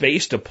have a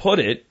space to put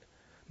it.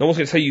 No one's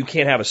going to tell you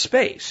can't have a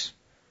space.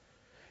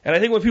 And I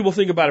think when people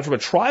think about it from a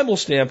tribal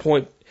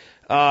standpoint,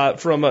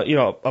 from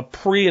a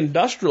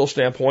pre-industrial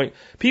standpoint,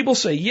 people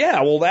say,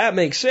 yeah, well, that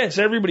makes sense.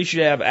 Everybody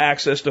should have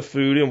access to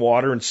food and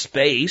water and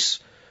space.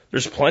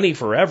 There's plenty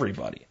for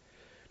everybody.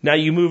 Now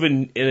you move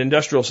an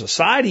industrial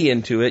society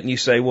into it and you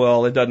say,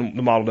 well, the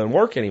model doesn't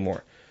work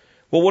anymore.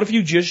 Well, what if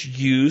you just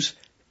use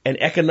an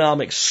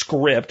economic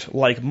script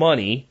like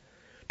money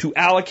to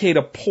allocate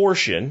a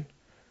portion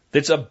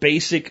that's a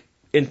basic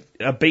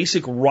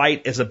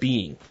right as a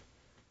being?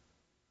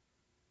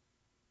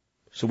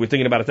 So we're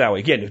thinking about it that way.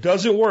 Again, it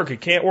doesn't work.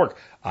 It can't work.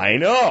 I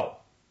know.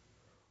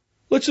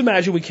 Let's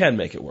imagine we can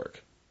make it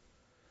work.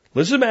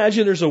 Let's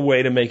imagine there's a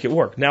way to make it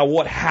work. Now,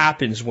 what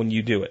happens when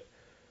you do it?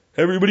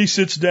 Everybody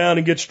sits down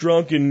and gets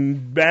drunk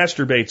and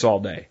masturbates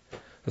all day.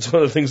 That's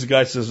one of the things the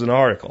guy says in the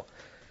article.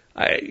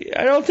 I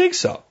don't think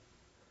so.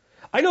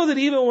 I know that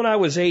even when I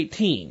was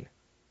 18,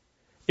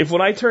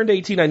 when I turned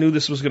 18, I knew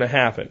this was going to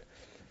happen,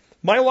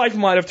 my life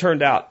might have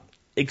turned out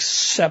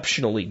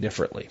exceptionally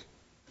differently.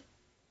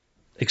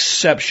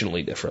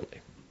 Exceptionally differently.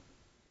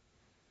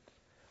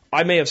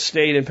 I may have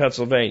stayed in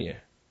Pennsylvania.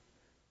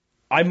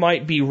 I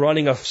might be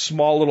running a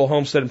small little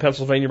homestead in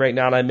Pennsylvania right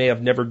now, and I may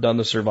have never done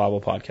the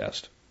Survival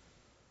Podcast.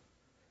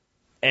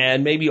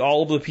 And maybe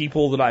all of the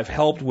people that I've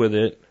helped with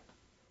it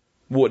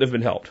would have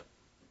been helped.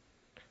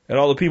 And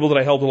all the people that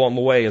I helped along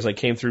the way as I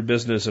came through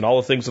business, and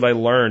all the things that I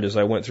learned as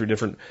I went through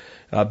different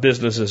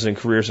businesses and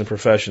careers and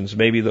professions,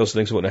 maybe those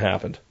things wouldn't have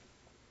happened.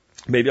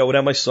 Maybe I would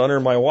have my son or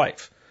my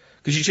wife.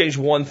 Because you change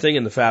one thing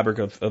in the fabric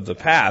of the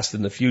past,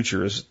 and the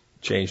future is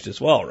changed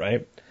as well,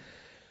 right?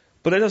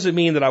 But that doesn't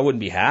mean that I wouldn't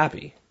be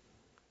happy.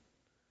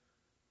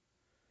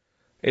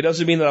 It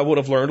doesn't mean that I would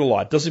have learned a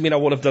lot. It doesn't mean I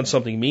would have done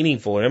something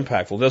meaningful or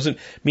impactful. It doesn't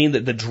mean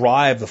that the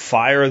drive, the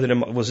fire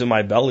that was in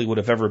my belly would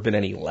have ever been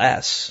any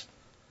less.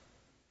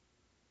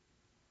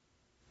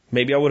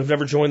 Maybe I would have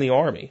never joined the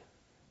army.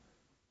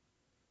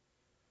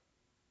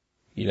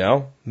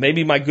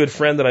 Maybe my good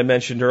friend that I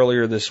mentioned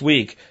earlier this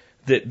week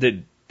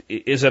that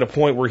is at a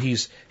point where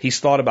he's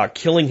thought about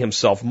killing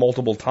himself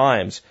multiple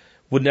times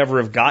would never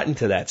have gotten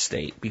to that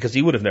state because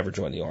he would have never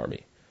joined the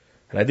army.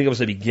 And I think it was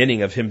the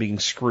beginning of him being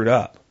screwed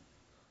up.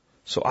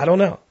 So I don't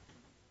know.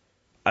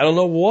 I don't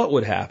know what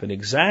would happen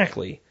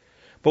exactly.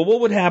 But what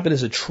would happen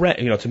as a trend,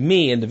 to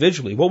me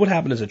individually, what would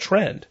happen as a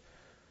trend?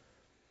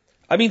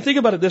 I mean, think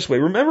about it this way.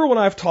 Remember when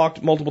I've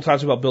talked multiple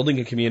times about building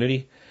a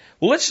community?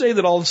 Well, let's say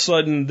that all of a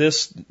sudden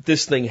this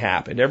thing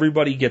happened.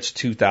 Everybody gets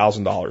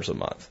 $2,000 a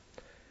month.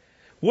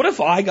 What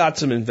if I got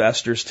some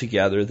investors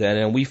together then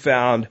and we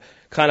found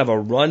kind of a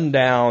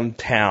rundown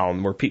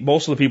town where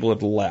most of the people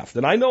have left.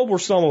 And I know where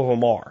some of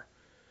them are.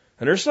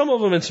 And there's some of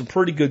them in some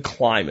pretty good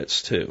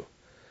climates, too.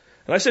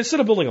 And I said, instead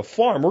of building a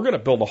farm, we're going to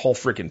build a whole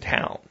freaking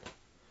town.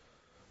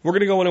 We're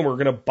going to go in and we're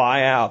going to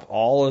buy out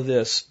all of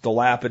this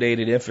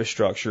dilapidated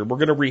infrastructure. We're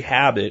going to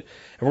rehab it.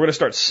 And we're going to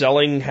start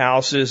selling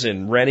houses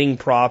and renting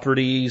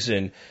properties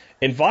and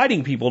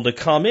inviting people to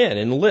come in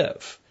and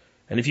live.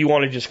 And if you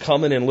want to just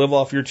come in and live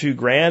off your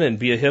 $2,000 and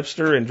be a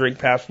hipster and drink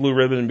Pabst Blue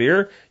Ribbon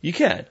beer, you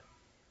can.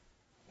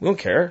 We don't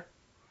care.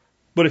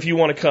 But if you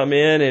want to come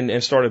in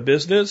and start a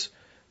business,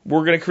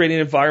 we're going to create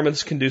an environment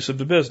that's conducive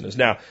to business.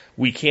 Now,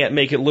 we can't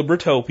make it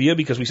Libertopia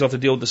because we still have to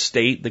deal with the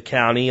state, the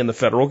county, and the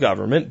federal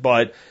government.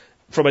 But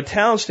from a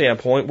town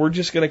standpoint, we're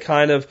just going to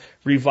kind of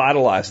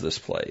revitalize this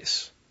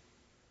place.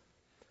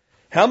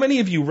 How many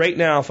of you right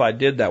now, if I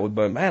did that, would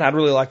be, man, I'd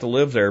really like to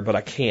live there, but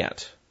I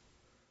can't?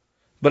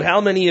 But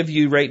how many of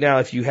you right now,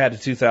 if you had a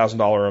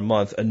 $2,000 a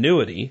month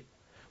annuity,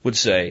 would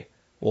say,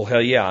 well,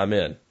 hell yeah, I'm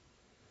in.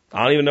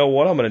 I don't even know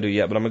what I'm going to do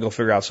yet, but I'm going to go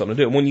figure out something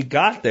to do. And when you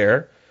got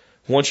there,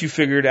 once you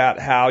figured out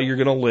how you're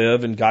going to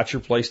live and got your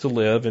place to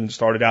live and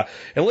started out,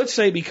 and let's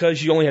say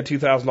because you only had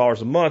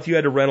 $2,000 a month, you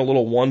had to rent a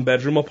little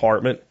one-bedroom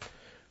apartment,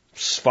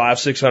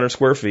 500-600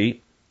 square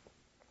feet,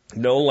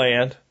 no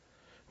land,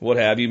 what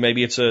have you.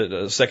 Maybe it's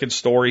a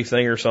second-story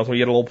thing or something. You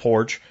get a little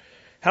porch.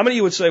 How many of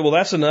you would say, well,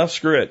 that's enough,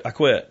 screw it, I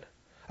quit.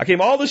 I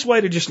came all this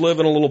way to just live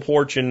in a little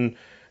porch and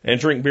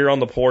drink beer on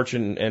the porch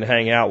and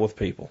hang out with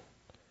people.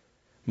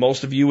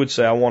 Most of you would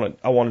say, I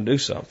want to do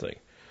something.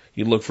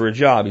 You'd look for a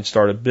job. You'd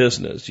start a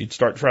business. You'd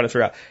start trying to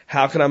figure out,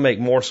 how can I make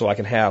more so I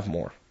can have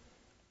more?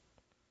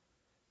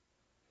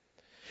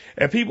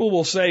 And people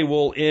will say,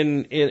 well,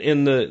 in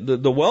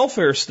the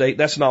welfare state,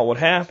 that's not what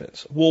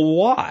happens. Well,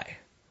 why?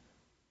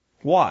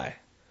 Why?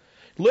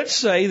 Let's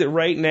say that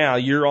right now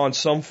you're on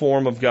some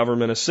form of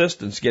government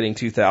assistance getting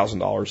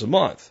 $2,000 a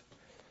month.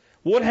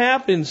 What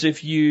happens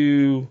if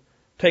you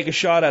take a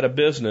shot at a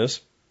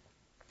business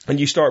and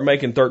you start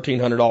making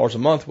 $1,300 a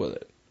month with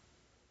it?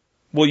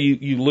 Well,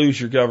 you lose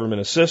your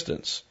government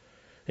assistance,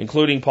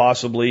 including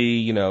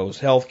possibly,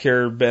 health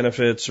care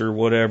benefits or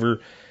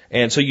whatever.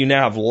 And so you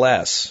now have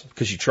less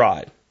because you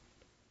tried.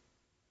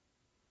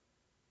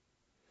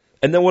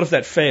 And then what if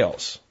that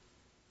fails?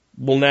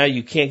 Well, now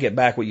you can't get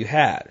back what you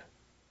had.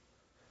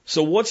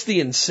 So what's the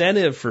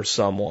incentive for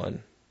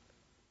someone?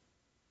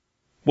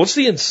 What's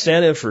the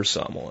incentive for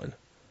someone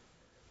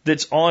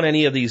that's on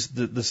any of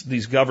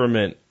these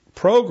government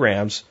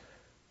programs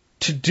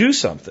to do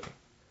something?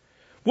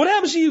 What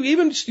happens to you,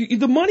 even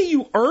the money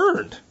you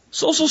earned,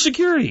 Social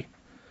Security?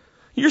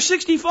 You're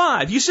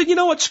 65. You said, you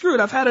know what, screw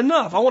it, I've had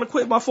enough. I want to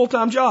quit my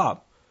full-time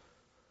job.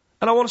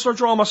 And I want to start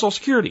drawing my Social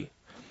Security.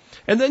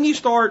 And then you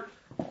start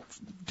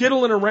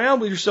diddling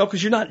around with yourself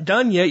because you're not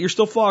done yet. You're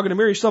still fogging a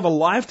mirror. You still have a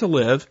life to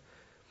live.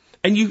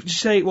 And you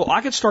say, well,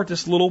 I could start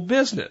this little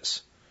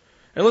business.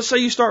 And let's say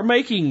you start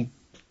making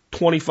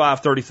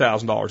 $25,000,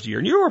 $30,000 a year.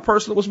 And you were a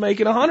person that was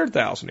making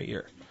 $100,000 a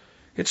year.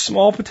 It's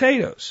small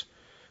potatoes.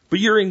 But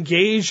you're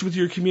engaged with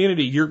your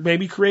community. You're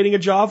maybe creating a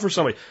job for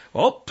somebody.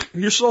 Well,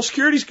 your Social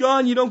Security's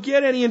gone. You don't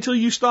get any until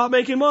you stop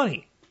making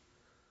money.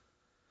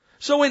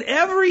 So in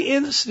every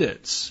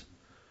instance,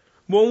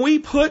 when we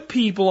put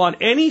people on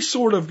any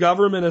sort of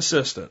government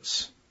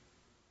assistance,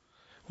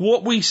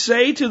 what we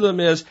say to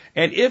them is,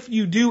 and if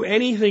you do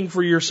anything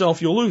for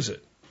yourself, you'll lose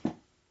it.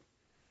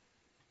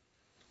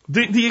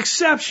 The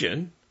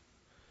exception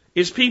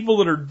is people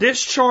that are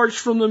discharged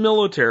from the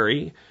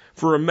military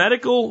for a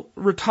medical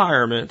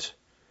retirement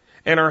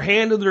and are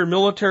handed their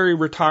military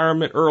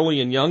retirement early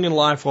and young in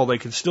life while they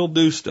can still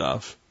do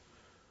stuff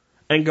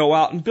and go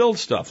out and build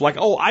stuff. Like,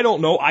 I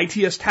don't know,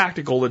 ITS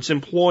Tactical that's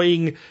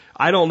employing,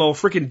 a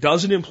freaking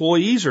dozen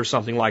employees or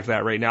something like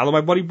that right now that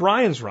my buddy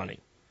Brian's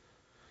running.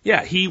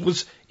 Yeah, he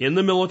was in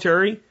the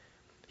military.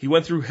 He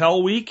went through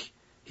Hell Week.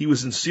 He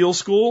was in SEAL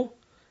school.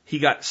 He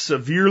got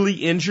severely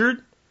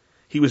injured.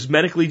 He was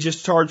medically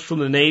discharged from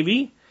the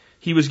Navy.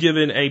 He was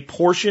given a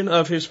portion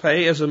of his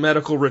pay as a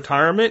medical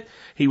retirement.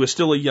 He was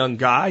still a young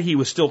guy. He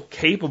was still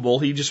capable.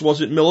 He just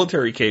wasn't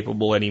military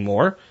capable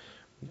anymore.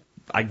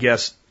 I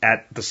guess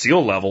at the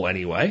SEAL level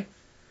anyway.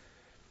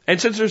 And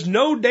since there's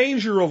no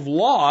danger of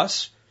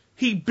loss,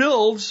 he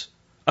builds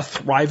a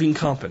thriving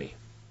company.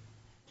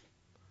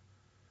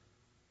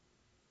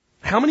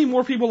 How many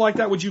more people like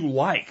that would you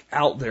like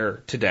out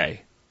there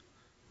today?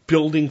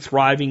 Building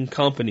thriving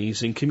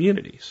companies and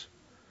communities.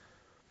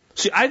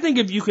 See, I think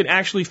if you can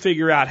actually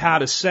figure out how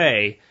to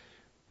say,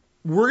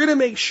 we're going to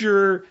make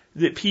sure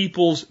that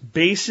people's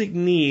basic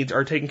needs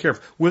are taken care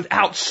of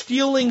without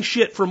stealing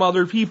shit from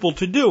other people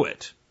to do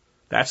it.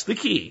 That's the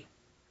key.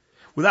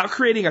 Without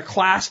creating a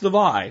class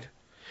divide.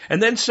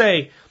 And then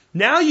say,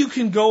 now you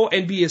can go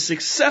and be as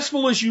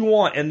successful as you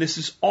want, and this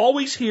is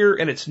always here,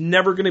 and it's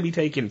never going to be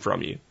taken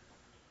from you.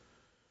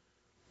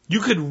 You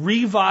could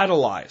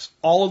revitalize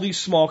all of these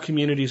small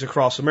communities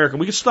across America.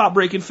 We could stop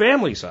breaking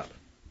families up.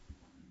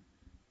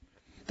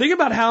 Think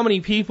about how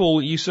many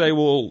people you say,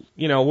 well,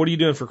 what are you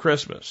doing for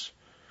Christmas?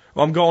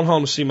 Well, I'm going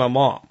home to see my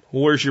mom.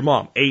 Well, where's your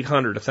mom?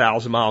 800,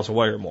 1,000 miles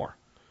away or more.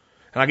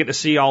 And I get to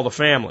see all the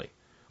family.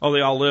 Oh,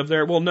 they all live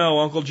there? Well, no,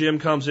 Uncle Jim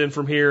comes in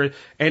from here.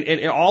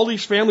 And all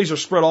these families are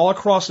spread all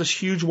across this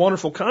huge,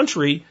 wonderful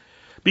country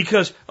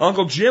because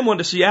Uncle Jim went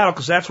to Seattle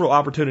because that's where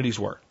opportunities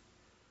were.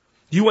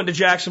 You went to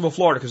Jacksonville,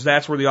 Florida because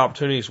that's where the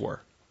opportunities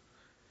were.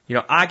 You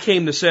know, I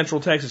came to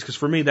Central Texas because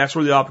for me, that's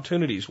where the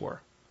opportunities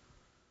were.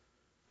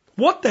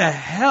 What the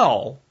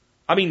hell?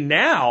 I mean,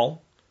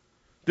 now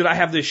that I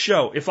have this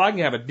show, if I can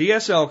have a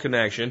DSL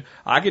connection,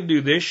 I can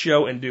do this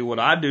show and do what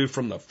I do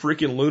from the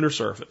freaking lunar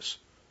surface.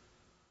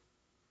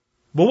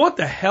 But what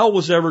the hell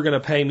was ever going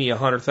to pay me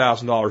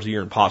 $100,000 a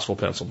year in Pottsville,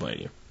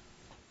 Pennsylvania?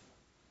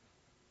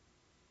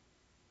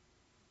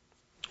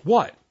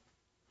 What?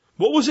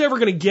 What was ever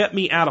going to get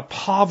me out of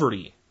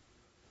poverty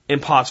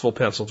in Pottsville,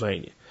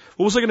 Pennsylvania?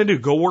 What was I going to do?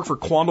 Go work for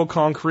Quando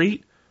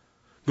Concrete?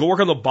 Go work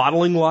on the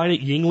bottling line at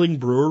Yingling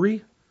Brewery?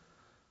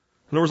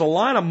 And there was a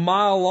line a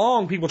mile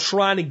long, people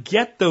trying to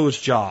get those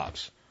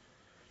jobs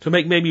to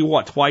make maybe,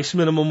 what, twice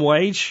minimum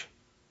wage?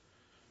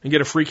 And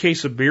get a free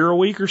case of beer a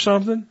week or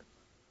something?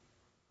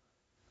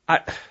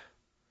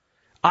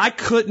 I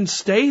couldn't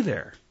stay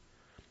there.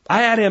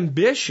 I had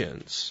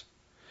ambitions.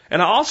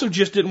 And I also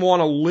just didn't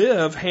want to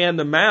live hand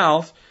to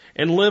mouth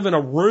and live in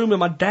a room in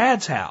my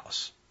dad's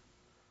house.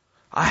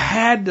 I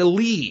had to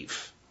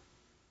leave.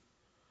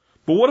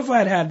 But what if I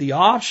had had the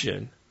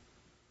option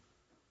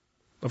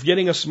of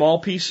getting a small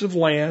piece of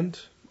land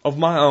of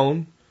my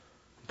own,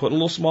 putting a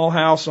little small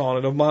house on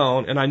it of my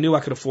own, and I knew I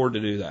could afford to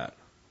do that?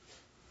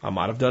 I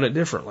might have done it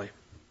differently.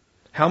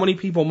 How many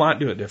people might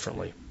do it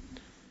differently?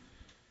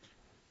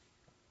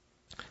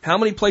 How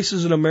many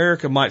places in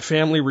America might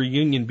family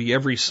reunion be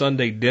every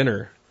Sunday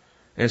dinner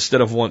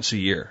instead of once a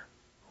year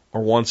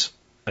or once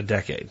a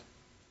decade?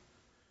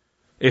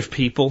 If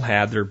people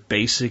had their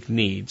basic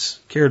needs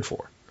cared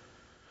for.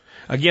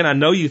 Again, I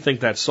know you think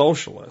that's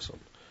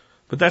socialism,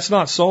 but that's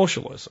not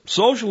socialism.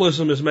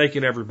 Socialism is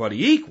making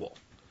everybody equal.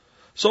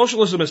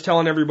 Socialism is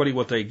telling everybody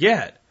what they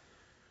get.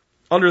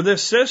 Under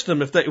this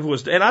system, if it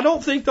was, and I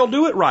don't think they'll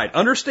do it right,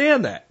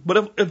 understand that.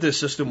 But if this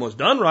system was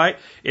done right,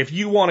 if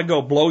you want to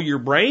go blow your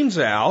brains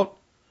out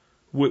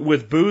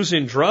with booze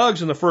and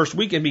drugs in the first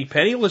week and be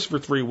penniless for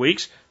 3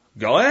 weeks,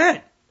 go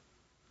ahead.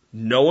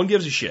 No one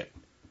gives a shit.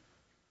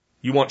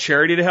 You want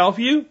charity to help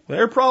you?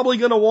 They're probably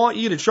going to want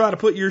you to try to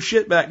put your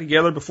shit back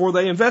together before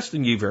they invest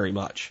in you very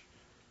much.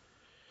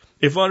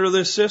 If under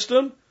this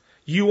system,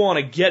 you want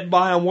to get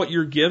by on what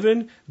you're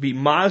given, be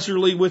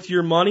miserly with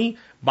your money,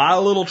 buy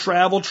a little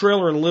travel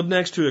trailer and live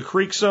next to a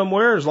creek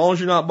somewhere, as long as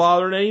you're not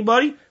bothering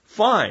anybody,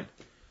 fine.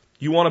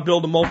 You want to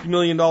build a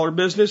multi-million-dollar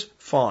business?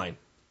 Fine.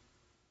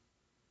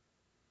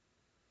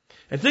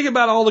 And think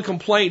about all the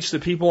complaints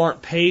that people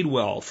aren't paid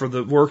well for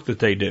the work that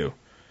they do.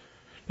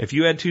 If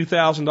you had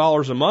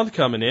 $2,000 a month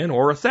coming in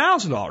or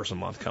 $1,000 a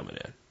month coming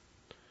in,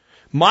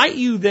 might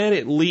you then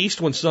at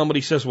least when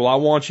somebody says, well, I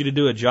want you to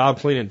do a job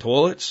cleaning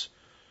toilets,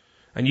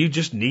 and you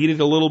just needed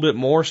a little bit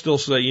more, still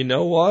say, you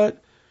know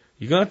what?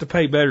 You're going to have to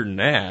pay better than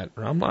that,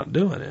 or I'm not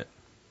doing it.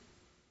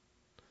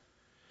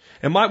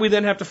 And might we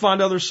then have to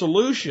find other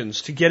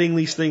solutions to getting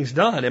these things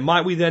done? And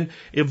might we then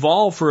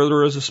evolve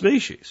further as a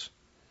species?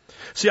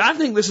 See, I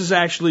think this is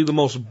actually the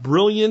most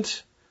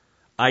brilliant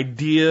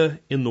idea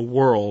in the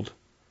world.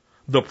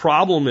 The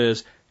problem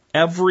is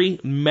every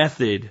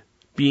method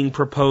being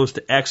proposed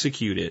to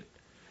execute it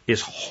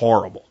is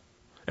horrible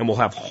and will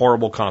have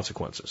horrible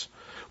consequences.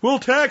 We'll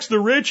tax the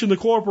rich and the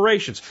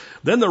corporations.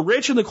 Then the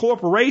rich and the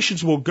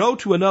corporations will go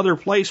to another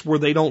place where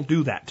they don't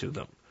do that to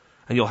them,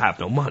 and you'll have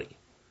no money.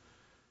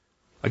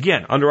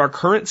 Again, under our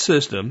current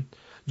system,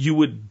 you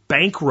would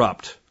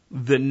bankrupt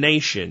the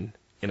nation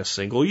in a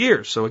single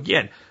year. So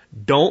again,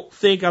 don't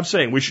think I'm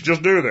saying we should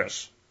just do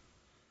this.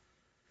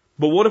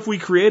 But what if we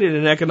created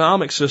an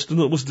economic system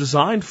that was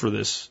designed for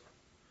this?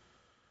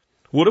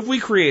 What if we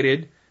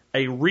created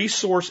a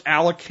resource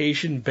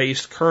allocation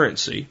based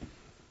currency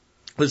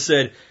that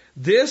said,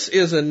 this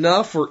is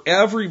enough for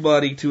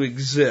everybody to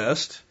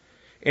exist,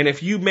 and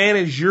if you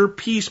manage your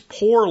piece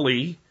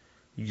poorly,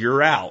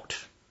 you're out.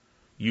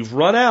 You've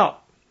run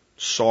out.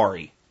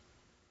 Sorry.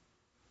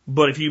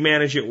 But if you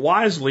manage it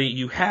wisely,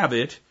 you have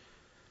it,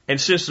 and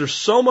since there's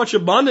so much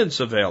abundance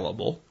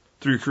available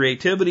through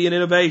creativity and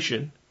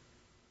innovation,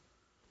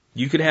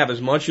 you can have as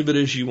much of it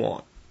as you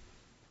want.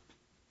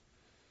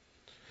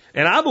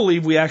 And I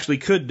believe we actually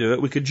could do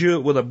it. We could do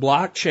it with a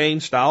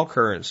blockchain-style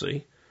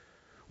currency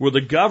where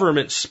the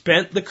government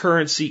spent the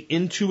currency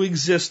into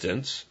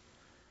existence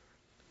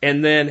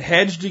and then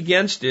hedged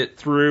against it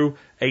through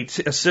a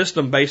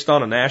system based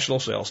on a national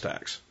sales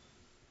tax.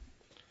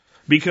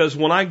 Because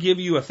when I give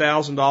you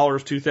 $1,000,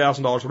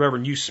 $2,000, whatever,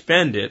 and you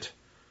spend it,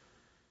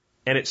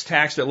 and it's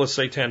taxed at, let's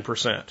say,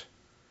 10%,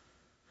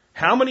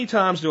 how many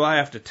times do I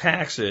have to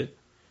tax it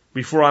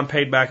before I'm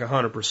paid back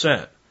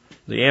 100%?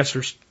 The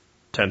answer's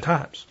 10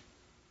 times.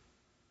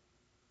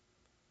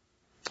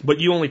 But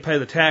you only pay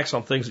the tax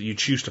on things that you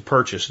choose to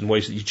purchase in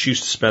ways that you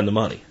choose to spend the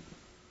money.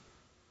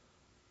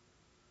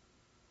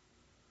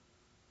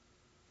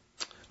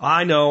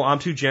 I know I'm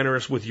too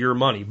generous with your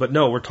money, but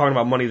no, we're talking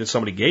about money that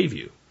somebody gave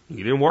you.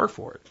 You didn't work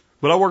for it.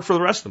 But I worked for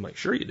the rest of the money.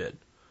 Sure you did.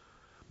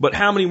 But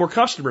how many more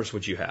customers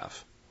would you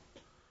have?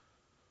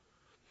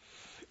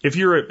 If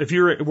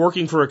you're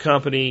working for a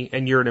company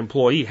and you're an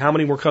employee, how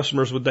many more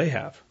customers would they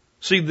have?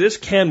 See, this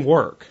can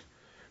work.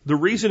 The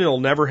reason it'll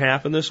never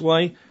happen this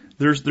way,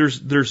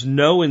 there's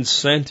no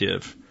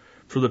incentive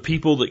for the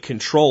people that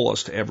control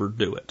us to ever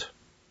do it.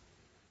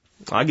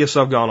 I guess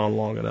I've gone on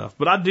long enough.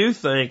 But I do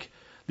think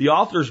the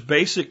author's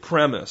basic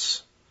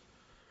premise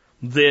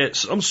that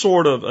some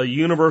sort of a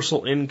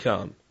universal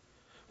income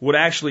would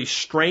actually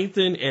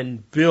strengthen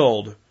and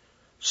build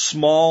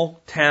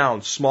small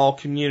towns, small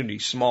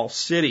communities, small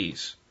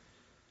cities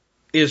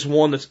is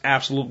one that's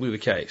absolutely the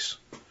case.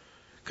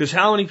 Because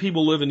how many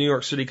people live in New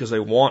York City because they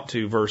want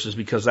to versus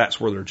because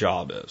that's where their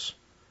job is?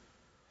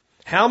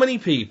 How many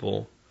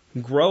people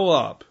grow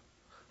up,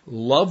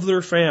 love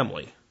their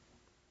family,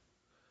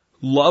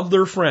 love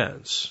their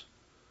friends,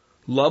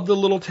 love the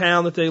little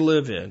town that they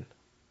live in,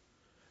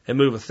 and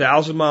move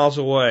 1,000 miles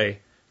away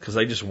because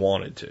they just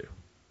wanted to?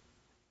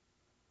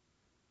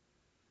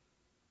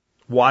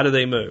 Why do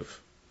they move?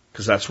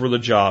 Because that's where the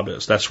job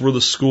is. That's where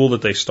the school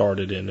that they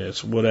started in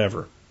is,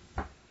 whatever.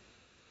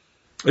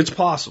 It's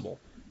possible.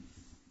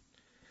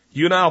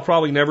 You and I will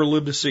probably never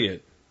live to see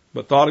it,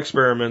 but thought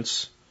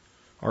experiments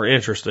are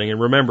interesting. And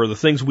remember, the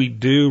things we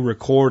do,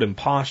 record, and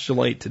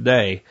postulate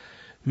today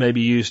may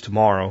be used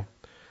tomorrow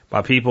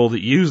by people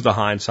that use the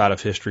hindsight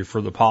of history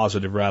for the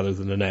positive rather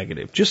than the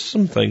negative. Just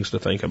some things to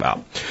think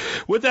about.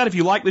 With that, if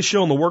you like this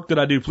show and the work that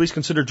I do, please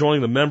consider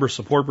joining the Member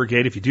Support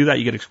Brigade. If you do that,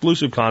 you get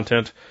exclusive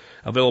content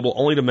available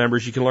only to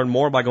members. You can learn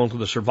more by going to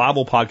the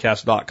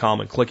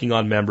survivalpodcast.com and clicking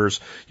on members.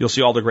 You'll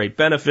see all the great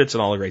benefits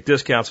and all the great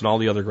discounts and all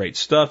the other great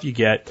stuff you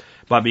get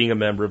by being a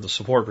member of the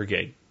Support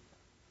Brigade.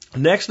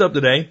 Next up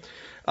today,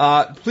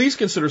 please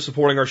consider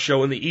supporting our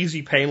show in the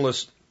easy,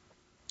 painless,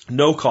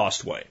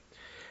 no-cost way.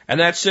 And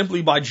that's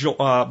simply by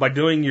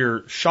doing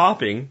your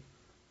shopping,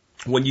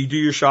 when you do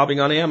your shopping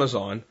on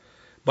Amazon,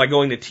 by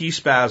going to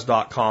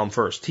tspaz.com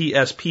first.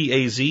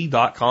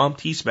 TSPAZ.com,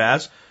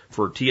 tspaz.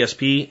 For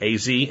TSP,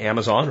 AZ,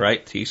 Amazon,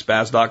 right?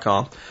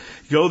 tspaz.com.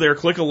 Go there,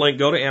 click a link,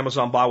 go to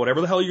Amazon, buy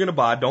whatever the hell you're going to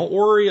buy. Don't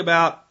worry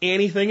about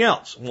anything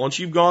else. Once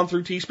you've gone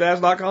through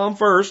tspaz.com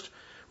first,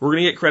 we're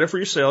going to get credit for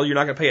your sale. You're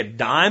not going to pay a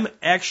dime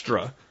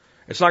extra.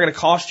 It's not going to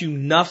cost you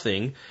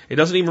nothing. It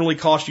doesn't even really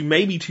cost you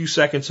maybe 2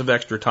 seconds of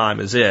extra time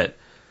is it.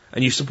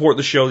 And you support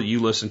the show that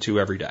you listen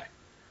to every day.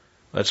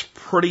 That's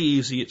pretty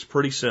easy. It's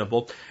pretty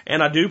simple.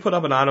 And I do put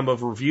up an item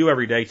of review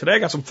every day. Today I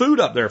got some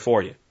food up there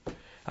for you.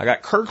 I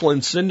got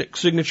Kirkland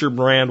Signature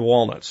Brand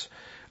walnuts.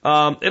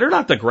 They're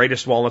not the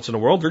greatest walnuts in the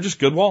world. They're just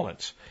good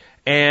walnuts.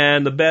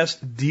 And the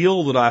best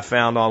deal that I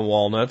found on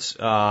walnuts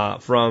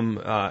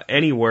from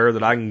anywhere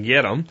that I can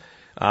get them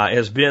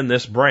has been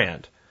this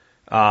brand.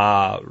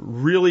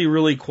 Really,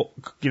 really,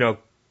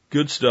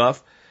 good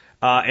stuff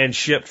and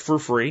shipped for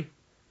free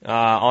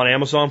on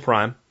Amazon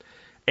Prime.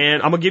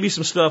 And I'm going to give you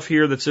some stuff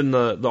here that's in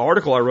the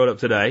article I wrote up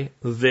today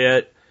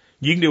that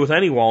you can do with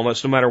any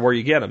walnuts no matter where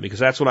you get them, because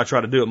that's what I try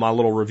to do at my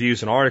little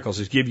reviews and articles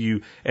is give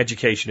you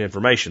education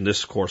information,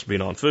 this, of course, being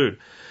on food.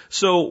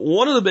 So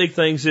one of the big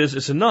things is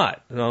it's a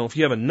nut. If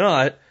you have a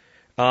nut,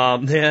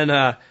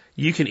 then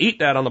you can eat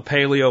that on the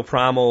paleo,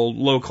 primal,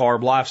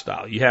 low-carb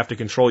lifestyle. You have to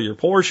control your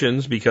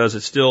portions because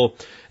it's still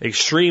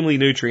extremely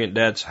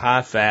nutrient-dense,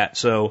 high-fat,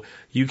 so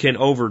you can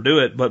overdo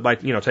it, but by,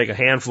 take a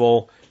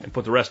handful and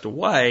put the rest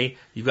away,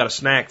 you've got a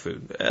snack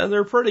food. And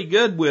they're pretty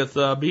good with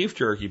beef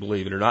jerky,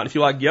 believe it or not. If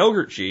you like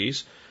yogurt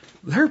cheese,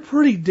 they're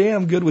pretty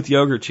damn good with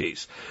yogurt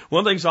cheese. One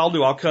of the things I'll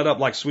do, I'll cut up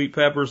like sweet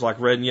peppers, like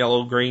red and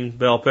yellow, green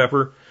bell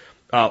pepper,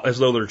 as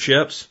though they're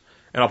chips,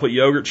 and I'll put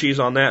yogurt cheese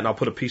on that, and I'll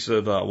put a piece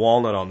of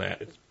walnut on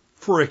that. It's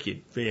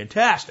freaking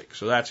fantastic.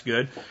 So that's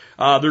good.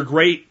 They're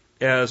great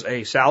as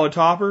a salad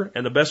topper,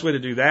 and the best way to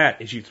do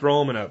that is you throw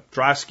them in a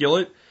dry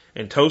skillet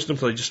and toast them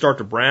until they just start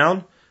to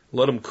brown.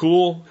 Let them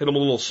cool, hit them with a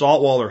little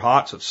salt while they're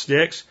hot so it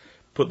sticks.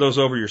 Put those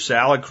over your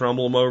salad,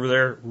 crumble them over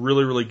there.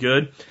 Really, really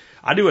good.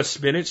 I do a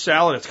spinach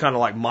salad. It's kind of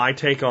like my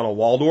take on a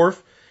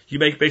Waldorf. You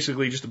make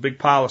basically just a big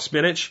pile of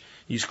spinach.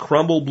 Use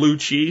crumbled blue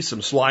cheese,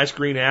 some sliced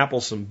green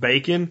apples, some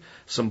bacon,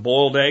 some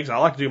boiled eggs. I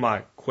like to do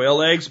my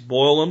quail eggs,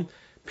 boil them,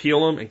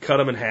 peel them, and cut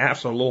them in half,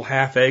 so little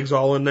half eggs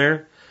all in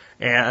there.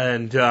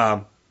 And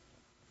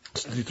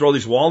you throw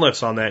these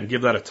walnuts on that and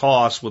give that a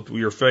toss with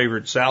your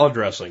favorite salad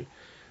dressing.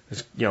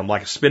 It's,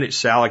 like a spinach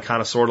salad,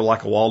 kind of sort of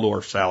like a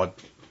Waldorf salad.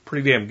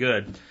 Pretty damn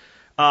good.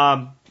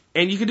 And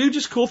you can do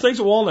just cool things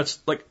with walnuts.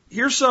 Like,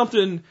 here's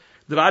something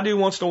that I do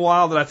once in a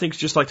while that I think is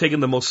just like taking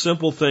the most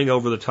simple thing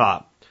over the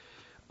top.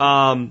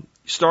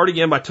 Start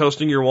again by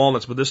toasting your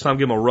walnuts, but this time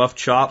give them a rough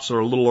chop, so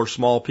they're little or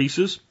small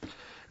pieces.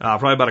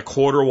 Probably about a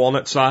quarter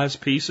walnut size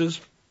pieces.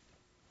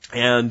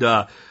 And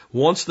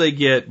once they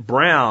get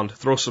browned,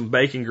 throw some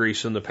bacon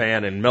grease in the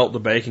pan and melt the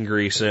bacon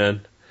grease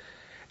in.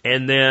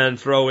 And then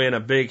throw in a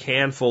big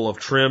handful of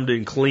trimmed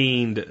and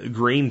cleaned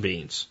green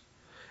beans.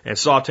 And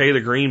saute the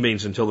green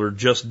beans until they're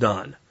just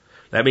done.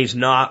 That means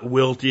not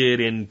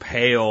wilted and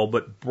pale,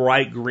 but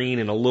bright green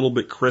and a little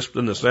bit crisp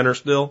in the center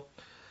still.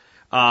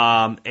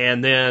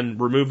 And then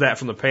remove that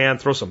from the pan,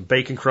 throw some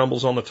bacon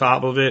crumbles on the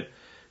top of it.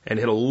 and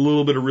hit a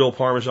little bit of real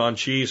Parmesan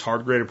cheese,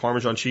 hard grated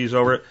Parmesan cheese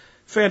over it.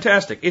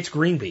 Fantastic. It's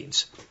green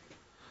beans.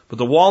 But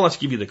the walnuts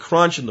give you the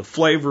crunch and the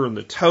flavor, and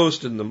the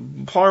toast and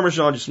the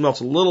Parmesan just melts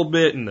a little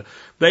bit, and the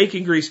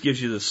bacon grease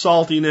gives you the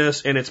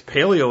saltiness, and it's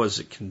paleo as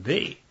it can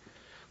be.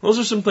 Those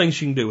are some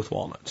things you can do with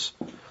walnuts.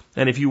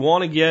 And if you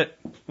want to get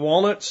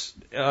walnuts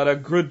at a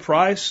good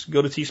price,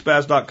 go to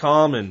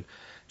tspaz.com and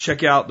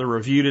check out the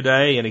review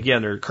today. And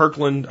again, they're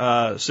Kirkland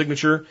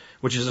signature,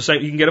 which is the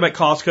same. You can get them at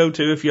Costco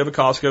too if you have a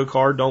Costco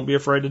card. Don't be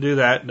afraid to do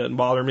that. It doesn't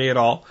bother me at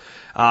all.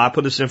 I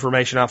put this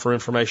information out for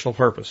informational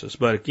purposes.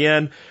 But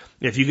again,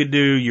 if you could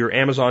do your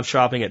Amazon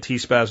shopping at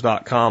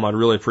tspaz.com, I'd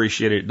really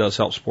appreciate it. It does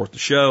help support the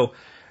show.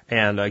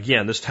 And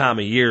again, this time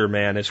of year,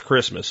 man, it's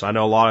Christmas. I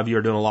know a lot of you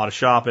are doing a lot of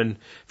shopping.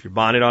 If you're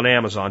buying it on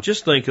Amazon,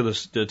 just think of the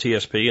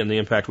TSP and the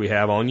impact we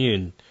have on you,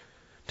 and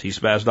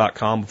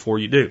tspaz.com before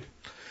you do.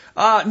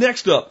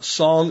 Next up,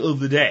 song of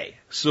the day.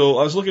 So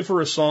I was looking for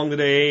a song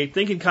today,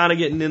 thinking kind of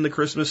getting in the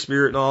Christmas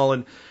spirit and all.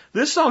 And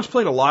this song's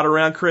played a lot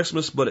around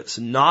Christmas, but it's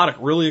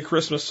not really a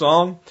Christmas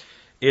song.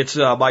 It's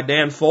by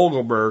Dan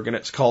Fogelberg, and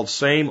it's called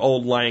Same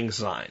Old Lang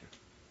Syne.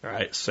 All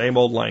right, Same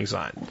Old Lang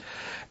Syne.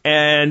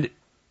 And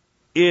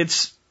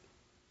it's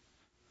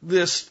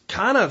this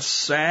kind of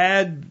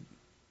sad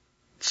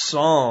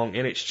song,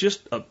 and it's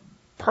just a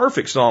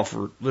perfect song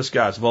for this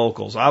guy's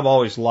vocals. I've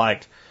always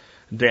liked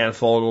Dan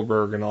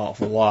Fogelberg an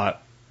awful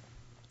lot.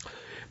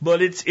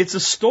 But it's a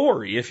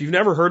story. If you've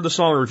never heard the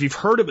song, or if you've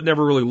heard it but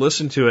never really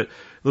listened to it,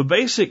 the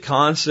basic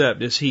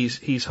concept is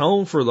he's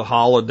home for the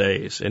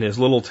holidays in his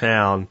little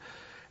town,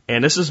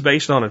 and this is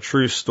based on a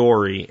true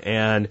story,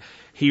 and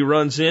he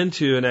runs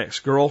into an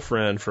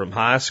ex-girlfriend from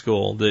high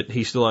school that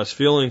he still has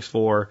feelings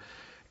for,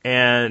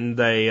 and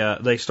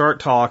they start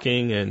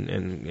talking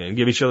and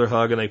give each other a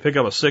hug, and they pick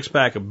up a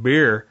 6-pack of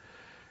beer,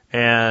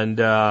 and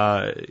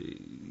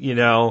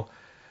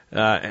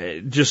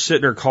just sit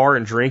in her car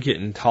and drink it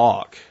and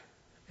talk,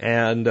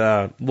 and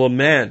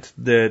lament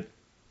that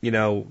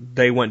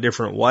they went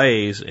different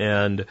ways,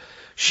 and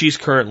she's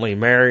currently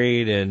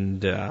married,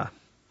 and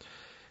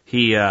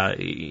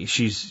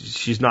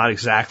she's not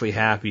exactly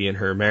happy in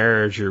her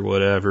marriage or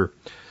whatever.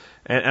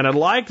 And I'd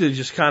like to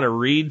just kind of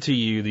read to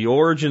you the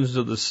origins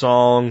of the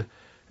song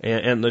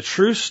and the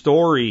true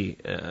story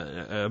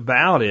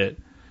about it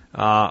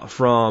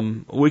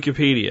from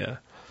Wikipedia.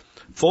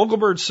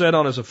 Fogelberg said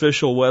on his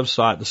official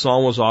website the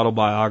song was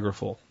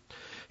autobiographical.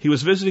 He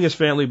was visiting his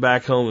family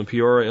back home in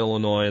Peoria,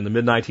 Illinois in the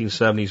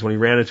mid-1970s when he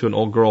ran into an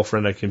old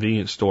girlfriend at a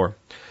convenience store.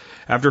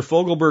 After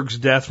Fogelberg's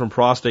death from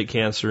prostate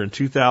cancer in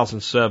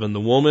 2007, the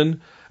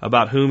woman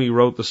about whom he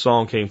wrote the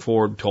song came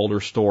forward and told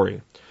her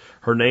story.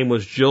 Her name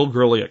was Jill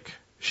Gurliak.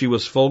 She and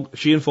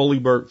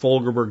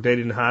Fogelberg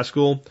dated in high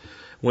school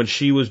when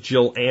she was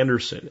Jill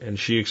Anderson, and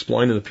she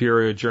explained in the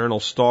Peoria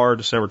Journal-Star,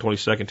 December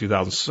 22nd,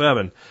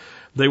 2007.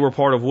 They were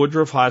part of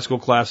Woodruff High School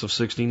class of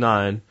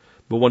 69,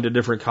 but went to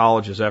different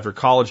colleges. After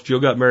college, Jill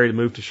got married and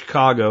moved to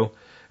Chicago,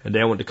 and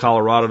Dan went to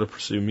Colorado to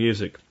pursue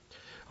music.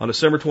 On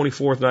December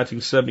 24th,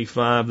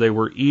 1975, they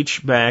were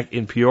each back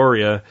in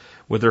Peoria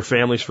with their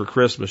families for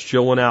Christmas.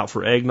 Jill went out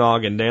for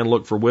eggnog, and Dan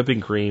looked for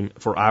whipping cream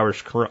for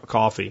Irish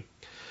coffee.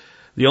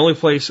 The only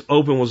place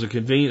open was a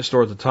convenience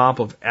store at the top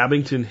of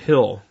Abington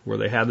Hill, where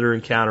they had their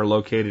encounter,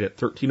 located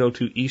at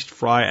 1302 East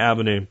Fry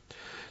Avenue.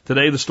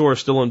 Today, the store is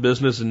still in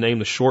business and named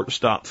the Short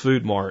Stop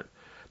Food Mart.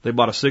 They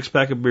bought a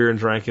 6-pack of beer and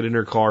drank it in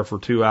their car for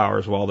 2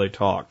 hours while they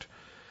talked.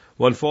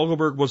 When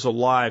Fogelberg was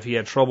alive, he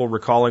had trouble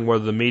recalling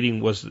whether the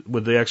meeting was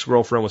with the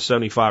ex-girlfriend was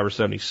 75 or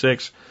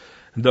 76,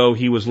 though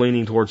he was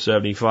leaning towards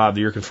 75,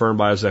 the year confirmed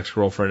by his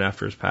ex-girlfriend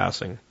after his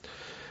passing.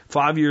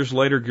 5 years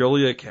later,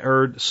 Gurliak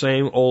heard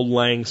Same Old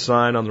Lang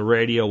Syne on the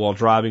radio while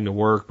driving to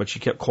work, but she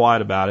kept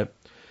quiet about it,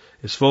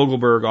 as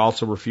Fogelberg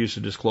also refused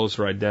to disclose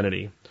her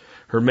identity.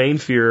 Her main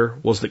fear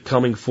was that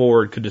coming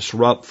forward could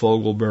disrupt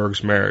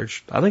Fogelberg's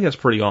marriage. I think that's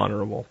pretty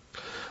honorable.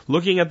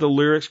 Looking at the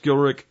lyrics,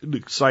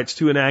 Gurliak cites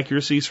 2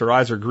 inaccuracies. Her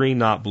eyes are green,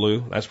 not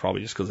blue. That's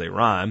probably just because they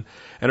rhyme.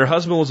 And her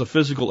husband was a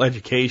physical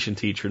education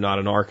teacher, not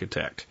an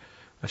architect.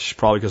 That's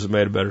probably because it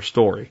made a better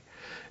story.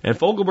 And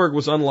Fogelberg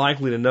was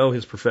unlikely to know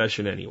his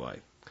profession anyway.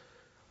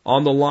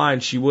 On the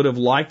line, she would have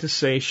liked to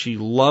say she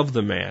loved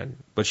the man,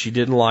 but she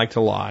didn't like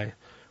to lie.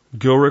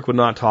 Gurliak would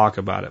not talk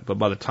about it, but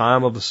by the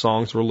time of the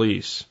song's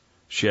release,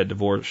 she had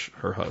divorced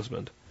her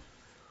husband.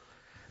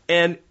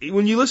 And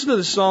when you listen to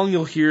the song,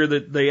 you'll hear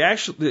that they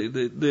actually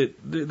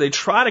they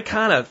try to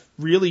kind of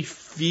really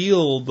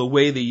feel the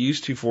way they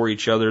used to for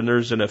each other, and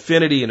there's an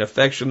affinity and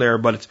affection there,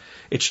 but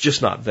it's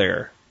just not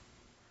there.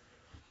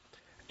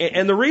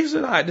 And the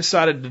reason I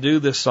decided to do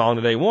this song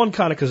today, one,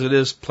 kind of because it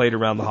is played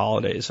around the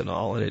holidays and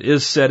all, and it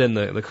is set in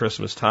the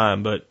Christmas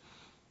time, but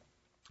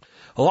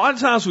a lot of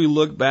times we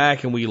look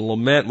back and we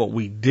lament what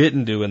we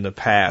didn't do in the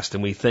past,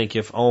 and we think,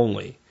 if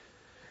only.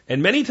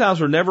 And many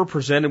times we're never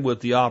presented with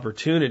the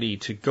opportunity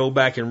to go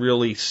back and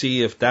really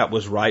see if that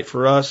was right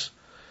for us.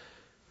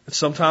 And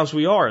sometimes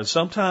we are, and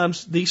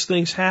sometimes these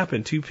things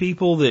happen. 2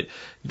 people that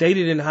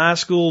dated in high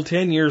school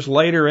 10 years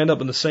later end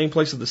up in the same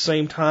place at the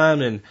same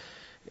time, and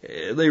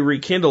they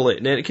rekindle it.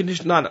 And it can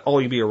just not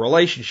only be a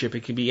relationship,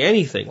 it can be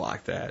anything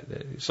like that.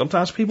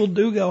 Sometimes people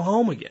do go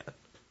home again.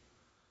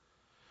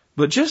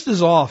 But just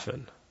as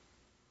often,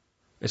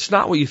 it's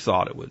not what you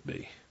thought it would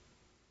be.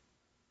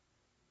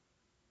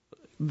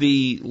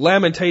 The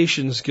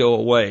lamentations go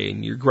away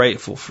and you're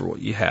grateful for what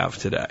you have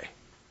today.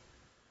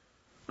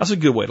 That's a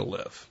good way to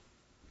live.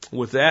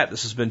 With that,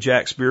 this has been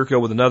Jack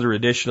Spirko with another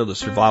edition of the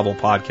Survival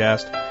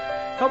Podcast,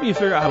 helping you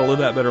figure out how to live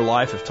that better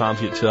life if times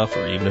get tough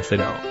or even if they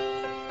don't.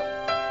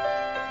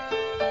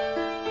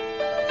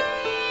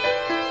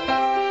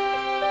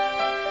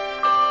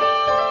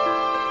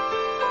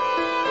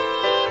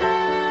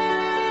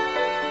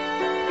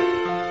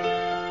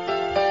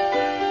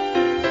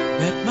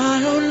 Met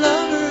my old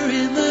lover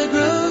in the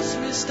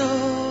grocery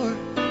store.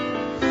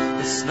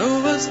 The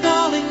snow was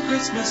falling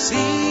Christmas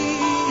Eve.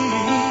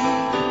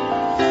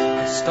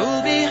 I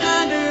stole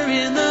behind her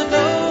in the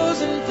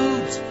frozen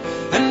foods,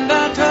 and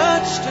I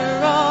touched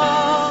her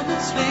on the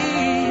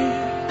sleeve.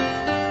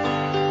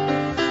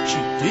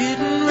 She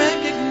didn't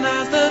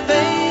recognize the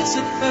face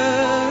at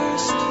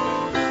first,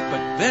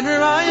 but then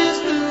her eyes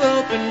flew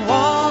open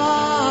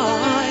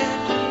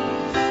wide.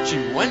 She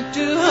went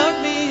to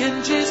hug me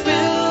and she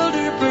spilled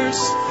her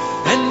purse,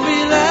 and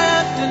we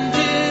laughed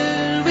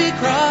until we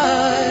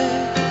cried.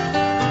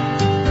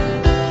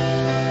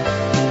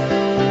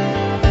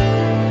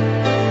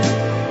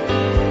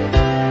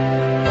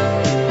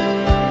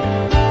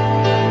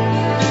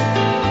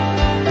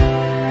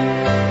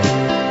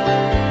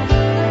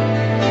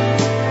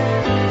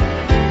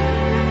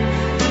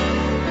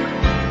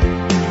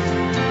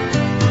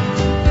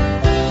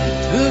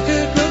 Took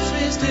her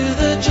groceries to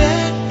the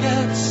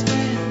checkout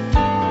stand.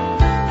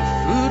 The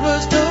food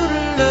was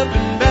totaled up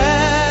and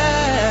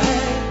back.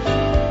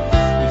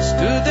 We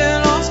stood there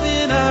lost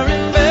in our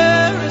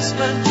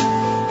embarrassment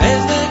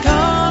as the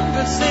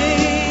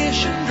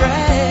conversation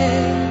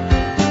dragged.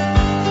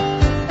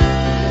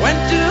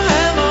 Went to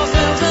have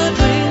ourselves a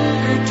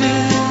drink or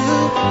two,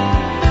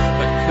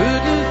 but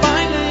couldn't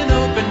find an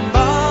open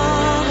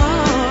bar.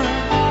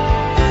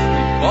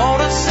 We bought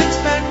a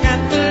six-pack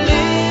at the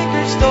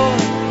liquor store,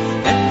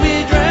 and we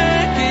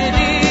drank it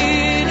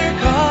in her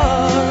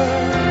car.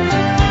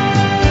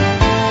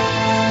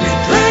 We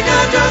drank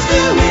our toast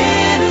to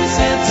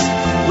innocence.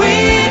 We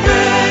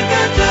drank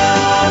our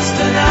toast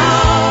to now.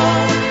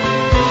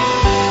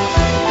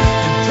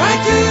 And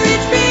tried to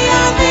reach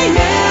beyond the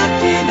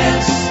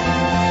emptiness,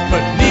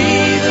 but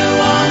neither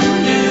one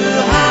knew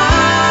how.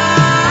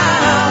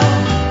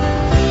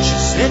 She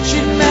said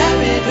she'd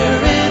married her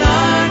an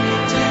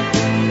architect,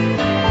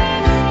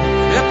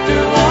 kept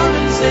her warm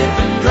and safe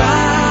and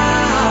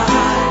dry.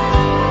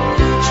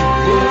 She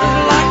would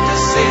have liked to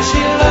say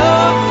she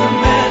loved the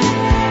man,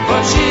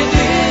 but she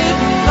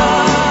didn't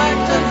like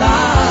to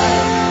lie.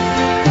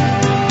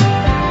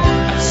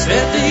 I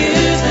said the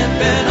years had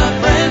been a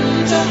friend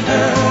to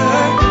her,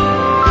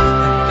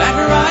 and that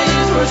her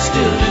eyes were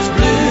still as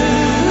blue.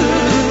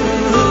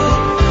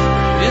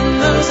 In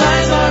those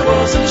eyes I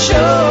wasn't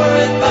sure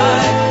if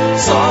I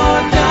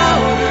saw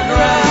doubt or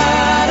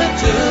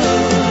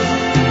gratitude.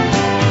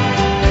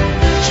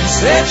 She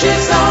said she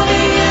saw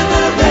me in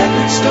the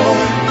record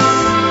store,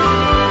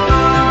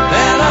 and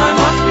that I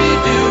must be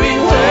doing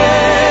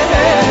well.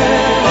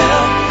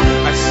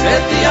 I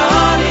said the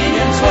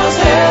audience was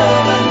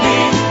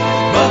heavenly,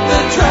 but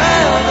the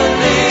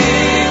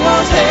traveling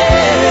was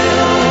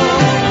hell.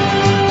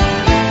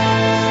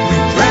 We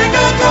drank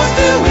our toast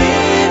to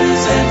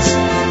innocence.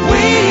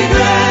 We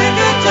drank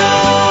our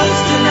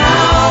toast to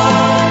now.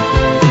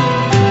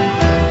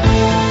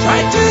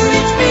 Tried to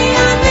reach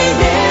beyond the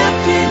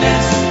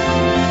emptiness,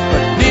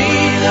 but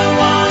neither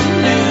one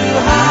knew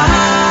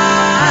how.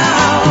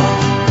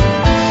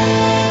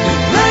 We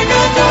drank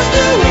our toast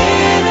to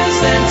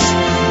innocence.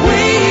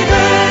 We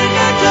drank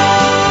our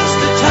toast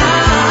to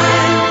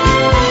time.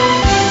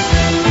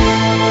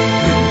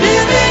 We're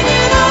living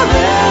in our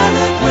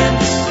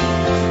eloquence,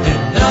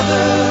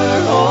 another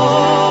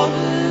old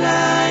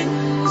lang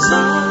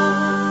syne.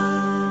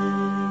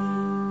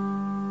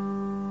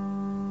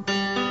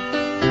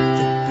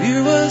 The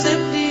beer was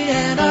empty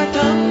and our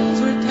tongues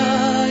were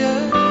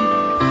tired,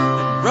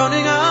 and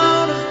running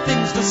out of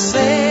things to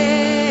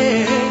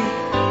say.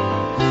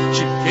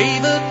 She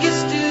gave a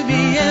kiss to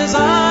me as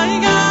I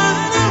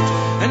got out,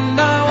 and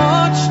I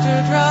watched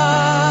her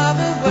drive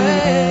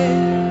away.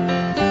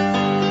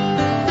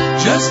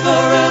 Just for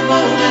a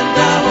moment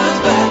I was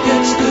back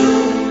at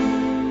school,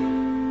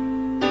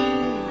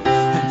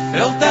 and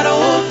felt that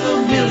old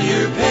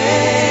familiar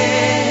pain.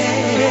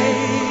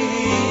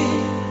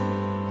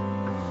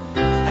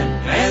 And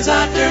as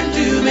I turned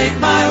to make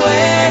my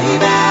way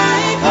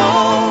back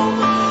home,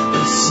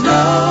 the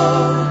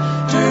snow